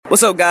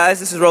What's up, guys?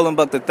 This is Roland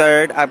Buck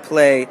III. I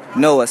play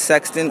Noah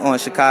Sexton on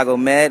Chicago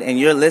Med, and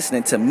you're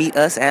listening to Meet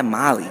Us at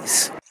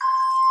Molly's.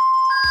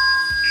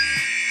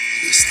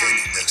 You're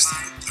standing next to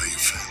you are your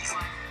family.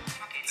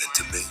 And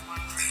to me,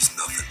 there's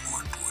nothing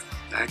more important.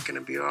 Not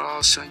gonna be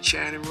all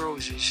sunshine and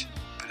roses,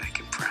 but I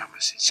can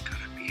promise it's gonna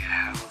be a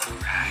hell of a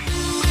ride.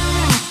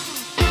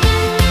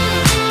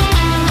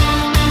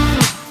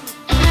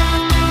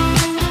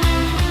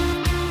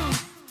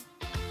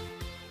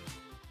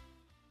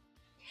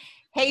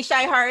 Hey,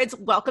 Shy-Hards,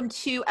 welcome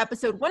to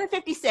episode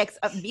 156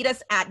 of Meet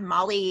Us at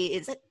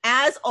Molly's.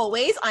 As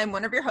always, I'm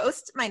one of your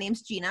hosts. My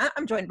name's Gina.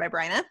 I'm joined by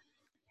Bryna.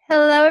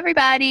 Hello,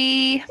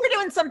 everybody. We're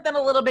doing something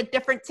a little bit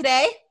different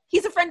today.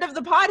 He's a friend of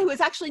the pod who has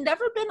actually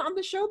never been on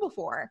the show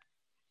before.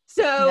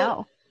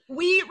 So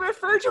we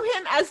refer to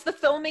him as the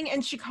filming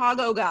in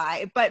Chicago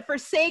guy, but for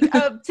sake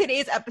of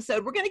today's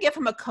episode, we're going to give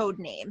him a code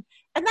name,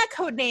 and that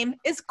code name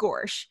is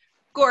Gorsh.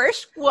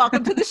 Gorsh,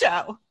 welcome to the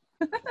show.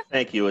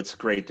 Thank you. It's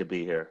great to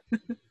be here.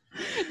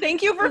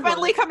 Thank you for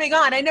finally coming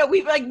on. I know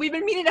we've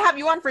been meaning to have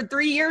you on for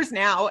 3 years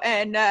now,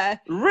 and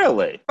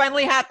really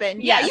finally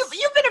happened. Yes. Yeah,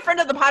 you've been a friend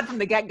of the pod from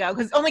the get-go,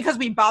 because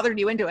we bothered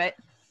you into it.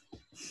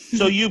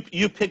 So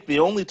you picked the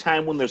only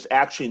time when there's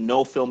actually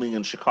no filming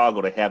in Chicago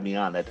to have me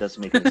on. That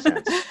doesn't make any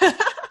sense.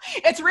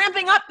 It's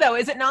ramping up, though,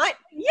 is it not?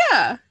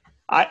 Yeah.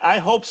 I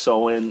hope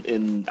so,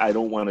 and I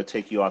don't want to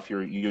take you off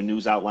your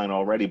news outline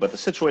already, but the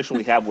situation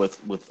we have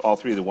with all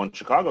three of the One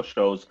Chicago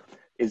shows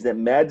is that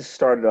Med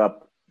started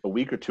up a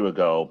week or two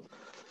ago.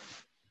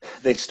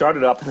 They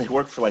started up and they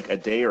worked for like a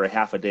day or a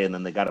half a day, and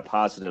then they got a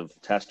positive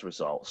test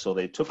result. So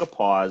they took a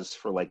pause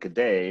for like a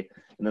day,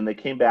 and then they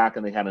came back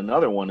and they had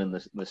another one in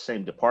the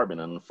same department.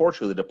 And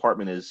unfortunately, the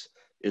department is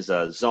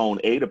a Zone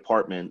A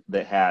department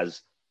that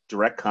has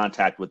direct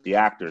contact with the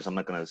actors. I'm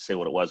not going to say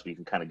what it was, but you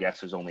can kind of guess.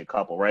 There's only a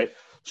couple, right?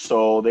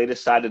 So they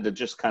decided to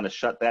just kind of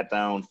shut that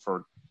down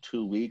for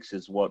 2 weeks,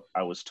 is what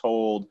I was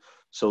told.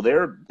 So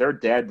they're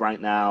dead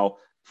right now.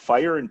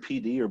 Fire and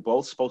PD are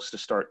both supposed to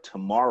start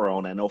tomorrow,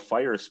 and I know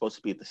Fire is supposed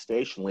to be at the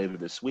station later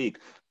this week,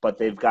 but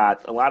they've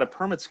got a lot of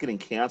permits getting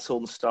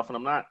canceled and stuff, and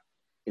I'm not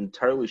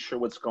entirely sure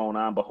what's going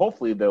on, but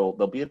hopefully they'll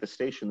be at the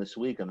station this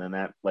week, and then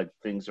that, like,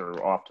 things are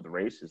off to the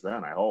races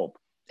then, I hope.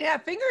 Yeah,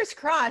 fingers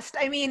crossed.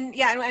 I mean,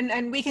 yeah,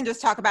 and we can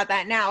just talk about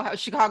that now, how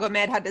Chicago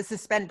Med had to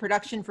suspend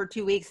production for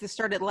 2 weeks. This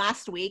started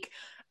last week.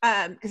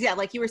 Because, yeah,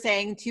 like you were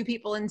saying, 2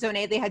 people in Zone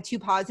A, they had 2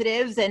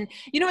 positives. And,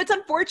 it's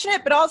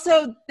unfortunate, but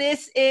also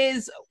this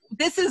is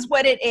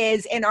what it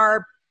is in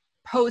our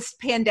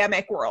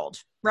post-pandemic world,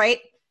 right?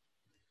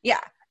 Yeah.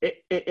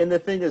 And the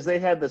thing is, they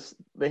had this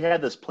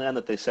plan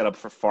that they set up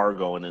for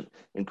Fargo,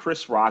 and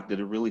Chris Rock did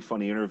a really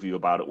funny interview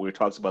about it where he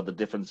talks about the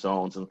different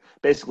zones, and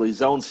basically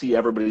Zone C,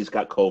 everybody's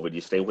got COVID,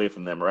 you stay away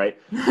from them, right?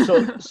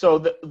 So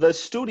the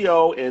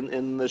studio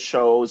and the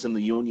shows and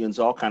the unions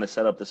all kind of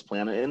set up this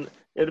plan, and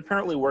it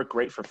apparently worked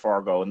great for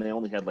Fargo, and they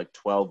only had like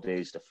 12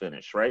 days to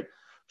finish, right?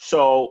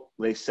 So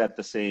they set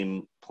the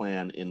same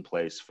plan in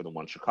place for the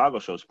One Chicago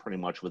shows, pretty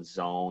much with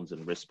zones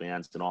and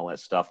wristbands and all that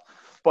stuff.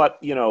 But,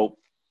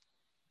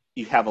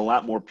 you have a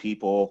lot more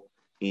people,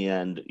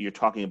 and you're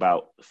talking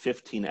about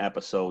 15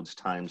 episodes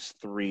times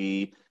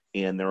 3,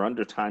 and they're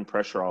under time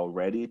pressure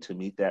already to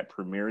meet that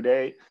premiere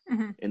date.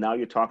 Mm-hmm. And now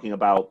you're talking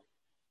about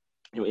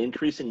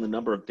increasing the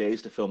number of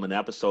days to film an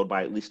episode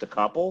by at least a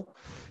couple.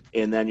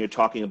 And then you're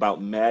talking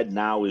about Med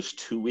now is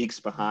 2 weeks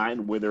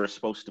behind where they're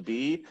supposed to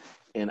be.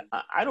 And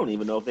I don't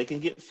even know if they can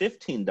get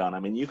 15 done. I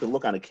mean, you can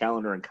look on a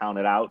calendar and count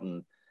it out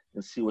and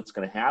see what's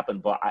going to happen.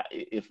 But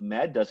if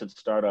Med doesn't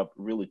start up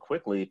really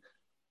quickly,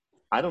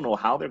 I don't know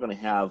how they're going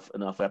to have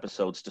enough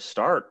episodes to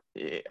start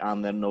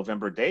on the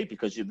November date,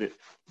 because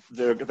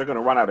they're going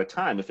to run out of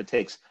time. If it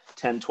takes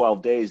 10,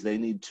 12 days, they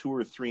need 2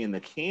 or 3 in the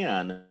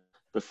can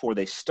before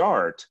they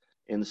start.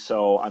 And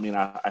so, I mean,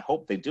 I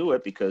hope they do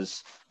it,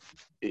 because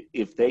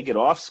if they get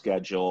off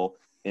schedule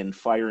and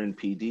Fire and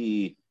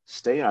PD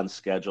stay on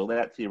schedule,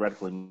 that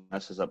theoretically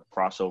messes up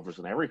crossovers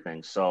and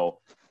everything. So,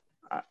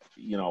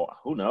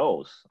 who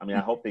knows? I mean,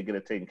 I hope they get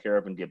it taken care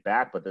of and get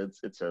back, but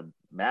it's a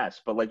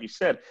mess. But like you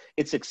said,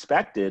 it's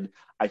expected.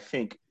 I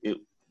think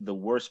the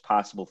worst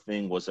possible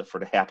thing was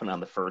for it to happen on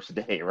the first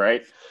day,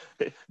 right?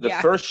 The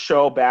first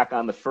show back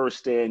on the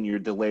first day, and you're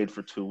delayed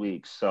for 2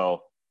 weeks.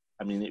 So,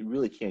 I mean, it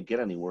really can't get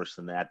any worse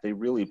than that. They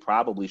really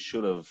probably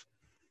should have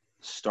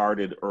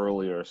started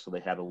earlier so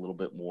they had a little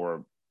bit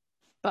more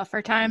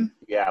buffer time.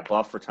 Yeah,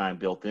 buffer time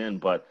built in,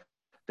 but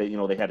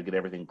they had to get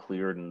everything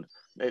cleared, and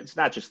it's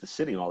not just the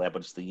city and all that,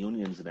 but it's the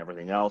unions and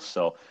everything else.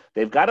 So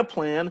they've got a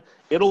plan.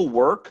 It'll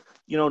work.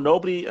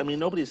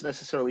 Nobody's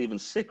necessarily even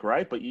sick,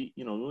 right? But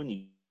when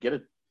you get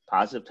a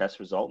positive test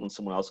result and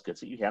someone else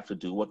gets it, you have to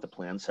do what the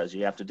plan says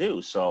you have to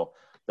do. So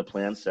the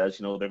plan says,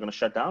 they're going to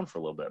shut down for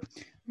a little bit.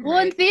 Well,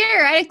 and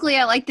theoretically,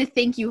 I like to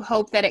think you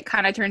hope that it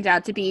kind of turns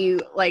out to be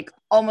like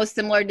almost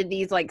similar to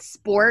these like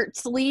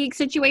sports league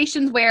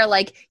situations where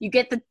like you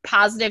get the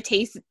positive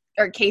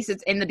or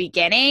cases in the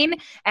beginning,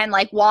 and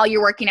like while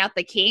you're working out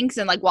the kinks,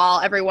 and like while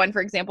everyone,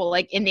 for example,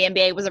 like in the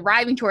NBA was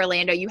arriving to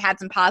Orlando, you had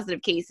some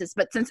positive cases,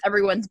 but since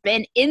everyone's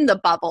been in the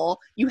bubble,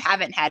 you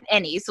haven't had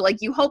any. So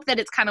like you hope that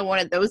it's kind of one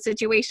of those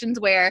situations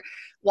where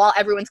while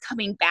everyone's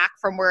coming back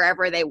from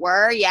wherever they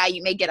were, yeah,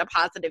 you may get a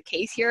positive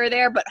case here or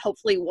there, but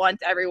hopefully once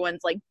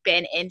everyone's like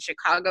been in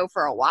Chicago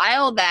for a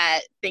while,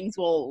 that things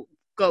will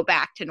go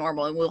back to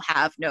normal and we'll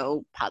have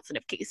no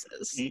positive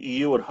cases.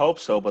 You would hope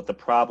so, but the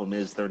problem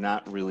is they're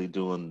not really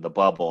doing the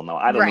bubble. Now,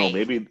 I don't know.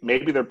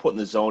 Maybe they're putting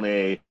the Zone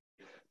A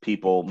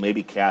people,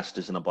 maybe Cast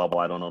is in a bubble.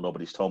 I don't know.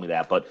 Nobody's told me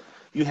that. But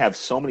you have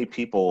so many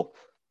people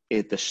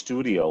at the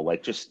studio,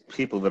 like just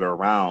people that are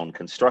around,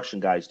 construction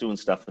guys doing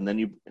stuff, and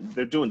then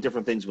they're doing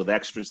different things with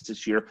extras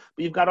this year.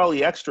 But you've got all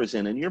the extras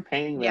in, and you're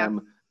paying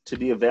them to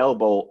be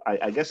available.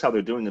 I guess how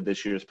they're doing it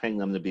this year is paying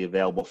them to be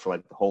available for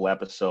like the whole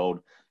episode,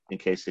 in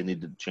case they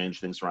need to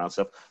change things around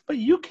stuff. But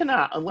you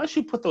cannot, unless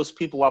you put those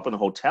people up in a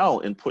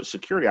hotel and put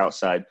security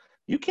outside,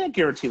 you can't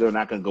guarantee they're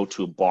not going to go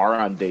to a bar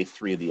on day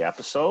 3 of the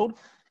episode.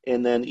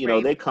 And then, you know,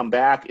 they come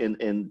back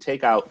and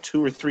take out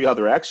 2 or 3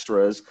 other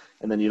extras,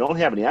 and then you don't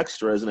have any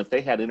extras. And if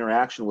they had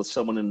interaction with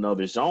someone in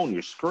another zone,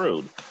 you're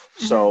screwed.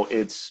 Mm-hmm. So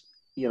it's,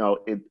 you know,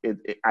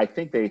 I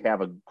think they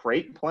have a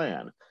great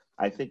plan.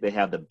 I think they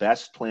have the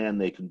best plan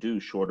they can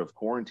do short of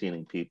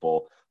quarantining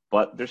people.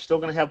 But they're still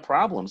going to have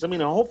problems. I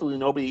mean, hopefully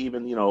nobody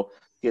even, you know,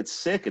 gets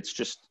sick. It's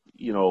just,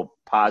 you know,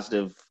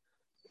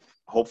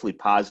 hopefully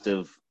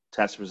positive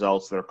test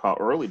results that are caught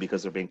early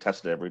because they're being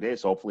tested every day.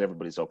 So hopefully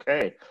everybody's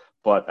okay.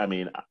 But I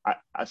mean,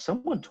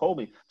 someone told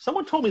me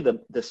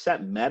that the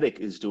set medic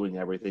is doing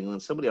everything. And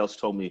then somebody else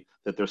told me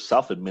that they're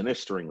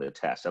self-administering the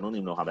test. I don't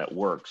even know how that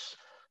works.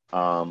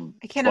 I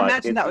can't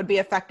imagine that would be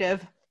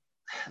effective.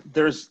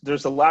 There's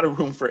a lot of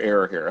room for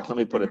error here. Let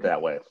me put it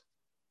that way.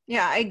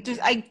 Yeah,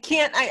 I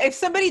can't. If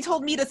somebody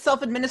told me to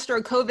self-administer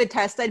a COVID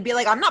test, I'd be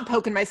like, I'm not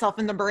poking myself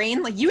in the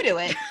brain. Like, you do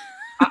it.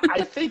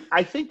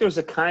 I think there's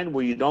a kind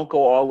where you don't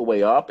go all the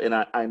way up, and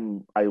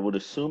I would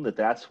assume that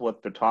that's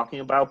what they're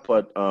talking about.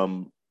 But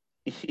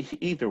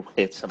either way,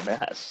 it's a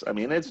mess. I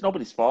mean, it's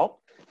nobody's fault.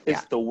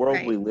 It's the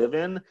world we live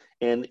in,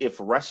 and if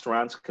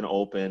restaurants can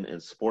open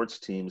and sports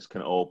teams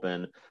can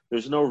open,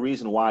 there's no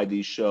reason why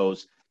these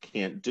shows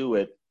can't do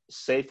it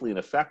safely and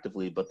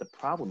effectively. But the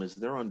problem is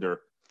they're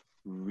under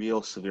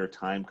real severe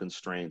time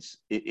constraints.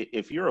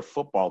 If you're a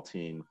football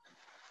team,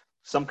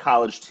 some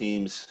college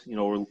teams, you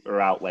know, are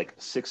out like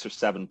 6 or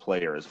 7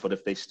 players, but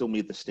if they still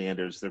meet the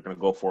standards, they're going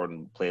to go for it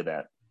and play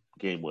that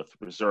game with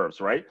reserves,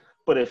 right?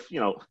 But if,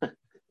 you know,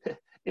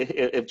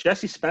 if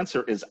Jesse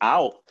Spencer is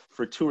out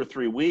for 2 or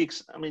 3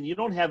 weeks, I mean, you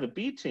don't have a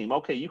B team.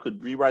 Okay, you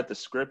could rewrite the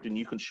script and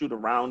you can shoot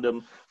around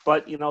him,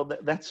 but you know,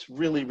 that's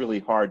really, really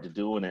hard to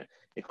do, and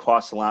it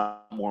costs a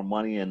lot more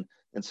money, and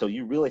so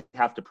you really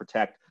have to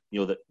protect,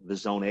 you know, the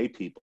Zone A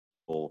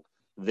people.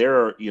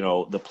 They're, you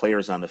know, the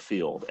players on the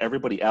field.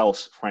 Everybody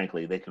else,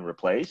 frankly, they can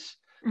replace.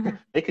 Mm-hmm.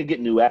 They can get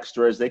new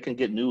extras. They can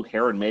get new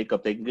hair and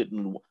makeup. They can get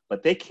new,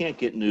 but they can't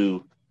get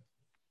new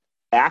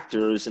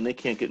actors, and they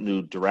can't get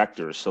new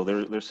directors. So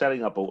they're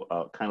setting up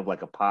a kind of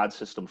like a pod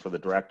system for the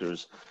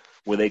directors,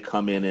 where they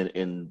come in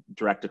and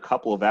direct a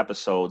couple of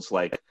episodes,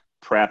 like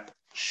prep,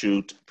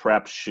 shoot,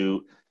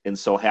 and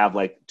so have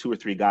like 2 or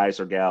 3 guys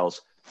or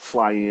gals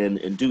fly in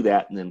and do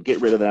that, and then get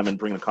rid of them and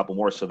bring a couple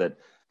more, so that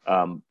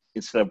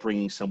instead of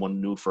bringing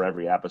someone new for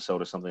every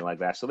episode or something like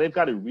that. So they've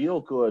got a real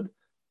good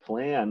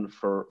plan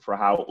for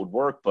how it would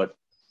work. But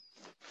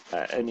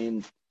I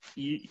mean,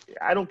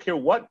 I don't care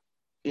what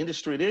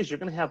industry it is, you're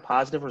going to have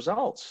positive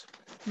results.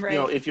 Right. You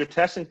know, if you're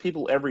testing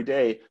people every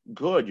day,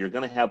 good, you're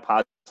going to have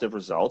positive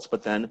results,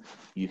 but then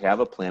you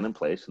have a plan in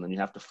place, and then you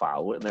have to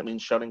follow it, and that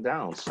means shutting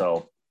down.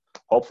 So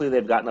hopefully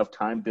they've got enough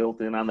time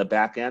built in on the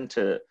back end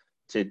to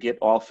get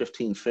all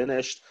 15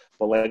 finished.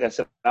 But like I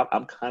said,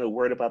 I'm kind of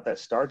worried about that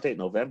start date,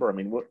 November. I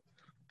mean,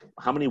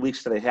 how many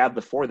weeks do they have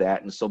before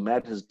that? And so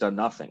Med has done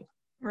nothing.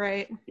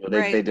 Right. You know,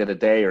 they did a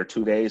day or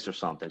 2 days or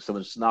something. So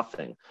there's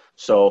nothing.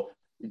 So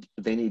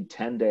they need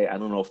 10 days. I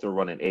don't know if they're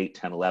running 8,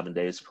 10, 11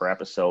 days per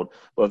episode,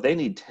 but if they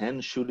need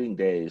 10 shooting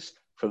days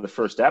for the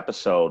first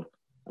episode,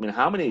 I mean,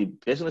 how many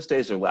business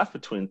days are left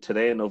between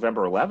today and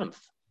November 11th?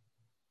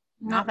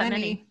 Not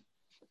many.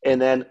 And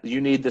then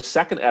you need the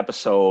second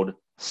episode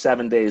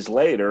 7 days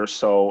later.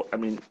 So, I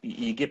mean,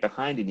 you get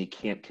behind and you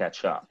can't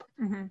catch up.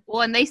 Mm-hmm.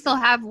 Well, and they still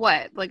have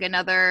what, like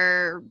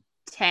another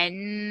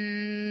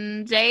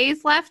 10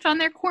 days left on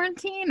their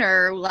quarantine,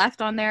 or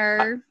left on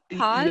their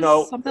pause? You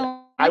know, something like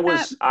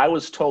I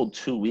was told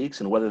 2 weeks,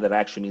 and whether that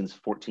actually means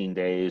 14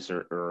 days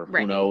or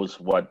who knows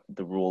what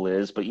the rule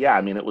is. But yeah,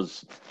 I mean, I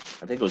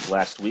think it was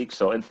last week.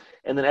 So, and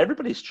then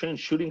everybody's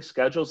changed shooting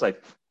schedules.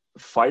 Like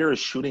Fire is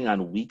shooting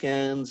on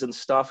weekends and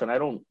stuff, and I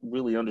don't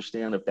really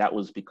understand if that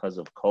was because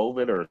of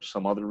COVID or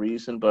some other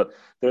reason, but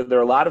there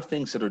are a lot of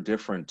things that are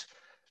different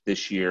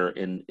this year,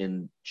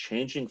 in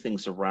changing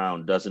things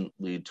around doesn't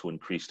lead to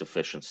increased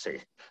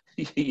efficiency.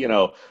 You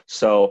know,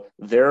 so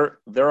they're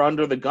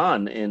under the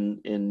gun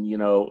in you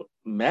know,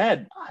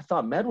 Med, I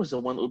thought Med was the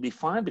one that would be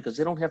fine because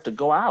they don't have to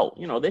go out.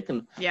 You know, they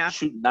can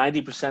shoot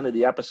 90% of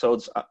the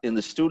episodes in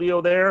the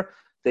studio there.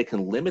 They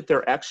can limit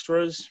their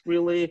extras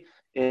really,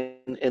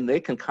 and they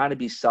can kind of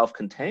be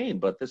self-contained.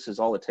 But this is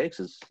all it takes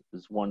is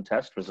one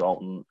test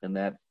result, and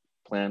that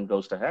plan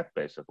goes to heck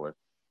basically.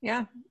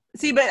 Yeah.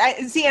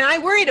 And I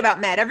worried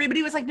about Med.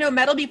 Everybody was like, no,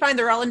 Med will be fine.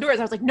 They're all indoors.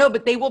 I was like, no,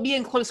 but they will be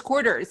in close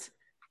quarters.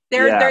 They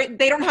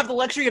don't have the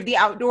luxury of the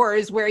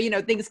outdoors where, you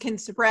know, things can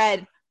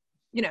spread,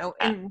 you know,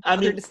 in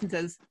other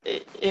distances.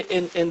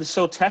 And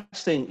so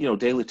testing, you know,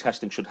 daily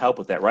testing should help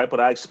with that, right? But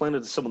I explained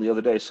it to someone the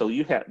other day. So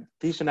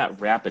these are not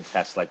rapid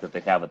tests like that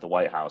they have at the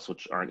White House,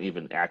 which aren't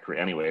even accurate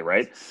anyway,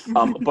 right?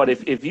 But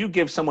if you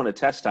give someone a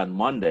test on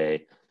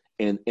Monday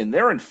and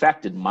they're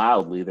infected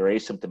mildly, they're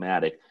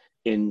asymptomatic,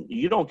 and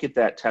you don't get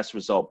that test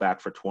result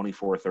back for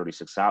 24 or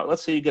 36 hours.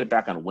 Let's say you get it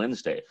back on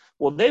Wednesday.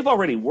 Well, they've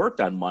already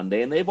worked on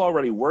Monday, and they've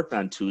already worked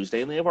on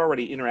Tuesday, and they've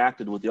already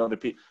interacted with the other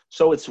people.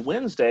 So it's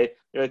Wednesday.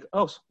 You're like,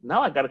 oh,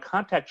 now I got to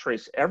contact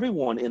trace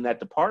everyone in that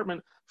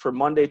department for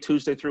Monday,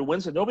 Tuesday through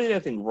Wednesday. Nobody did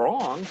anything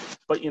wrong,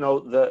 but, you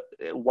know,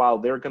 while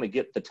they're going to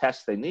get the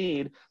tests they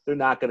need, they're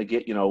not going to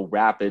get, you know,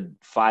 rapid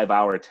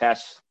 5-hour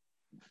tests.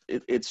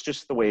 It's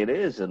just the way it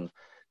is.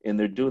 And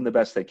they're doing the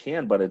best they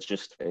can, but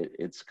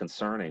it's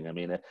concerning. I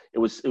mean, it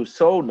was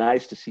so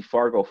nice to see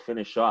Fargo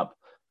finish up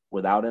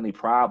without any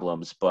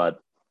problems, but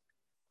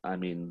I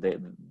mean,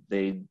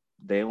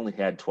 they only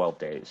had 12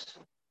 days.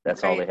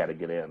 That's all they had to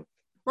get in.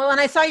 Well, and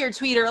I saw your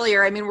tweet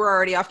earlier. I mean, we're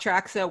already off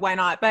track, so why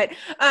not? But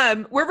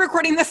we're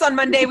recording this on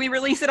Monday. We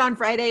release it on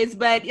Fridays.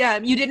 But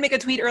you did make a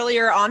tweet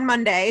earlier on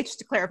Monday, just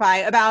to clarify,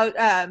 about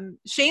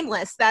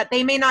Shameless, that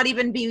they may not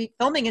even be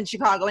filming in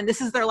Chicago, and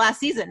this is their last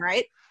season,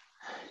 right?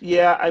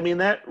 Yeah, I mean,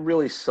 that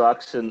really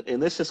sucks. And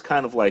this is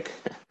kind of like,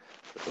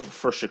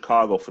 for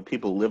Chicago, for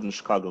people who live in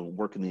Chicago and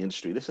work in the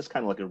industry, this is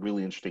kind of like a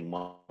really interesting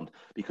month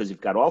because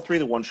you've got all three of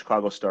the One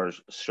Chicago Stars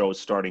shows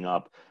starting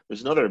up.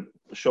 There's another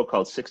show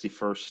called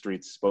 61st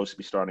Street supposed to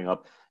be starting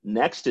up.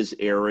 Next is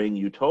airing.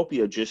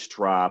 Utopia just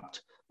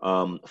dropped.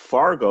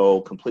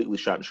 Fargo, completely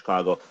shot in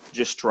Chicago,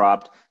 just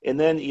dropped. And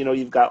then, you know,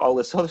 you've got all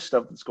this other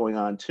stuff that's going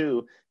on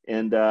too.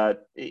 And,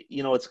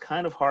 you know, it's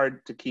kind of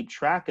hard to keep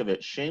track of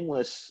it.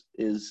 Shameless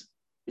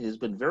has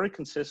been very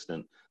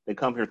consistent. They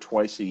come here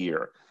twice a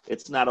year.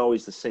 It's not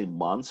always the same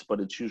months, but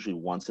it's usually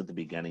once at the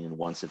beginning and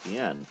once at the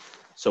end.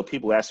 So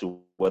people ask me,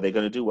 what are they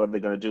going to do? What are they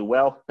going to do?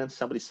 Well, then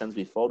somebody sends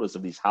me photos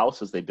of these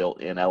houses they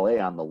built in LA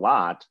on the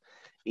lot,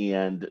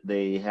 and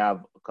they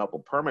have a couple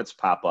permits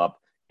pop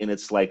up, and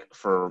it's like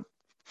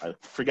I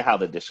forget how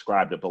they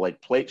described it, but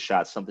like plate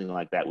shots, something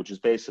like that, which is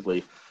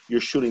basically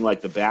you're shooting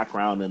like the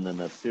background, and then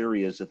the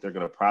theory is that they're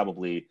going to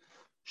probably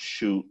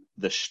shoot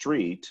the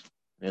street,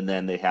 and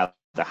then they have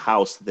the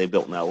house that they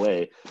built in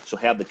LA. So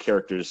have the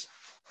characters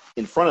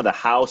in front of the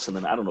house, and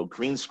then, I don't know,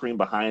 green screen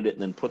behind it,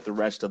 and then put the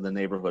rest of the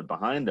neighborhood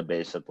behind them,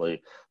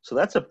 basically. So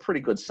that's a pretty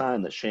good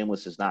sign that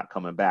Shameless is not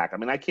coming back. I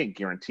mean, I can't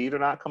guarantee they're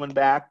not coming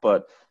back,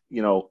 but,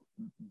 you know,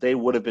 they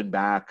would have been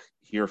back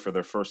here for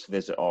their first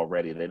visit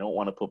already. They don't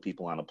want to put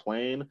people on a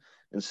plane.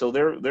 And so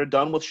they're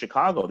done with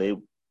Chicago. They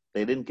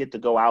didn't get to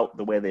go out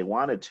the way they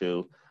wanted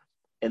to.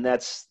 And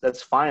that's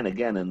fine.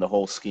 Again, in the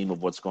whole scheme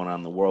of what's going on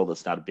in the world,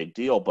 it's not a big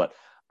deal. But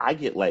I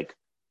get like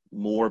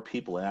more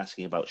people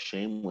asking about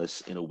Shameless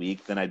in a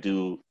week than I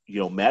do, you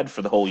know, Med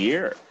for the whole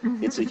year.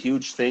 Mm-hmm. It's a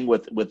huge thing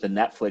with the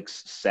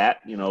Netflix set,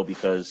 you know,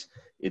 because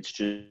it's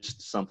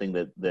just something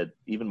that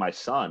even my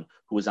son,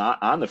 who was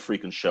on the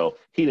freaking show,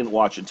 he didn't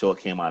watch it until it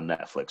came on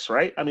Netflix,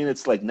 right? I mean,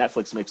 it's like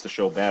Netflix makes the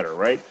show better,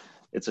 right?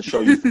 It's a show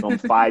you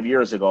filmed 5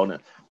 years ago,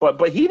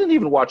 but he didn't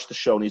even watch the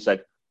show, and he's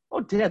like, "Oh,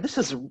 Dad, this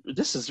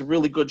is a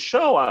really good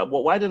show.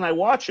 Well, why didn't I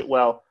watch it?"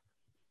 Well,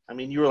 I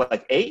mean, you were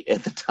like 8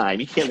 at the time.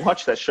 You can't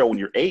watch that show when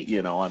you're 8,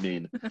 you know. I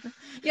mean,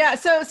 yeah.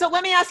 So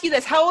let me ask you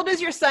this: how old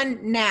is your son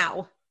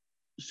now?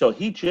 So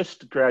he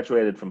just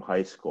graduated from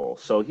high school.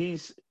 So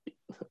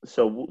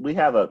we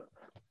have a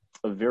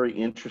very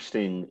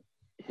interesting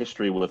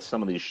history with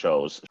some of these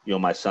shows. You know,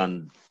 my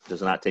son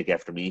does not take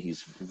after me.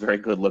 He's a very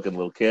good looking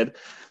little kid.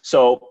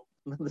 So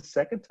the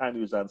second time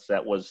he was on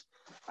set was,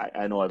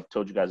 I know I've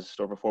told you guys the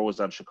story before, was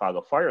on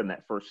Chicago Fire in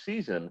that first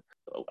season.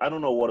 I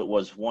don't know what it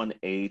was,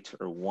 1-8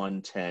 or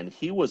 1-10.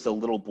 He was a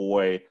little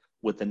boy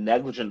with a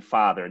negligent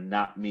father,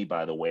 not me,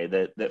 by the way,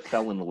 that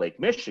fell into Lake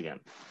Michigan.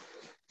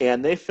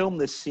 And they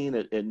filmed this scene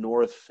at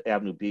North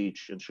Avenue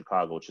Beach in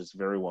Chicago, which is a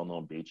very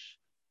well-known beach,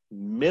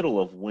 middle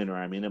of winter.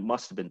 I mean, it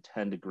must have been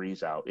 10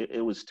 degrees out.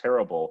 It was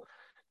terrible.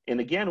 And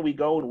again, we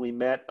go and we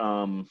met,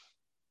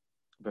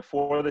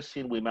 before the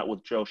scene, we met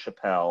with Joe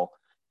Chappelle,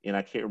 and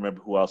I can't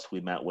remember who else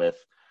we met with.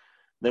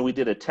 Then we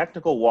did a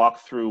technical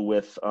walkthrough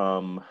with,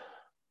 I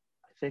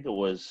think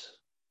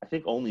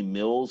only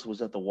Mills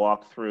was at the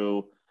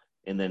walkthrough,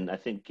 and then I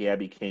think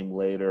Gabby came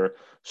later.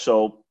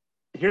 So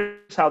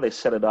here's how they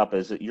set it up: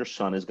 is that your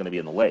son is going to be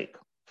in the lake.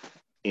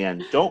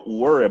 And don't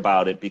worry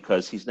about it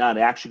because he's not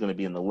actually going to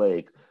be in the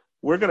lake.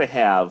 We're going to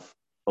have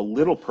a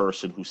little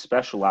person who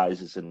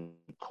specializes in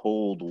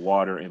cold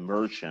water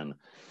immersion,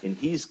 and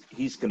he's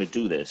going to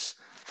do this.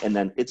 And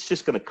then it's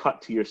just going to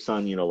cut to your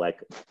son, you know,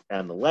 like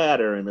on the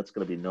ladder, and it's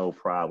going to be no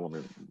problem,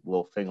 and a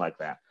little thing like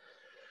that.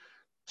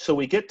 So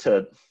we get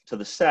to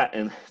the set,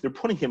 and they're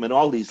putting him in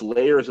all these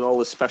layers and all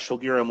this special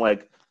gear. I'm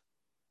like,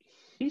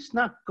 he's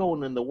not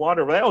going in the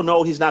water. Right? Oh,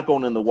 no, he's not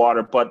going in the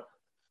water, but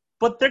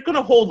they're going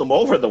to hold him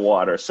over the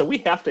water. So we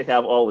have to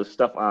have all this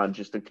stuff on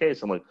just in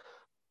case. I'm like,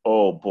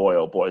 oh boy,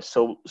 oh boy.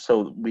 So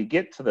we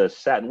get to the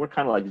set, and we're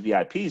kind of like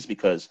VIPs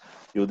because,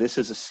 you know, this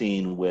is a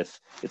scene with,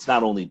 it's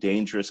not only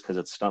dangerous because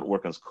it's stunt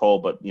work and it's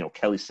cold, but, you know,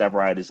 Kelly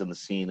Severide is in the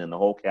scene and the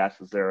whole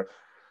cast is there.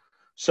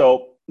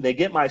 So they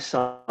get my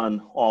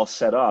son all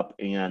set up,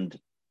 and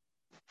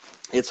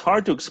it's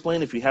hard to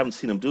explain if you haven't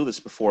seen him do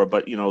this before,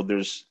 but, you know,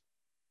 there's,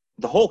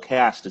 the whole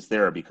cast is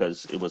there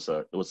because it was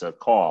a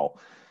call.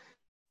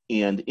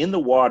 And in the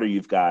water,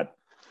 you've got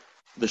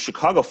the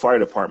Chicago Fire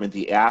Department,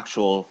 the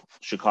actual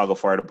Chicago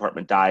Fire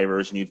Department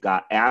divers, and you've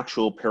got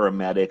actual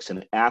paramedics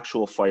and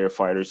actual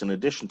firefighters in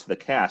addition to the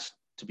cast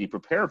to be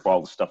prepared for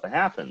all the stuff that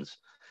happens.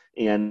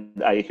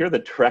 And I hear the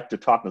director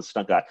talking to the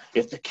stunt guy,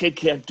 if the kid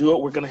can't do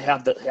it, we're going to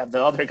have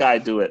the other guy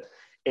do it.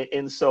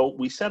 And so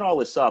we set all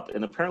this up,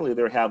 and apparently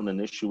they're having an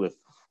issue with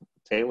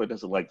Taylor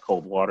doesn't like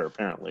cold water,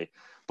 apparently.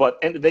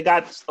 And they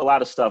got a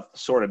lot of stuff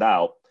sorted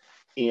out.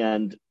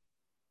 And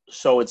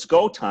so it's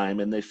go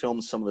time, and they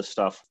filmed some of the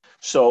stuff.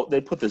 So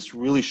they put this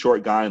really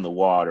short guy in the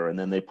water, and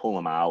then they pull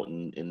him out.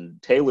 And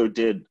Taylor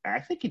did, I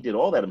think he did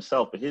all that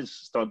himself, but his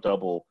stunt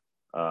double,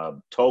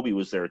 Toby,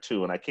 was there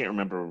too. And I can't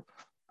remember,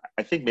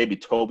 I think maybe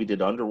Toby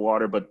did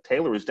underwater, but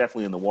Taylor was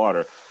definitely in the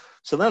water.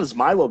 So then it's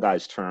Milo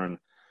guy's turn.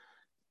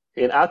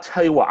 And I'll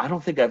tell you what, I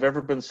don't think I've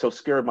ever been so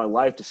scared in my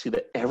life to see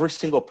that every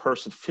single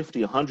person,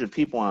 50, 100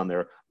 people on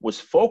there, was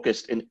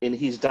focused. And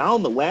he's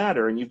down the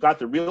ladder, and you've got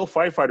the real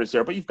firefighters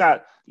there, but you've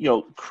got, you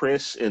know,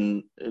 Chris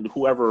and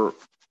whoever,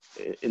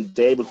 and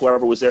David,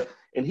 whoever was there.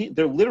 And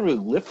they're literally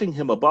lifting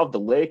him above the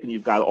lake, and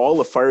you've got all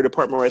the fire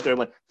department right there. I'm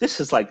like,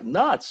 this is like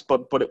nuts,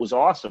 but it was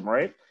awesome,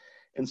 right?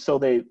 And so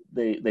they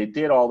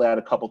did all that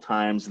a couple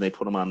times, and they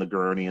put him on the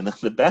gurney. And then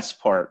the best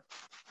part,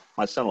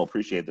 my son will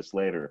appreciate this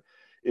later,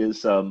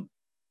 is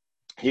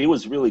he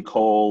was really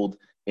cold,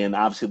 and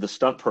obviously the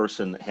stunt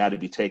person had to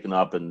be taken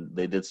up, and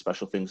they did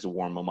special things to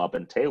warm him up,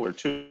 and Taylor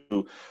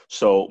too.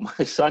 So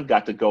my son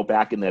got to go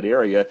back in that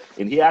area,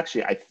 and he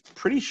actually, I'm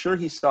pretty sure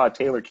he saw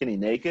Taylor Kinney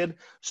naked.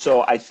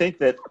 So I think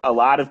that a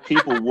lot of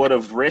people would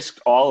have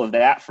risked all of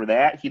that for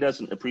that. He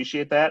doesn't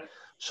appreciate that.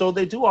 So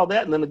they do all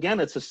that, and then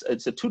again, it's a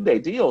 2-day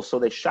deal. So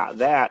they shot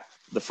that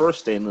the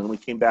first day, and then we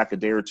came back a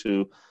day or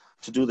two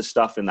to do the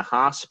stuff in the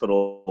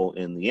hospital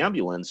in the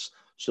ambulance.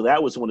 So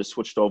that was when it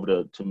switched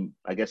over to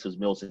I guess it was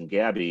Mills and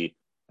Gabby.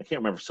 I can't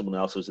remember if someone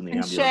else was in the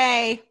ambulance.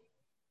 Shay.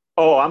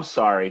 Oh, I'm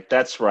sorry.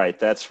 That's right.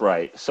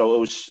 So it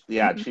was,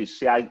 yeah, geez,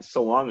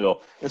 so long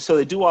ago. And so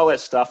they do all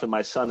that stuff, and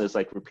my son is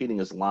like repeating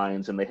his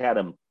lines, and they had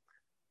him,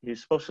 he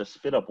was supposed to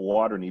spit up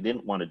water, and he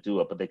didn't want to do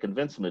it, but they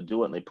convinced him to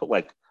do it, and they put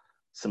like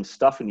some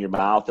stuff in your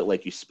mouth that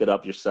like you spit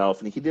up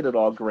yourself, and he did it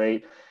all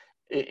great.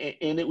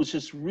 And it was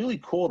just really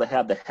cool to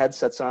have the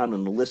headsets on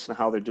and listen to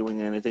how they're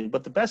doing anything.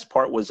 But the best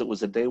part was it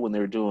was a day when they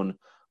were doing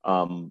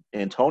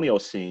Antonio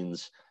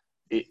scenes.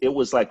 It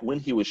was like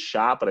when he was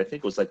shot, but I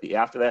think it was like the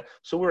after that.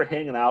 So we were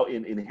hanging out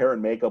in hair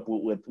and makeup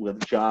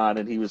with John,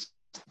 and he was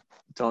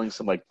telling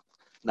some like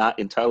not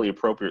entirely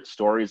appropriate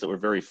stories that were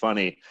very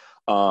funny.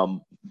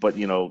 But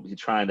you know, he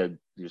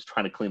was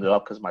trying to clean it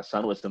up because my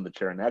son was in the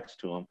chair next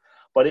to him.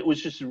 But it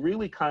was just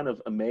really kind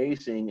of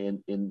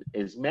amazing. And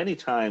as many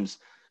times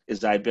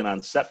as I've been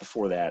on set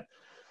before that,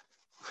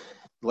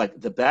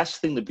 like the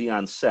best thing to be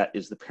on set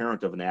is the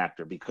parent of an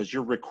actor, because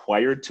you're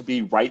required to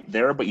be right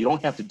there, but you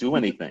don't have to do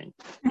anything.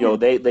 You know,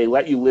 they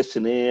let you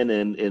listen in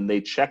and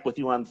they check with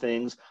you on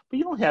things, but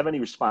you don't have any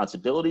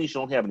responsibilities.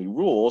 You don't have any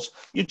rules.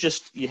 You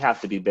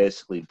have to be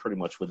basically pretty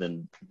much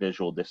within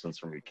visual distance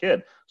from your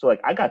kid. So like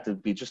I got to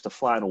be just a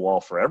fly on the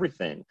wall for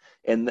everything.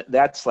 And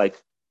that's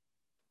like,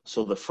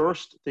 so the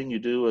first thing you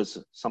do is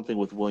something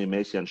with William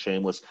Macy on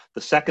Shameless. The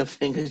second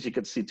thing is you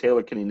could see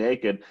Taylor Kinney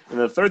naked. And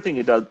the third thing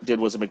he did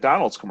was a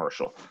McDonald's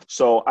commercial.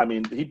 So, I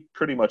mean, he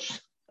pretty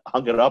much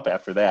hung it up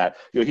after that.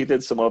 You know, he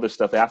did some other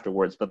stuff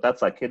afterwards, but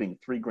that's like hitting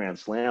 3 grand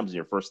slams in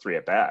your first 3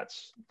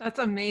 at-bats. That's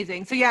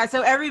amazing. So yeah,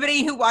 so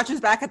everybody who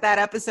watches back at that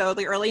episode,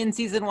 like early in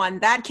season 1,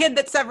 that kid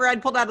that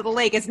Severide pulled out of the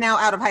lake is now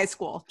out of high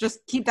school.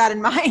 Just keep that in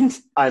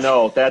mind. I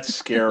know, that's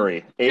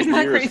scary. 8 Isn't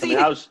that years. crazy?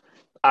 I mean,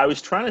 I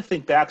was trying to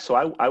think back. So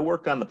I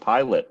worked on the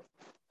pilot,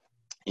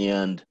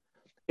 and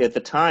at the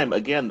time,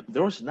 again,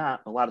 there was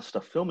not a lot of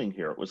stuff filming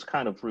here. It was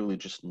kind of really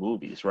just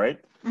movies, right?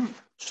 Mm-hmm.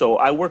 So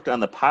I worked on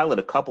the pilot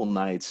a couple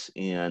nights,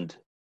 and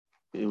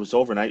it was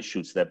overnight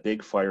shoots, that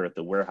big fire at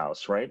the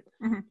warehouse, right?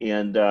 Mm-hmm.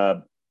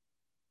 And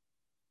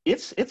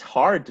it's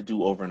hard to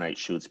do overnight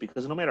shoots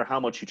because no matter how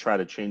much you try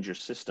to change your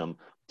system,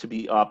 to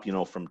be up, you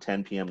know, from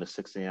 10 p.m. to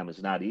 6 a.m.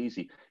 is not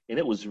easy. And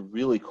it was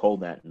really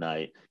cold that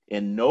night,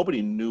 and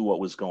nobody knew what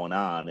was going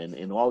on,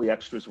 and all the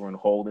extras were in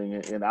holding.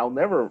 And I'll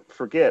never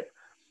forget,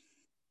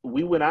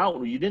 we went out.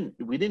 We didn't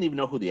even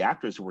know who the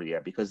actors were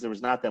yet because there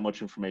was not that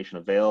much information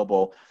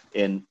available,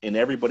 and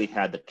everybody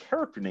had the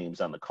character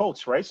names on the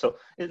coats, right? So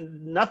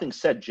nothing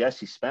said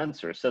Jesse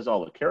Spencer. It says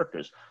all the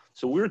characters.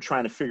 So we were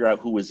trying to figure out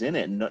who was in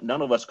it, and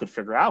none of us could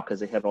figure out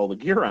because they had all the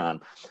gear on.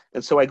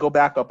 And so I go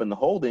back up in the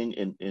holding,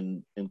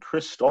 and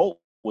Chris Stolt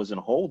was in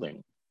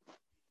holding,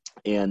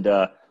 and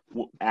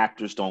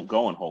actors don't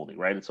go in holding,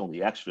 right? It's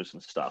only extras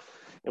and stuff.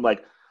 I'm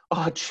like,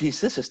 oh, geez,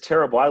 this is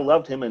terrible. I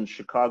loved him in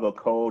Chicago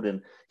Code,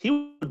 and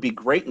he would be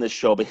great in this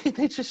show, but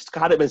they just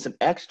got him as an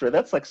extra.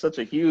 That's like such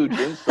a huge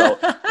insult.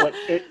 But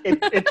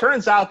it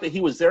turns out that he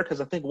was there because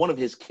I think one of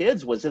his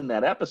kids was in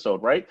that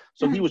episode, right?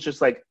 So he was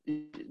just like,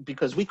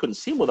 because we couldn't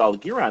see him with all the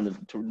gear on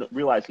to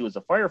realize he was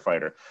a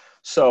firefighter.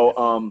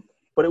 So,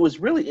 but it was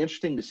really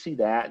interesting to see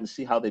that and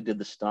see how they did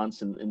the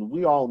stunts. And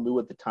we all knew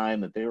at the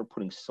time that they were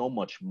putting so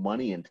much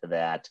money into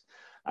that.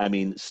 I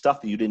mean,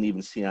 stuff that you didn't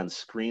even see on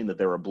screen that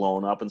they were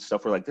blowing up and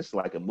stuff. We're like, this is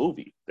like a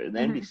movie. And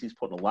NBC's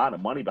putting a lot of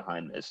money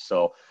behind this.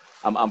 So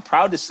I'm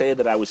proud to say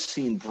that I was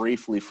seen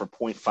briefly for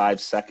 0.5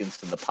 seconds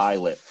in the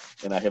pilot,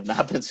 and I have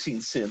not been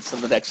seen since in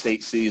the next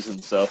 8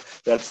 seasons. So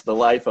that's the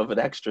life of an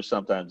extra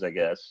sometimes, I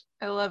guess.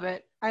 I love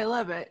it. I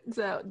love it.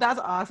 So that's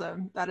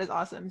awesome. That is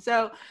awesome.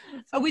 So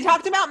we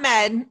talked about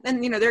Med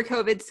and, their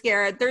COVID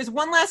scare. There's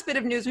one last bit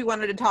of news we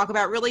wanted to talk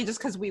about, really just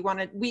because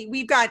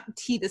we've got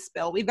tea to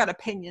spill. We've got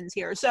opinions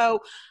here. So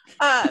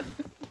a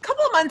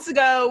couple of months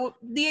ago,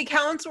 the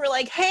accounts were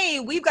like, hey,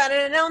 we've got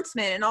an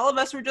announcement. And all of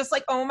us were just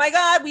like, oh my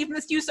God, we've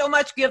missed you so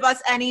much. Give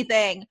us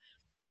anything.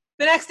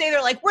 The next day,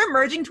 they're like, we're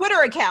merging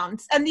Twitter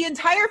accounts. And the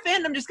entire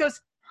fandom just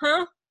goes,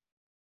 huh?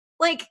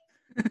 Like,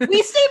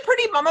 we stayed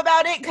pretty bum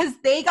about it because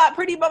they got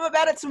pretty bum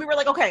about it. So we were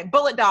like, okay,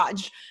 bullet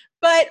dodge.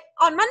 But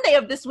on Monday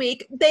of this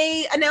week,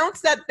 they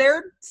announced that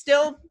they're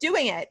still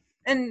doing it.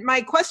 And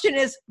my question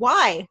is,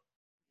 why?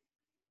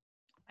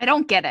 I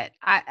don't get it.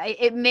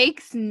 It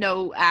makes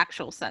no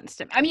actual sense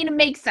to me. I mean, it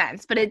makes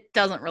sense, but it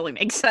doesn't really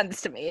make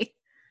sense to me.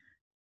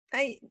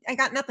 I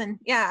got nothing.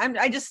 Yeah,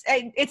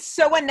 it's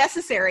so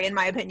unnecessary in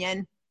my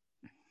opinion.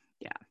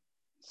 Yeah.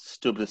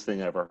 Stupidest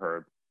thing I ever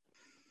heard.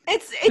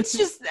 It's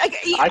just like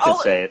I can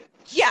say it.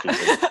 Yeah.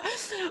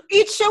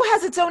 Each show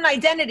has its own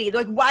identity.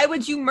 Like, why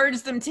would you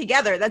merge them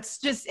together? That's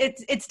just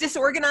it's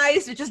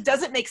disorganized. It just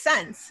doesn't make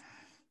sense.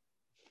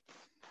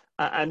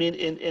 I mean,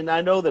 and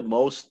I know that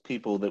most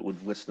people that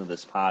would listen to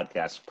this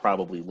podcast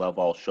probably love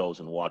all shows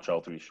and watch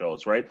all 3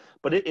 shows, right?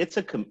 But it's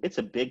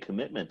a big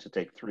commitment to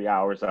take 3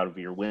 hours out of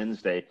your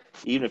Wednesday,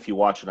 even if you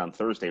watch it on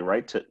Thursday,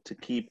 right? To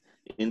keep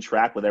in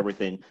track with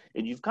everything.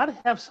 And you've got to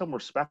have some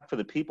respect for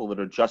the people that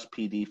are just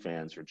PD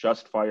fans or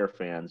just fire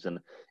fans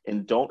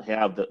and don't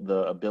have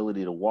the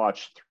ability to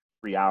watch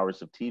 3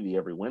 hours of TV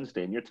every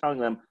Wednesday. And you're telling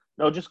them,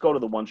 no, just go to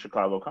the One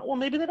Chicago. Well,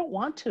 maybe they don't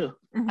want to.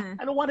 Mm-hmm.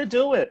 I don't want to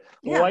do it.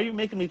 Yeah. Well, why are you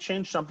making me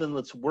change something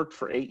that's worked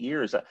for 8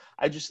 years?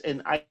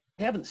 I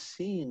haven't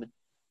seen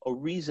a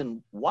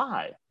reason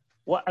why.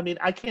 Well, I mean,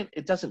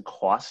 it doesn't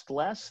cost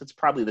less. It's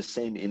probably the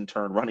same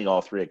intern running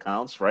all 3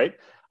 accounts, right?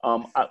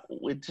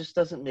 It just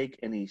doesn't make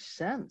any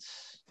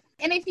sense.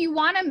 And if you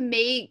want to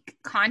make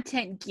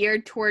content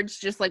geared towards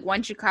just like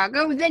One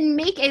Chicago, then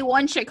make a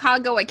One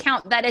Chicago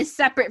account that is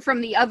separate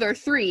from the other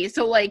 3.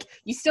 So like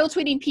you're still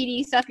tweeting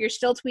PD stuff, you're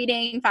still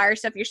tweeting fire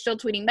stuff, you're still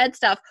tweeting med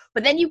stuff,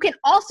 but then you can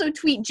also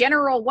tweet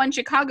general One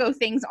Chicago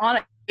things on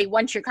a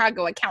One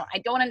Chicago account. I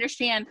don't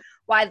understand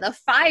why the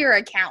fire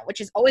account, which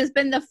has always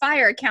been the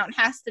fire account,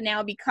 has to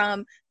now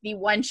become the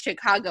One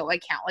Chicago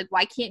account. Like,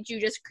 why can't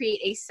you just create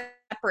a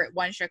separate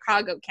One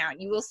Chicago account?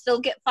 You will still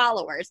get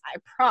followers, I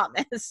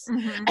promise.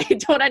 Mm-hmm. I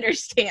don't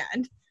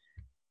understand.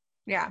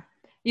 Yeah.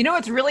 You know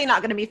what's really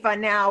not going to be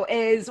fun now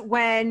is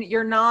when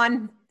your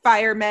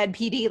non-fire med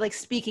PD, like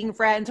speaking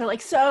friends are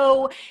like,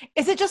 so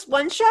is it just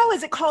one show?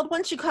 Is it called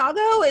One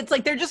Chicago? It's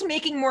like they're just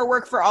making more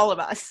work for all of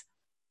us.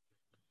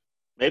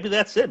 Maybe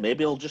that's it.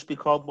 Maybe it'll just be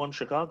called One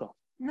Chicago.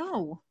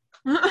 No.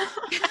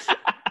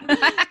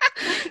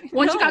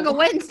 One Chicago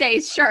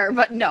Wednesdays, sure,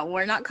 but no,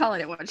 we're not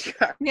calling it One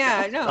Chicago.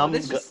 Yeah, no.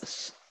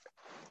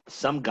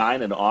 Some guy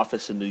in an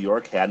office in New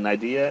York had an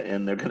idea,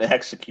 and they're going to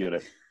execute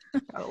it.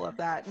 Gotta love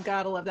that.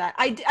 Gotta love that.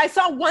 I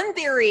saw one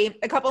theory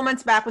a couple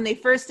months back when they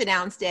first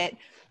announced it,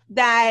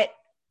 that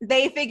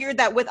they figured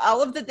that with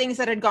all of the things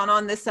that had gone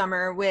on this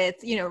summer with,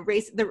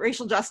 the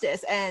racial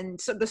justice and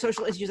the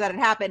social issues that had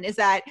happened, is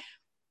that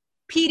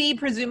PD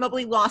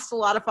presumably lost a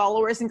lot of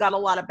followers and got a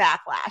lot of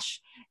backlash.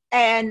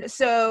 And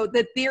so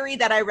the theory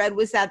that I read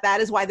was that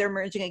is why they're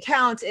merging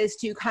accounts, is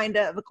to kind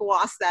of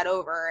gloss that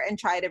over and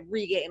try to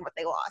regain what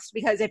they lost.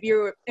 Because if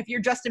you're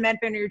just a Med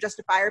fan or you're just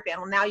a fire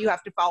fan, well, now you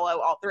have to follow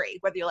all 3,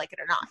 whether you like it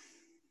or not.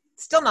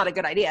 Still not a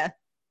good idea.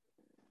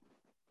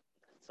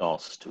 It's all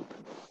stupid.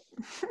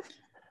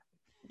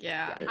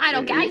 Yeah, I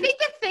don't get. I think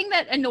the thing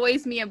that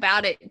annoys me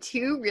about it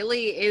too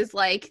really is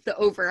like the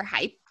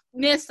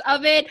overhypeness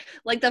of it.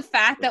 Like the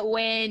fact that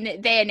when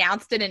they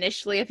announced it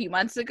initially a few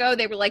months ago,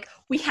 they were like,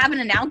 we have an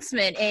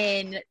announcement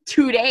in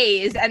 2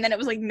 days, and then it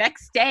was like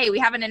next day we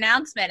have an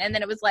announcement, and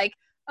then it was like,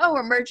 oh,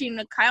 we're merging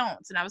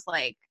accounts, and I was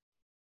like,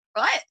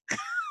 what?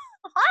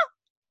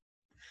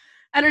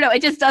 I don't know.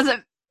 It just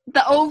doesn't.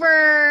 The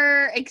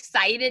over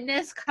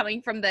excitedness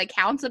coming from the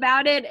accounts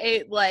about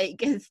it,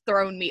 like has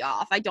thrown me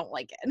off. I don't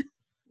like it.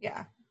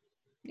 Yeah.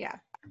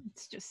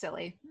 It's just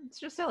silly.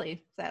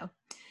 So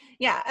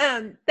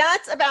yeah,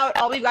 that's about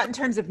all we've got in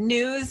terms of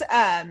news.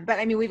 But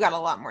I mean, we've got a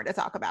lot more to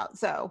talk about.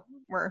 So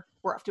we're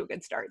off to a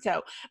good start.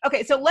 So,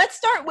 okay. So let's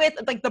start with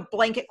like the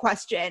blanket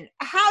question.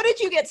 How did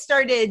you get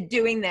started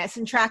doing this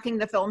and tracking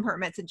the film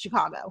permits in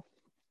Chicago?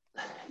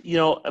 You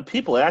know,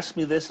 people ask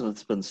me this, and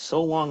it's been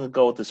so long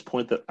ago at this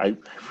point that I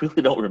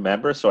really don't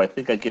remember. So I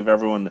think I give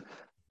everyone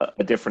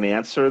a different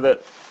answer.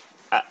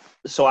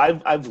 So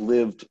I've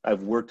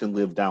worked and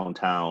lived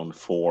downtown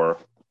for,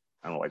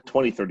 I don't know, like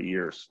 20, 30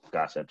 years.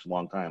 Gosh, that's a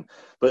long time.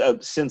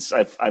 But since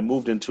I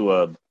moved into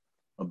a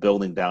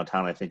building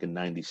downtown, I think in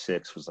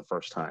 96 was the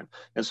first time.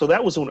 And so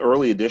that was when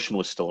Early Edition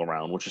was still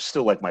around, which is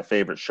still like my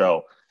favorite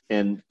show.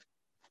 And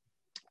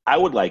I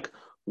would like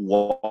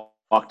walk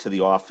to the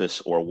office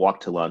or walk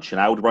to lunch,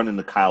 and I would run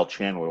into Kyle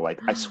Chandler, like,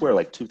 I swear,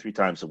 like 2-3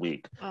 times a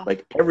week,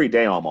 like every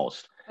day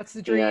almost. That's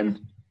the dream. And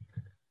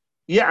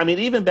yeah, I mean,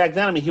 even back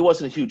then, I mean, he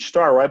wasn't a huge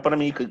star, right? But I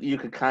mean, you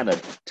could kind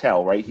of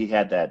tell, right? He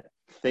had that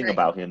thing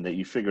about him that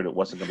you figured it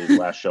wasn't going to be the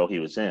last show he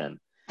was in.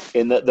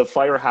 In the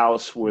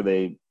firehouse where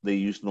they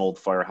used an old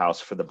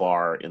firehouse for the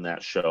bar in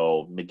that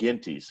show,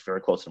 McGinty's,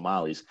 very close to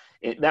Molly's,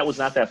 that was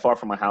not that far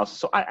from my house.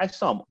 So I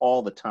saw him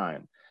all the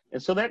time.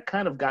 And so that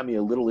kind of got me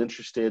a little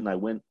interested, and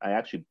I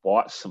actually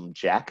bought some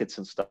jackets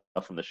and stuff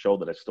from the show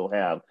that I still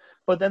have.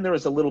 But then there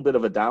was a little bit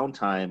of a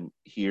downtime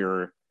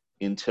here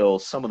until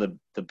some of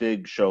the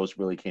big shows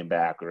really came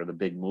back, or the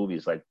big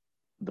movies like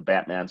the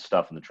Batman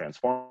stuff and the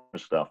Transformers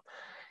stuff.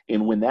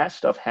 And when that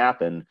stuff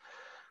happened,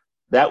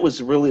 that was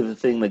really the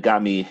thing that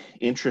got me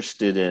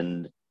interested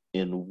in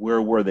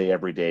where were they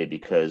every day,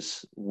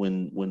 because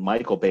when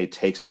Michael Bay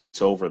takes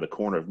over the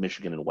corner of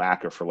Michigan and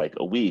Wacker for like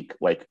a week,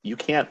 like you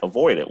can't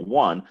avoid it.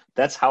 One,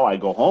 that's how I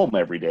go home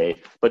every day.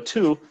 But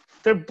two,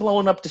 they're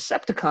blowing up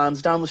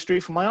Decepticons down the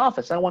street from my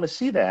office. I want to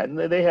see that. And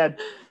they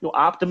had,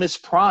 Optimus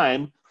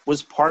Prime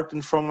was parked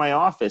in front of my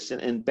office,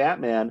 and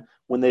Batman,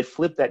 when they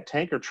flipped that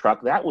tanker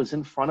truck, that was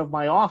in front of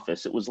my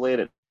office. It was late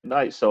at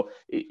night. So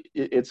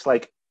it's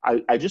like,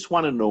 I just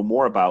want to know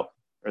more about,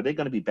 are they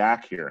going to be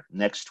back here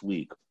next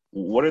week?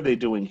 What are they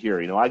doing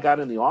here? I got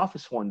in the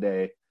office one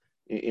day,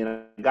 and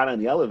I got on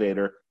the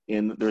elevator,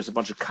 and there's a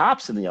bunch of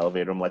cops in the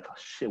elevator. I'm like, oh,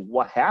 shit,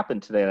 what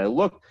happened today? And I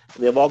look,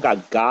 and they've all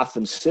got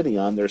Gotham City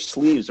on their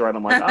sleeves, right?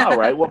 I'm like, all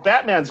right, well,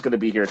 Batman's going to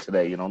be here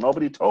today.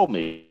 Nobody told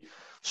me.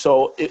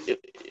 So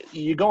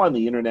you go on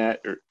the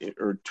internet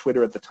or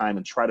Twitter at the time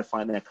and try to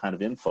find that kind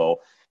of info.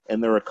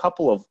 And there are a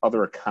couple of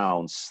other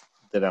accounts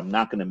that I'm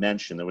not going to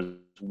mention. There was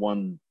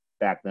one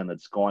back then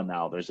that's gone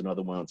now. There's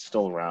another one that's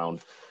still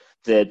around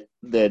that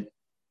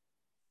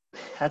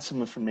had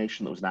some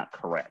information that was not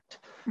correct.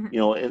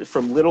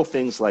 From little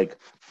things like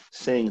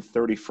saying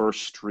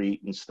 31st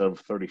Street instead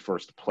of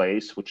 31st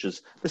Place, which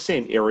is the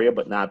same area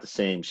but not the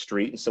same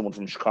street, and someone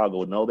from Chicago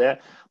would know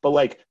that. But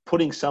like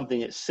putting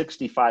something at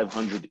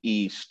 6500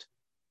 East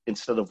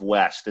instead of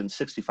West, and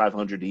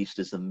 6500 East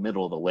is the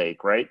middle of the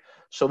lake, right?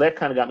 So that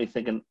kind of got me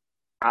thinking,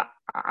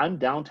 I'm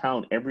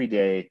downtown every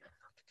day.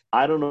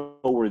 I don't know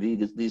where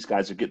these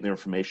guys are getting their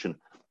information,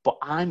 but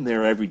I'm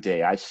there every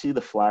day. I see the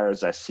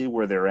flyers. I see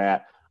where they're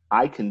at.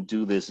 I can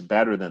do this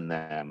better than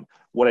them.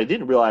 What I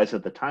didn't realize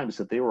at the time is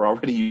that they were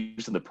already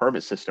using the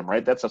permit system,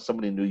 right? That's how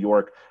somebody in New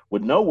York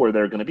would know where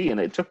they're going to be. And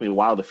it took me a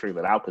while to figure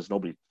that out because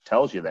nobody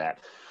tells you that.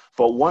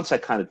 But once I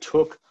kind of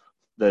took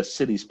the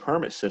city's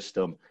permit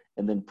system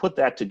and then put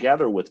that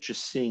together with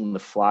just seeing the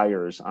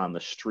flyers on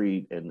the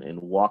street and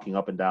walking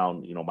up and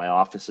down, my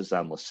offices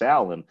on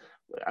LaSalle. And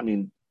I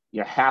mean,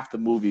 half the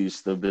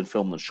movies that have been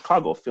filmed in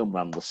Chicago filmed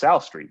on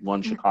LaSalle Street,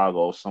 one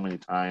Chicago so many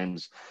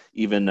times.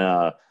 Even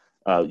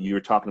you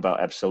were talking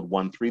about episode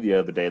 1-3 the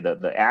other day,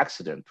 the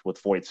accident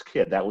with Voight's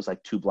kid. That was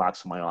like 2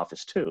 blocks from my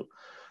office too.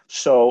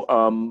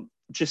 So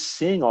just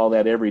seeing all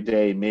that every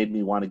day made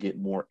me want to get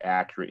more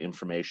accurate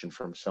information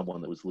from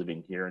someone that was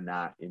living here,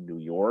 not in New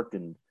York.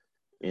 And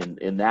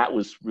that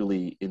was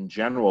really in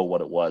general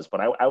what it was.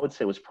 But I would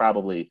say it was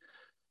probably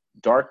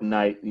Dark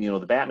Knight,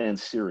 the Batman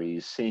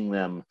series, seeing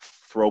them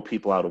throw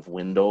people out of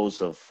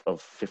windows of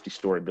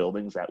 50-story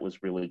buildings, that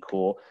was really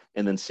cool.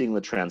 And then seeing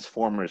the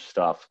Transformers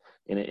stuff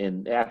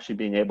and actually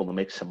being able to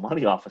make some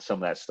money off of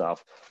some of that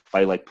stuff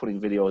by like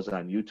putting videos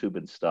on YouTube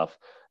and stuff,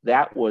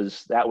 that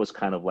was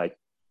kind of like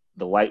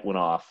the light went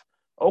off.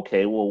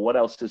 Okay, well, what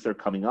else is there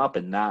coming up?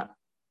 And not,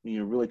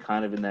 really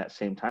kind of in that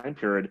same time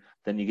period,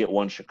 then you get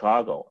one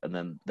Chicago,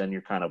 and then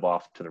you're kind of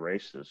off to the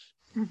races.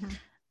 Mm-hmm.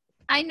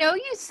 I know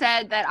you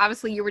said that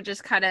obviously you were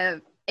just kind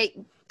of,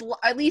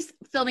 at least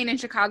filming in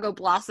Chicago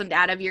blossomed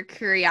out of your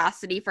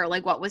curiosity for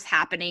like what was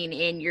happening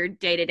in your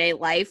day-to-day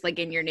life, like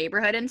in your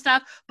neighborhood and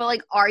stuff. But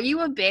like, are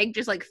you a big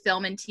just like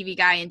film and TV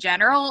guy in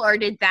general, or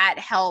did that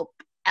help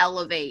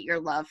elevate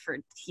your love for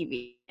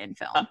TV and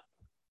film?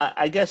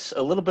 I guess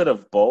a little bit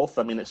of both.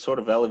 I mean, it sort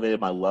of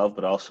elevated my love,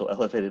 but also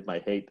elevated my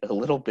hate a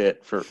little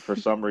bit for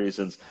some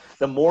reasons.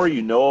 The more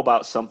you know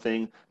about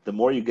something, the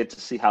more you get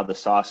to see how the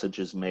sausage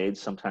is made.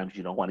 Sometimes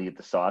you don't want to eat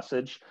the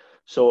sausage.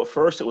 So at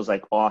first it was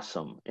like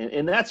awesome.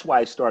 And that's why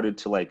I started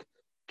to like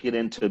get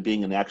into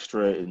being an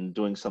extra and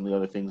doing some of the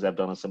other things I've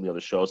done on some of the other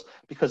shows,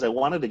 because I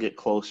wanted to get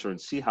closer and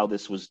see how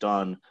this was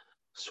done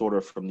sort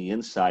of from the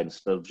inside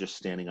instead of just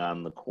standing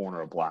on the corner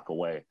a block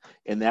away.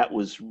 And that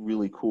was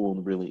really cool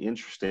and really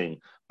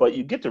interesting. But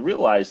you get to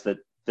realize that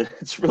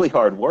it's really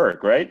hard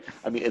work, right?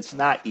 I mean, it's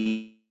not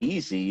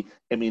easy.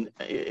 I mean,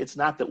 it's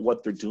not that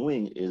what they're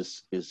doing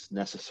is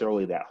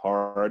necessarily that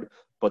hard,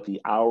 but the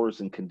hours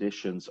and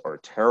conditions are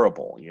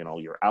terrible. You know,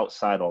 you're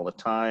outside all the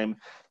time.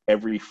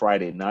 Every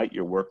Friday night,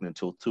 you're working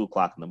until 2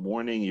 o'clock in the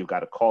morning. You've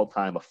got a call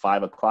time of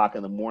 5 o'clock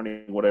in the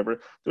morning, whatever.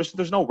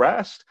 There's no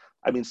rest.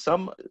 I mean,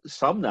 some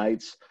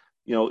nights,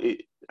 you know,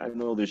 I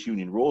know there's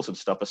union rules and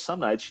stuff, but some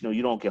nights, you know,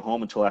 you don't get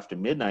home until after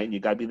midnight, and you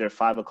got to be there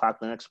 5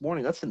 o'clock the next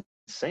morning. That's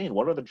insane.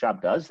 What other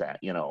job does that?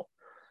 You know.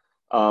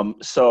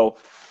 So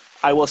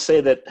I will say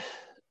that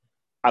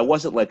I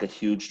wasn't like a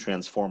huge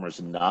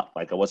Transformers nut.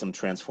 Like I wasn't a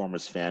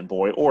Transformers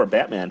fanboy or a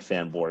Batman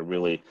fanboy,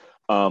 really.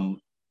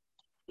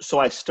 So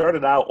I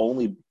started out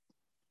only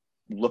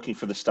looking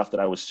for the stuff that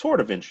I was sort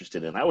of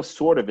interested in. I was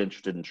sort of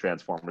interested in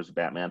Transformers and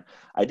Batman.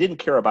 I didn't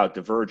care about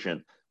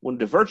Divergent. When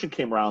Divergent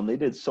came around, they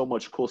did so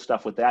much cool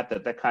stuff with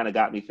that kind of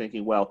got me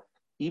thinking, well,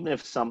 even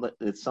if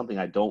it's something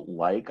I don't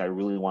like, I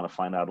really want to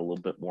find out a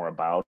little bit more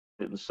about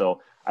it. And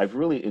so I've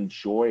really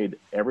enjoyed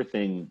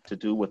everything to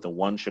do with the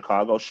One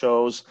Chicago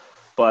shows,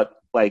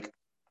 but like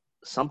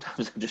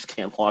sometimes I just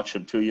can't watch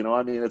them too. You know what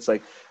I mean? It's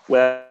like,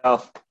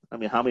 well, I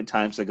mean, how many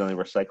times are they going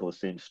to recycle the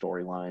same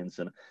storylines?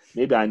 And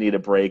maybe I need a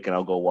break and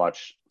I'll go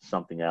watch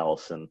something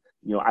else. And,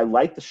 you know, I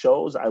like the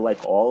shows. I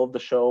like all of the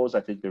shows.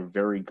 I think they're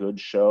very good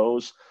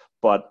shows,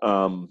 but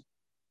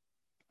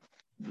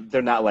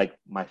they're not like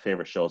my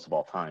favorite shows of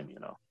all time, you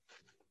know.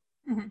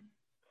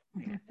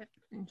 Mm-hmm. Mm-hmm.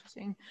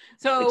 Interesting.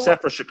 So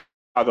except for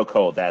Chicago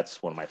Code,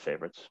 that's one of my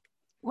favorites.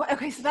 Well,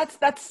 okay, so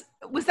that's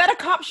was that a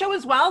cop show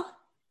as well?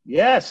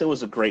 Yes, it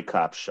was a great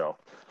cop show.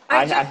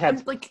 I'm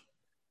like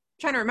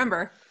trying to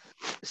remember.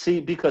 See,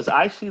 because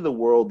I see the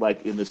world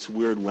like in this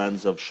weird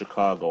lens of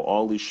Chicago.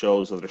 All these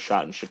shows that are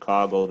shot in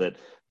Chicago. That,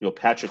 you know,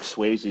 Patrick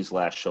Swayze's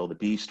last show, The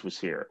Beast, was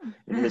here,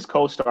 and his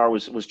co-star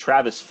was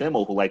Travis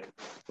Fimmel, who like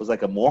was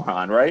like a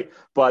moron, right?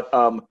 But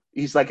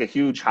he's like a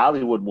huge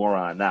Hollywood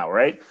moron now,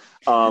 right?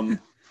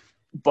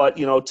 But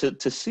you know,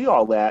 to see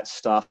all that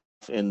stuff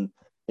and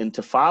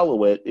to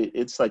follow it,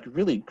 it's like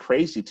really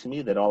crazy to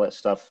me that all that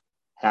stuff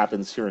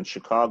happens here in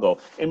Chicago.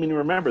 I mean,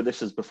 remember,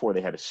 this is before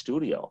they had a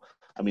studio.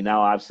 I mean,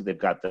 now obviously they've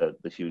got the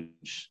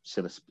huge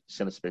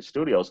Cinespace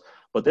Studios,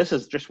 but this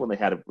is just when they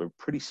had a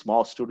pretty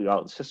small studio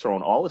out in Cicero,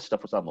 and all this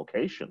stuff was on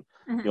location.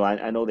 Mm-hmm. You know,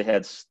 I know they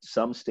had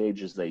some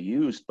stages they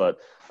used, but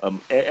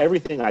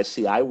everything I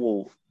see,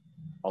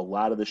 a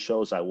lot of the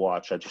shows I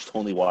watch, I just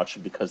only watch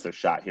them because they're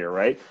shot here,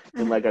 right?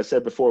 Mm-hmm. And like I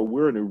said before,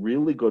 we're in a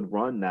really good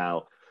run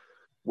now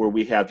where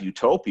we have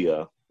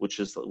Utopia, which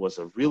was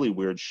a really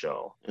weird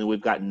show. And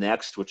we've got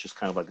Next, which is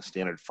kind of like a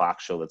standard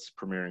Fox show that's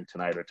premiering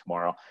tonight or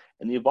tomorrow.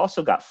 And you've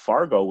also got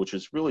Fargo, which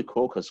is really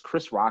cool because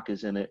Chris Rock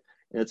is in it,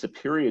 and it's a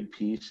period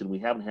piece, and we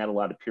haven't had a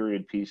lot of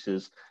period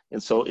pieces.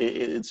 And so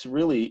it's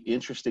really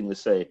interesting to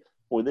say,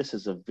 boy, this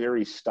is a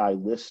very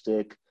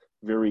stylistic,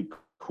 very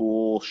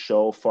cool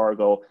show,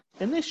 Fargo.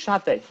 And they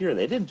shot that here.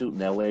 They didn't do it in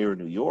LA or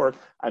New York.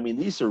 I mean,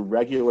 these are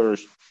regular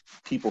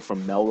people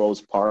from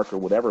Melrose Park or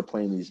whatever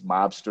playing these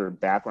mobster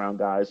background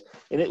guys.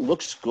 And it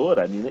looks good.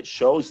 I mean, it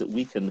shows that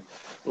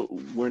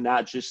we're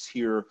not just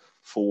here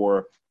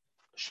for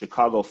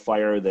Chicago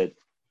Fire that,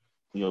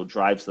 you know,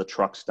 drives the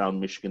trucks down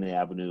Michigan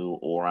Avenue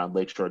or on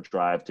Lakeshore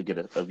Drive to get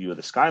a view of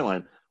the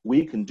skyline.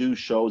 We can do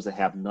shows that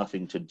have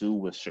nothing to do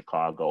with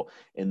Chicago.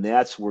 And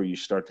that's where you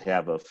start to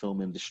have a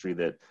film industry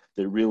that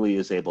really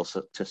is able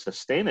to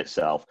sustain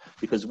itself.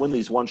 Because when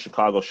these One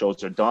Chicago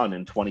shows are done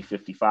in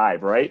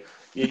 2055, right,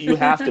 you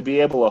have to be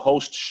able to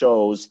host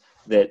shows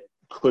that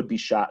could be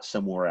shot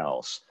somewhere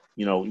else.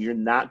 You know, you're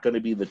not going to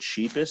be the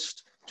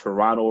cheapest.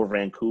 Toronto or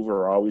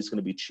Vancouver are always going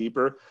to be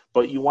cheaper,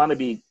 but you want to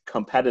be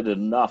competitive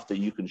enough that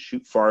you can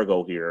shoot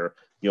Fargo here.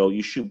 You know,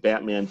 you shoot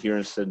Batman here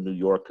instead of New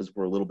York because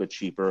we're a little bit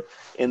cheaper,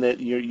 and that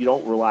you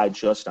don't rely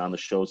just on the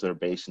shows that are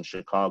based in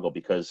Chicago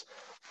because,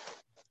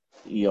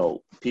 you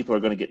know, people are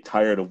going to get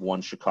tired of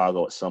One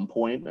Chicago at some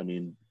point. I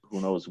mean,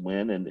 who knows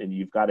when, and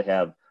you've got to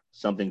have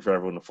something for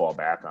everyone to fall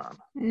back on.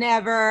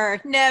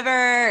 Never.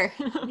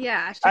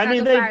 Yeah,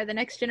 Chicago Fire, the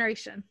next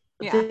generation.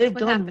 Yeah,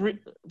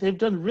 they've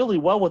done really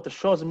well with the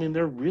shows. I mean,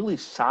 they're really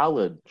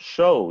solid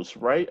shows,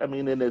 right? I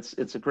mean, and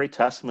it's a great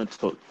testament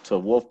to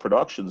Wolf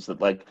Productions that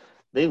like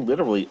they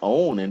literally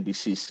own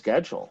NBC's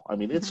schedule. I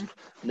mean, it's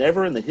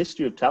never in the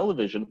history of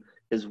television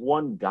has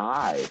one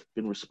guy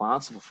been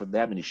responsible for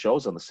that many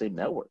shows on the same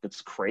network.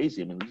 It's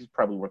crazy. I mean, he's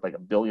probably worth like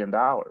 $1 billion.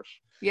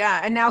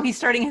 Yeah, and now he's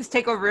starting his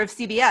takeover of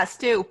CBS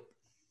too.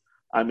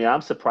 I mean,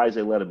 I'm surprised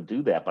they let him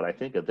do that, but I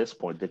think at this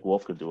point, Dick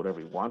Wolf could do whatever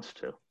he wants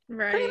to.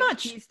 Right.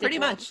 Pretty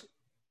much.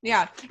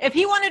 Yeah. If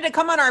he wanted to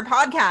come on our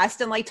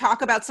podcast and like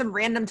talk about some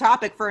random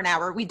topic for an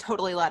hour, we'd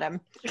totally let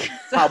him.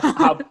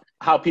 So.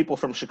 How people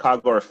from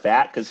Chicago are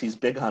fat, because he's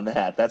big on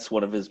that. That's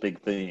one of his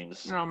big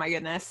themes. Oh my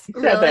goodness.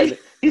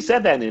 He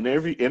said that in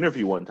an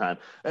interview one time.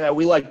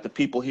 We like the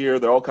people here.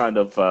 They're all kind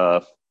of,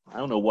 I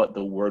don't know what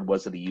the word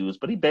was that he used,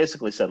 but he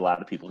basically said a lot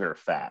of people here are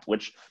fat,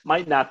 which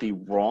might not be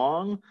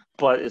wrong,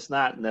 but it's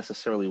not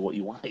necessarily what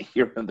you want to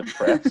hear in the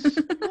press.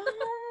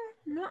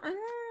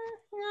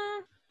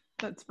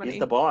 That's funny. He's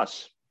the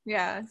boss.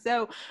 Yeah.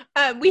 So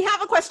we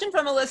have a question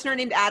from a listener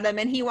named Adam,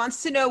 and he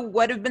wants to know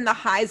what have been the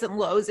highs and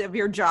lows of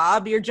your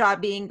job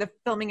being the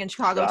filming in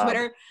Chicago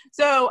Twitter.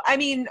 So, I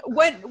mean,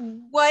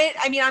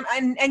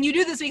 and you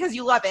do this because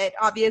you love it,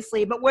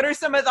 obviously, but what are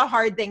some of the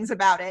hard things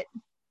about it?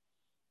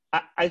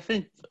 I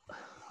think,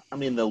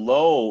 the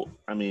low,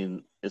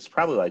 it's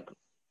probably like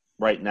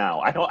right now.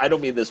 I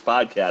don't mean this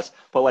podcast,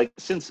 but like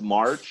since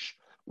March,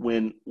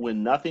 when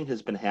nothing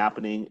has been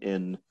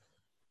happening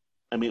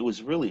it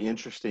was really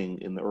interesting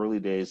in the early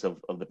days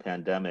of the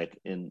pandemic,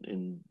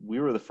 and we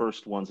were the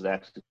first ones that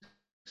actually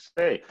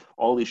say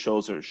all these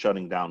shows are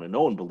shutting down, and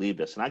no one believed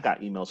us. And I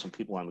got emails from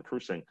people on the crew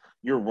saying,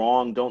 "You're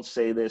wrong, don't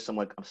say this." I'm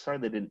like, "I'm sorry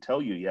they didn't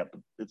tell you yet,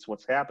 but it's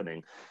what's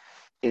happening."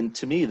 And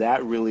to me,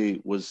 that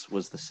really was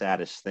the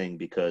saddest thing,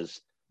 because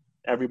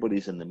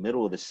everybody's in the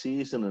middle of the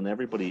season and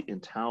everybody in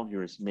town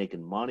here is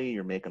making money.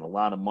 You're making a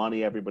lot of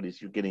money.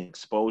 You're getting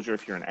exposure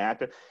if you're an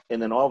actor.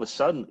 And then all of a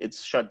sudden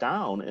it's shut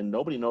down and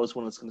nobody knows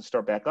when it's going to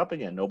start back up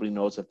again. Nobody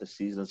knows if the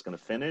season is going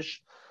to finish.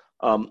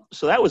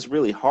 So that was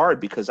really hard,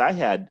 because I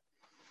had,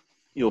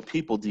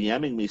 people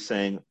DMing me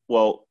saying,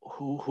 "Well,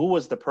 who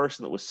was the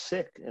person that was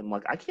sick?" And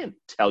like, I can't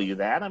tell you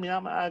that.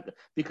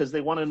 Because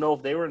they want to know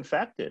if they were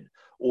infected,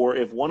 or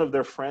if one of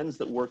their friends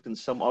that worked in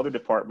some other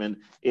department,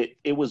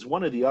 it was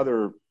one of the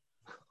other.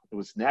 It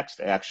was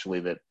Next,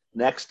 actually, that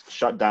Next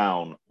shut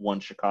down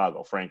One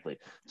Chicago, frankly.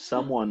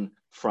 Someone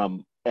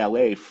from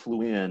LA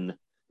flew in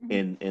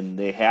and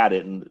they had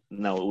it, and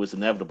no, it was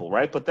inevitable,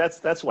 right? But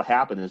that's what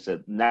happened, is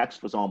that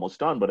Next was almost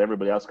done, but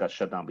everybody else got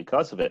shut down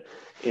because of it.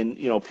 And,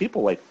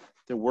 people, like,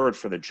 they're worried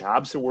for their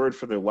jobs, they're worried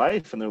for their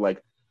life, and they're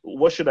like,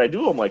 "What should I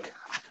do?" I'm like,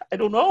 "I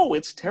don't know.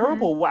 It's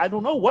terrible. I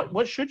don't know.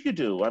 What should you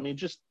do?"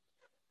 Just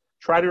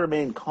try to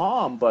remain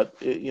calm, but,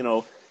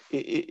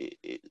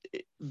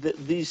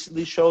 these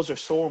shows are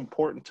so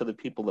important to the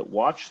people that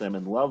watch them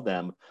and love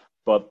them.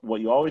 But what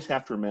you always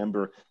have to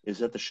remember is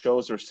that the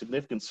shows are a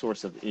significant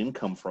source of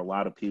income for a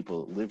lot of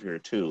people that live here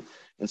too.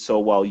 And so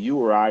while you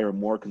or I are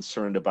more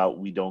concerned about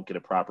we don't get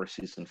a proper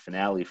season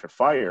finale for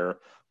Fire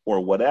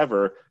or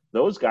whatever,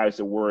 those guys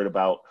are worried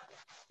about,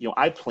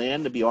 I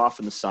plan to be off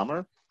in the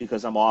summer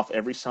because I'm off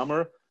every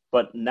summer,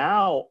 but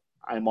now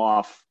I'm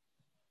off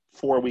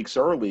 4 weeks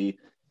early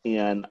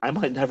and I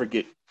might never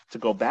get to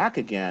go back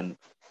again.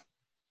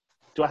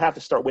 Do I have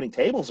to start winning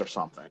tables or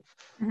something?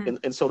 Mm-hmm.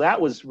 And so that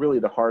was really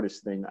the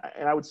hardest thing.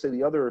 And I would say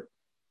the other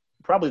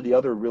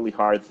really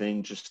hard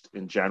thing just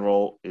in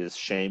general is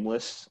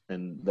Shameless.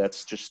 And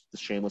that's just, the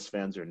Shameless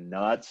fans are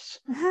nuts.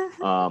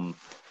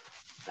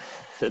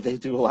 They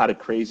do a lot of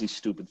crazy,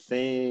 stupid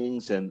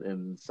things.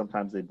 And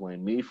sometimes they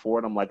blame me for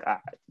it. I'm like,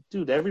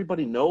 dude,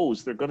 everybody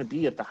knows they're going to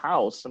be at the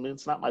house.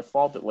 It's not my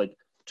fault that like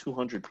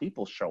 200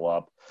 people show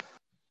up.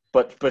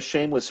 But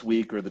Shameless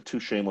Week, or the 2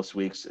 Shameless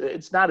Weeks,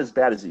 it's not as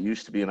bad as it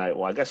used to be. And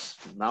I guess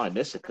now I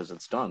miss it because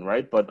it's done,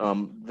 right? But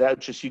that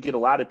just, you get a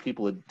lot of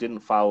people that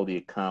didn't follow the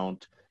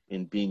account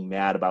and being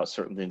mad about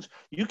certain things.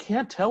 You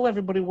can't tell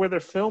everybody where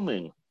they're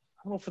filming.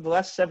 I don't know, for the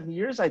last 7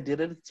 years I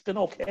did it. It's been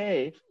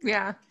okay.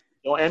 Yeah.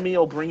 Emmy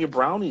will bring you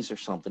brownies or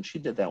something. She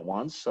did that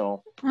once,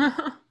 so.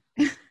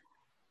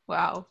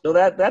 Wow. So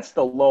that's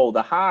the low.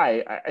 The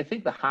high, I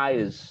think the high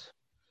is,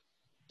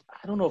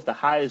 I don't know if the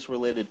high is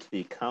related to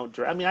the account.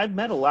 I've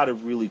met a lot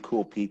of really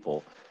cool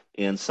people,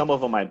 and some of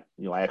them I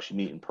actually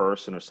meet in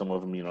person, or some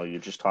of them, you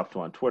just talk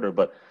to on Twitter.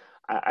 But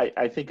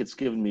I think it's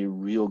given me a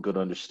real good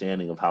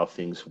understanding of how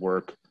things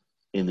work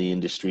in the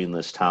industry in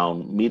this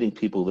town, meeting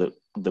people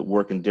that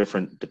work in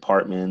different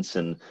departments,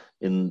 and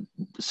in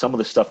some of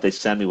the stuff they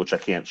send me, which I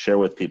can't share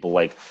with people,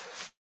 like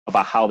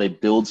about how they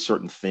build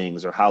certain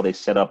things, or how they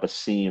set up a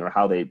scene, or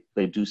how they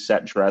do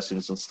set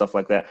dressings and stuff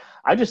like that.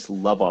 I just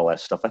love all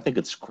that stuff. I think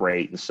it's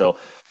great. And so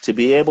to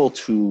be able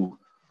to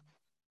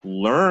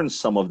learn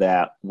some of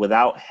that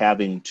without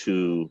having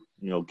to,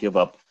 give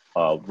up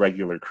a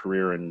regular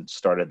career and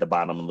start at the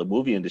bottom of the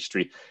movie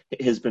industry,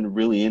 it has been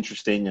really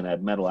interesting. And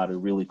I've met a lot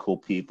of really cool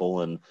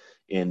people, and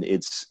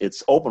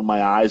it's opened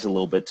my eyes a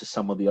little bit to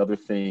some of the other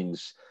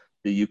things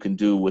that you can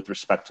do with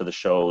respect to the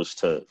shows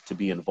to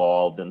be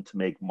involved and to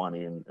make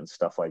money and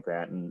stuff like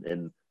that.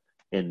 And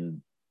I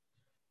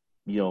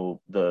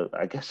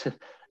guess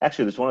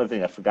actually there's one other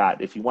thing I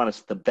forgot. If you want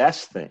us,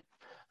 the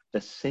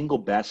single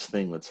best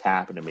thing that's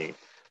happened to me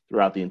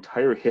throughout the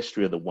entire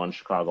history of the One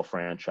Chicago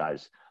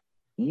franchise,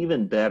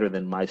 even better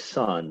than my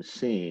son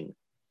seeing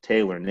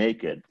Taylor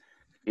naked,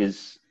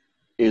 is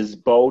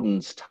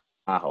Bowden's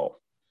Tahoe.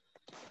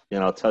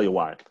 And I'll tell you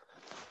why.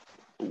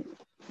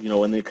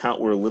 In the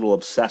account, we're a little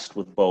obsessed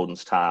with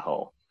Bowden's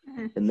Tahoe.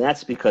 And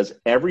that's because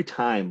every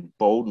time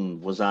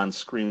Bowden was on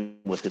screen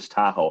with his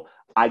Tahoe,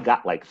 I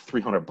got like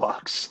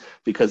 $300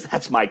 because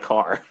that's my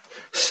car.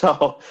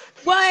 So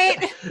What?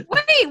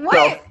 Wait, what?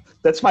 so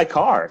that's my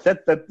car.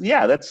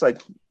 That's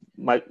like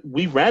I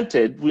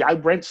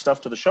rent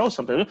stuff to the show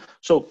sometimes.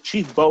 So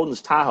Chief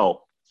Bowden's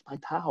Tahoe, it's my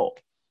Tahoe.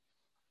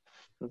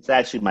 It's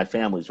actually my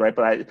family's, right?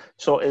 But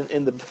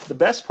in the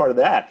best part of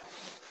that,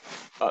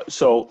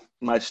 so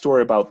my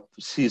story about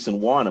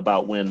season 1,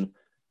 about when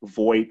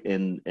Voight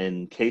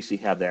and Casey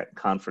have that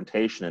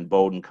confrontation, and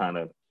Bowden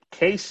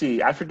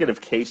Casey, I forget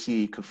if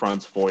Casey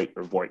confronts Voight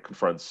or Voight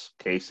confronts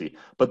Casey,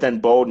 but then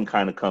Bowden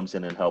kind of comes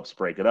in and helps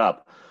break it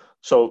up.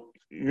 So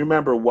you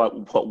remember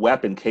what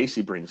weapon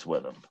Casey brings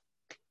with him?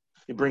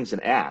 He brings an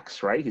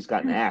axe, right? He's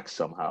got an axe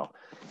somehow.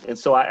 And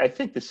so I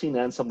think the scene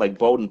ends something like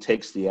Bowden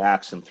takes the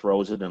axe and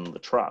throws it in the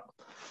truck.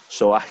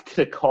 So I get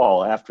a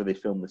call after they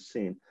film the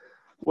scene.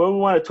 Well, we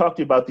want to talk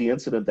to you about the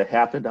incident that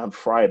happened on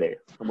Friday.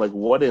 I'm like,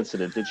 what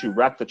incident? Did you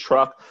wreck the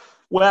truck?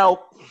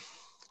 Well,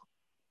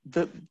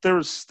 there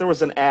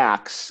was an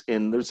axe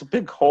and there's a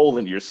big hole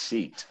in your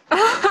seat.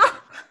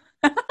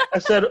 I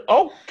said,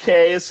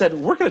 okay. I said,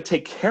 we're going to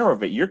take care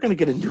of it. You're going to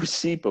get a new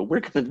seat, but we're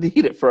going to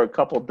need it for a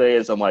couple of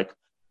days. I'm like,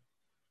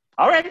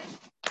 all right.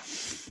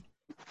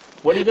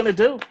 What are you going to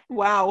do?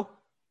 Wow.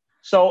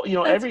 So,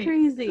 That's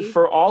crazy.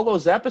 for all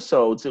those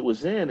episodes it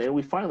was in, and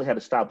we finally had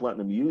to stop letting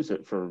them use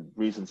it for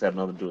reasons that have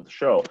nothing to do with the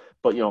show.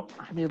 But,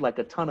 I made like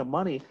a ton of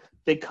money.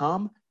 They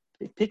come,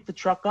 they pick the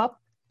truck up,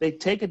 they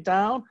take it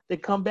down, they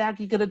come back,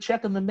 you get a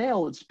check in the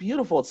mail. It's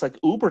beautiful. It's like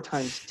Uber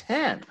times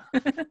 10.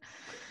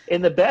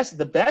 And the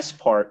best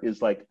part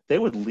is like they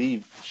would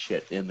leave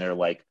shit in there,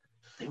 like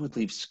they would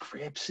leave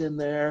scripts in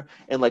there,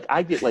 and like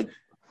I get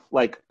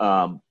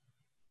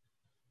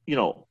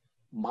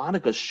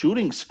Monica's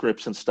shooting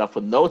scripts and stuff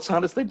with notes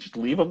on it. They just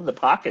leave them in the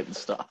pocket and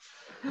stuff.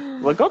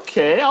 I'm like,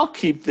 okay, I'll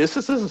keep this.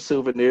 This is a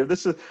souvenir.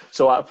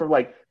 For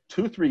like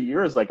 2-3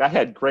 years, like I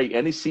had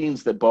any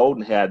scenes that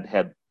Bowden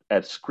had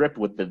script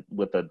with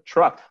the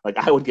truck, like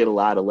I would get a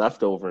lot of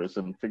leftovers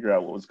and figure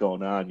out what was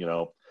going on,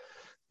 a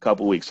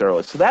couple weeks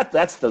early. So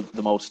that's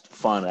the most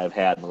fun I've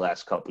had in the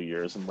last couple of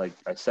years. And like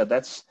I said,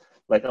 that's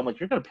like, I'm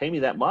like, you're going to pay me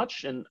that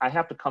much and I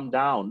have to come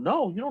down.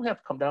 No, you don't have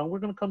to come down. We're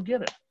going to come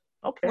get it.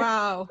 Okay.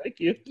 Wow. Thank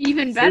you.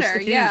 Even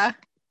better, yeah.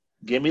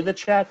 Give me the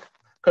check.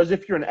 Because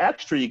if you're an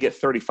extra, you get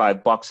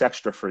 $35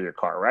 extra for your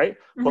car, right?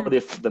 Mm-hmm. But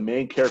if the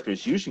main character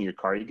is using your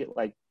car, you get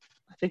like,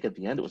 I think at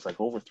the end it was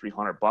like over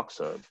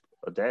 $300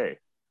 a day.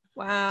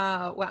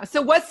 Wow.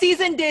 So what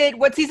season did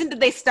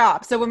they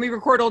stop? So when we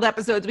record old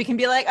episodes, we can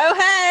be like, oh,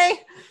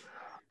 hey.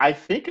 I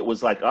think it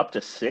was like up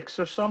to 6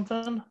 or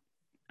something.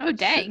 Oh,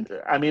 dang.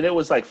 I mean, it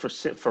was like for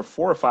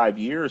 4 or 5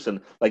 years.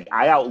 And like,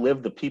 I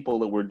outlived the people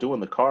that were doing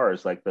the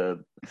cars. Like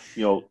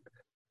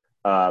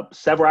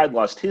Severide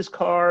lost his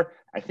car.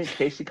 I think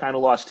Casey kind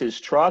of lost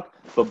his truck,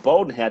 but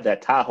Bowden had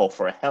that Tahoe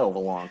for a hell of a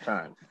long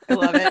time. I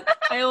love it.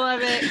 I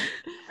love it.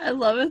 I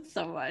love it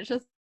so much.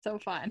 That's so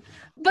fun.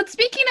 But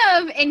speaking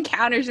of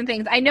encounters and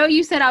things, I know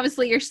you said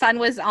obviously your son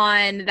was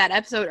on that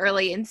episode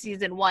early in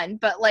season 1,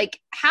 but like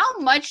how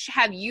much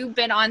have you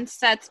been on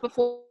sets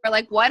before?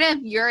 Like what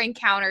have your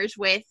encounters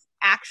with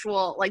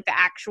the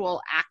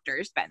actual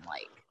actors been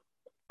like?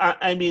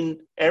 I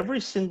mean, every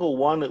single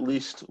one, at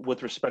least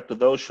with respect to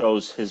those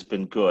shows, has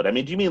been good. I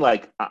mean, do you mean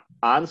like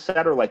on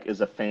set or like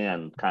as a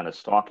fan kind of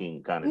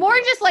stalking kind of more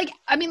deal? Just like,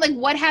 I mean, like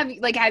what have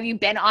you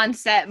been on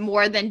set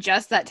more than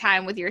just that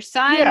time with your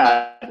son?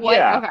 Yeah.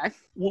 Okay.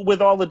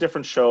 With all the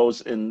different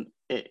shows and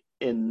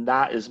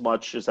not as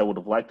much as I would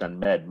have liked on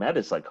Med. Med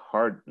is like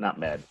hard, not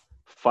Med.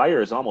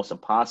 Fire is almost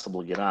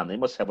impossible to get on. They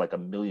must have like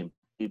 1 million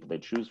people they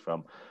choose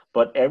from.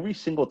 But every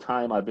single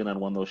time I've been on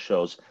one of those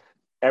shows,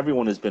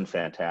 everyone has been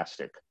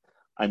fantastic.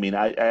 I mean,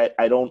 I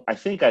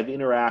think I've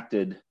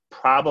interacted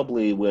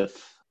probably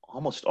with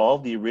almost all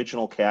the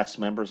original cast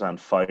members on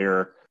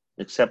Fire,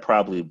 except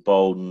probably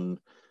Bowden,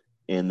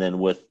 and then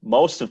with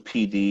most of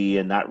PD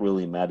and not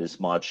really Med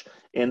as much.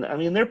 And I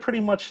mean, they're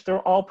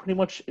all pretty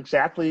much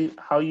exactly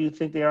how you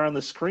think they are on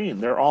the screen.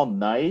 They're all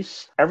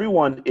nice.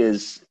 Everyone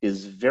is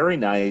very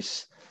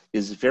nice,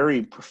 is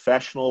very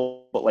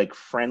professional, but like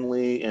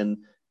friendly and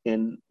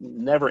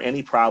never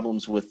any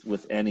problems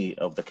with any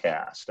of the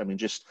cast. I mean,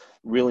 just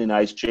really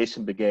nice.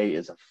 Jason Begay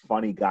is a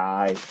funny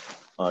guy.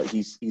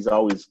 He's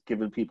always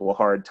giving people a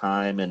hard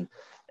time, and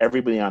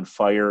everybody on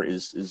Fire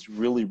is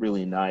really,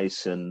 really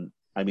nice. And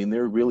I mean,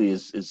 they're really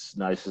as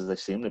nice as they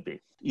seem to be.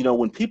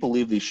 When people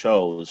leave these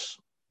shows,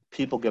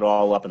 people get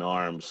all up in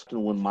arms.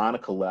 And when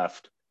Monica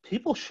left,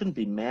 people shouldn't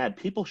be mad.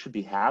 People should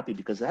be happy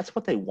because that's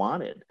what they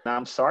wanted. And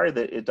I'm sorry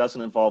that it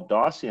doesn't involve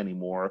Dawsey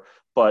anymore,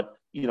 but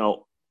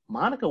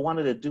Monica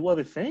wanted to do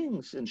other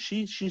things, and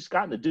she's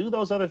gotten to do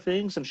those other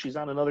things, and she's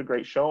on another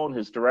great show and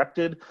has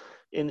directed.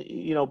 And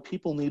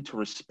people need to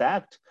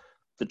respect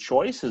the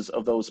choices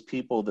of those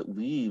people that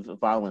leave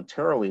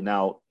voluntarily.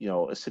 Now,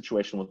 a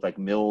situation with like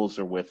Mills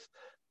or with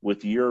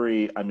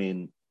Yuri, I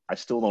mean, I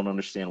still don't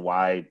understand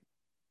why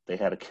they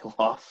had to kill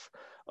off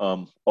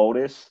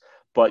Otis.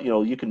 But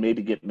you can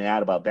maybe get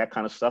mad about that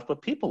kind of stuff.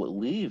 But people that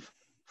leave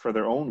for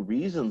their own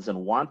reasons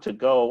and want to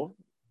go,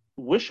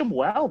 wish them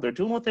well. They're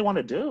doing what they want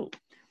to do.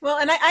 Well,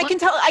 and I can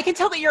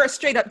tell that you're a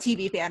straight up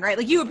TV fan, right?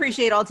 Like you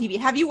appreciate all TV.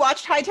 Have you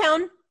watched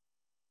Hightown?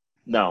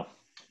 No.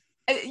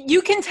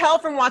 You can tell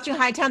from watching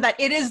Hightown that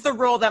it is the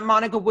role that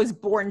Monica was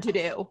born to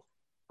do.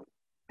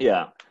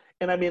 Yeah.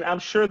 And I mean, I'm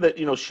sure that,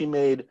 she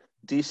made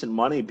decent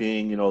money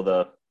being,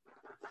 the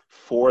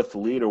fourth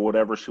lead or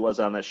whatever she was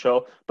on that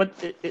show, but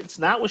it's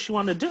not what she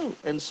wanted to do.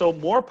 And so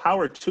more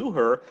power to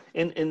her.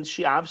 And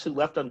she obviously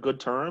left on good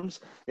terms,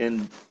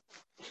 and,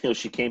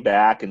 she came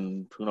back,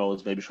 and who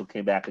knows, maybe she'll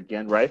came back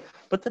again. Right.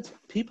 But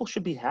people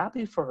should be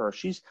happy for her.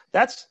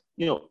 That's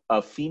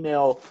a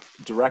female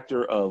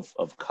director of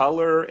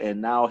color, and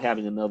now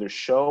having another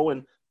show,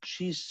 and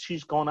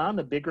she's gone on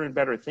to bigger and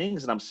better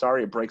things. And I'm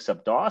sorry it breaks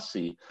up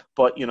Dawsey,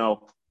 but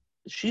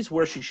she's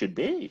where she should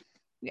be.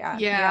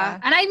 Yeah.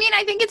 And I mean,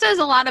 I think it says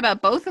a lot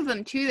about both of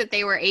them too, that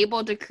they were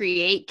able to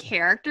create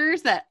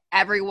characters that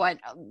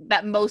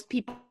most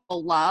people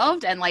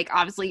loved, and like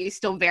obviously you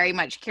still very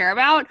much care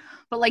about.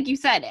 But like you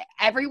said,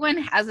 everyone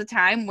has a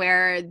time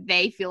where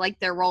they feel like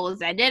their role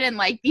is ended, and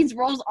like these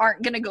roles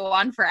aren't going to go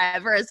on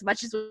forever. As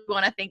much as we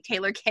want to think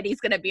Taylor Kitty's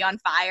going to be on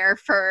fire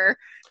for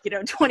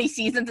 20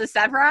 seasons of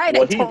Severide,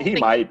 well, he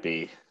might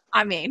be.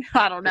 I mean,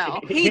 I don't know.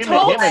 Him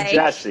and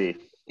Jesse.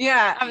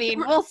 Yeah, I mean,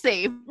 we'll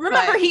see.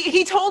 Remember,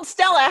 he told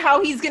Stella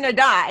how he's gonna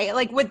die,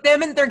 like with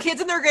them and their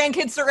kids and their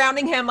grandkids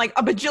surrounding him, like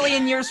a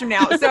bajillion years from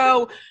now.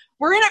 So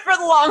we're in it for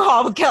the long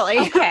haul with Kelly.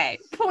 Okay.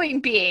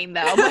 Point being,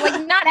 though, but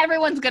like not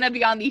everyone's gonna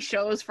be on these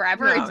shows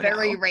forever. It's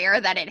very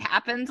rare that it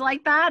happens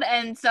like that,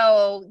 and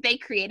so they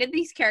created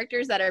these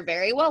characters that are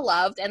very well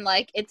loved, and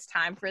like it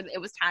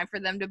was time for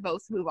them to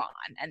both move on,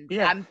 and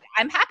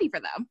I'm happy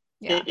for them.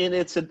 Yeah. And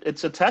it's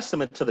a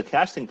testament to the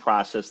casting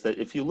process that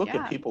if you look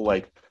at people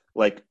like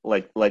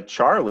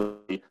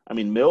Charlie, I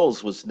mean,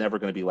 Mills was never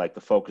going to be like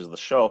the focus of the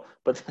show,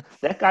 but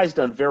that guy's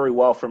done very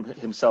well from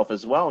himself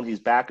as well. And he's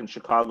back in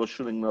Chicago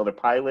shooting another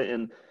pilot.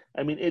 And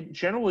I mean, it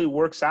generally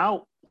works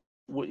out,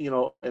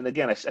 and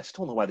again, I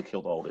still know why they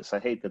killed Otis. I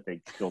hate that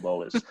they killed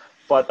Otis,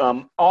 but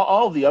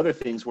all the other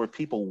things where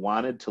people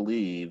wanted to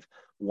leave,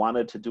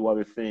 wanted to do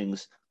other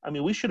things. I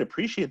mean, we should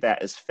appreciate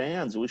that as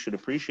fans. We should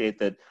appreciate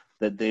that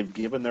they've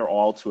given their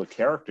all to a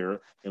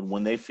character. And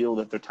when they feel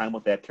that their time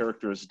with that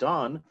character is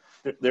done,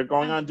 they're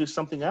going on to do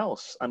something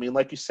else. I mean,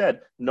 like you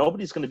said,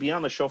 nobody's going to be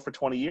on the show for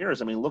 20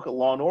 years. I mean, look at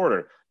Law and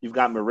Order. You've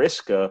got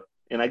Mariska,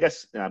 and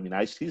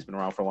Ice-T's been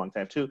around for a long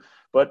time too.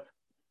 But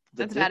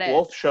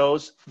both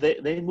shows,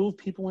 they move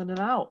people in and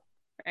out.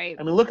 Right.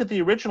 I mean, look at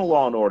the original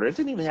Law and Order. It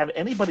didn't even have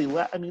anybody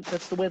left. I mean,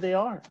 that's the way they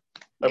are.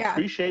 Yeah.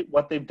 Appreciate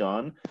what they've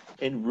done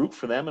and root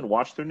for them and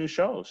watch their new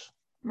shows.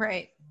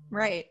 Right.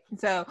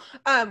 So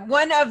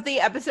one of the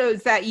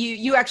episodes that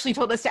you actually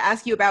told us to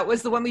ask you about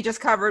was the one we just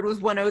covered,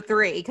 was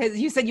 103, because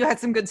you said you had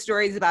some good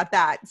stories about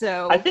that.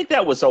 So I think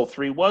that was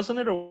 03, wasn't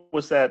it? Or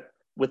was that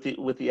with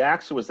the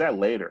axe, or was that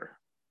later?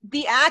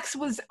 The axe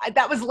was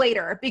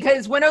later,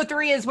 because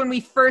 103 is when we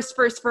first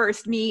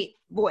meet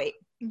Voight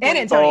and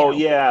Antonio. Oh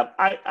yeah.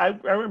 I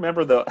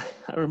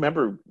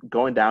remember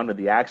going down to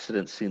the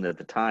accident scene at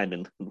the time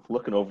and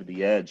looking over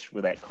the edge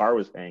where that car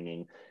was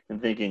hanging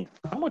and thinking,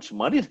 how much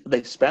money did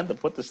they spend to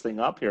put this thing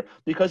up here?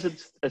 Because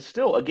it's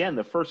still, again,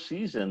 the first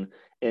season,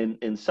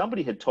 and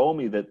somebody had told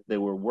me that they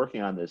were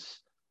working on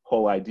this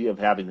whole idea of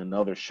having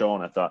another show,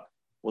 and I thought,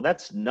 well,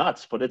 that's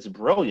nuts, but it's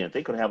brilliant.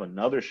 They could have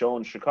another show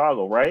in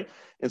Chicago, right?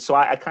 And so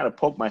I kind of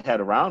poked my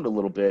head around a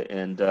little bit,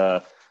 and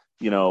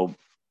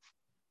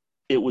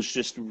it was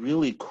just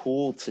really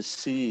cool to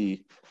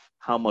see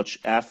how much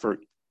effort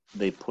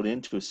they put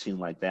into a scene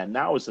like that.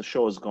 Now, as the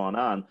show has gone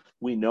on,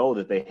 we know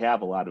that they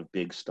have a lot of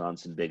big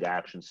stunts and big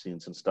action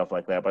scenes and stuff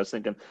like that. But I was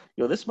thinking,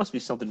 this must be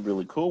something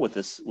really cool with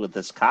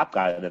this cop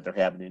guy that they're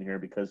having in here,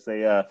 because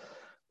they've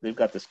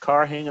got this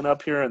car hanging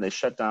up here, and they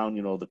shut down,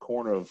 the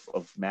corner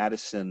of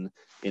Madison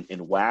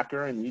in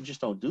Wacker, and you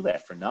just don't do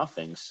that for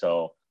nothing.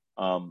 So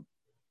it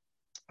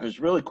was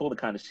really cool to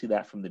kind of see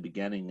that from the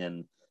beginning,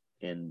 and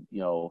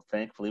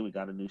thankfully we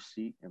got a new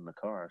seat in the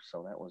car,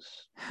 so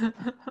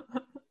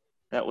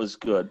that was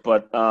good.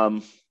 But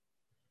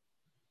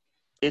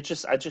I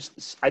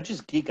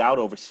just geek out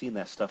over seeing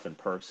that stuff in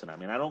person. I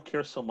mean, I don't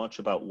care so much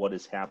about what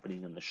is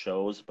happening in the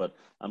shows, but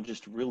I'm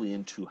just really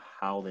into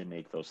how they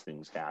make those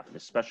things happen,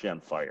 especially on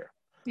Fire.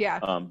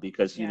 Yeah.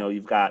 Because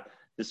you've got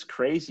this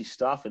crazy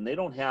stuff, and they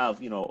don't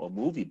have a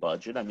movie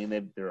budget. I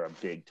mean, they're a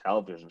big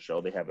television show.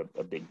 They have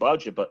a big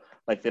budget, but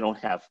like they don't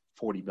have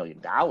 $40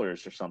 million or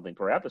something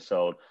per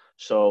episode.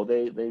 So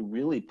they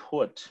really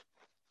put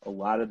a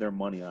lot of their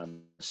money on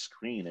the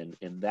screen,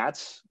 and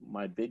that's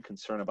my big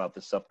concern about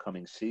this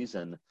upcoming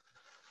season.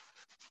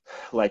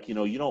 Like, you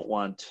don't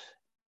want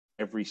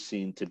every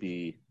scene to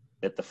be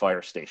at the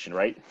fire station,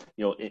 right?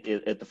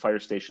 At the fire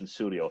station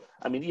studio.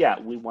 I mean, yeah,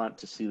 we want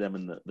to see them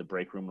in the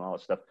break room and all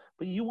that stuff,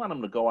 but you want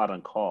them to go out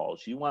on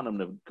calls. You want them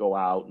to go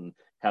out and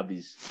have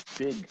these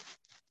big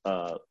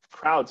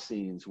crowd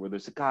scenes where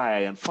there's a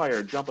guy on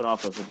fire jumping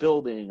off of a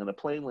building and a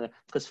plane land,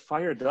 because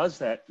Fire does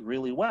that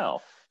really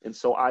well. And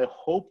so I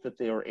hope that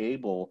they are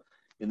able,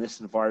 in this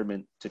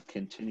environment to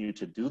continue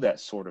to do that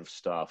sort of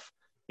stuff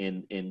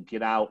and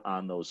get out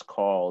on those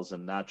calls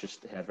and not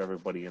just have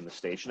everybody in the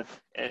station.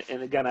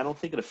 And again, I don't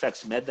think it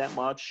affects Med that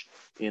much,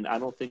 and I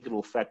don't think it'll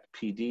affect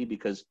PD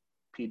because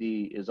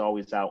PD is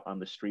always out on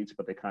the streets,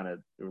 but they're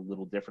a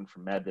little different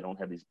from Med. They don't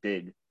have these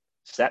big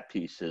set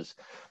pieces,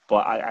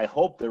 but I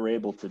hope they're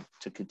able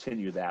to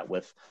continue that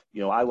with,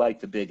 I like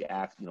the big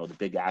the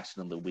big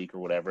accident of the week or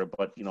whatever,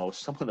 but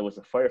someone that was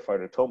a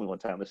firefighter told me one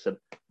time, they said,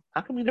 how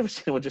come we never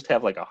see anyone just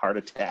have like a heart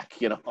attack,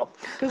 because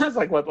that's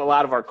like what a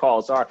lot of our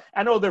calls are.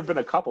 I know there've been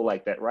a couple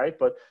like that, right?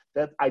 But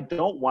that I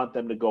don't want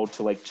them to go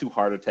to like 2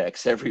 heart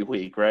attacks every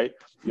week, right?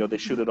 They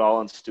shoot it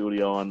all in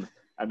studio, and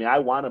I mean, I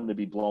want them to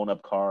be blown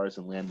up cars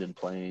and land in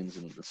planes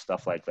and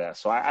stuff like that.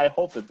 So I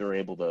hope that they're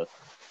able to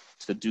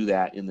do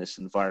that in this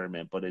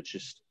environment, but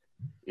it's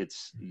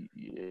going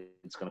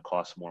to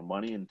cost more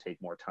money and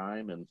take more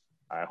time. And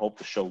I hope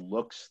the show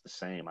looks the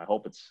same. I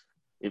hope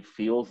it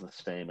feels the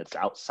same. It's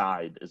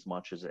outside as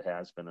much as it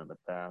has been in the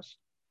past.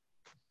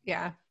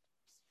 Yeah.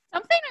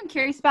 Something I'm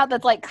curious about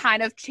that's like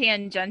kind of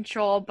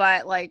tangential,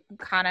 but like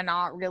kind of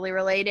not really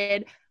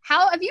related.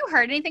 Have you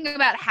heard anything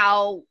about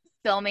how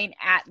filming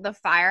at the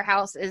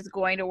firehouse is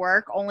going to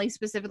work, only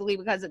specifically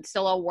because it's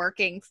still a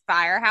working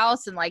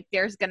firehouse and like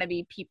there's going to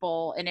be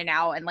people in and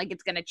out and like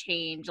it's going to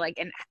change like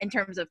in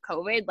terms of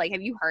COVID? Like,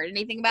 have you heard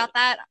anything about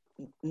that?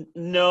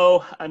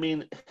 No, I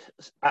mean,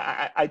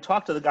 I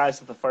talked to the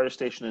guys at the fire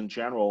station in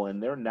general,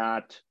 and they're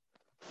not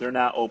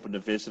open to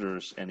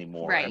visitors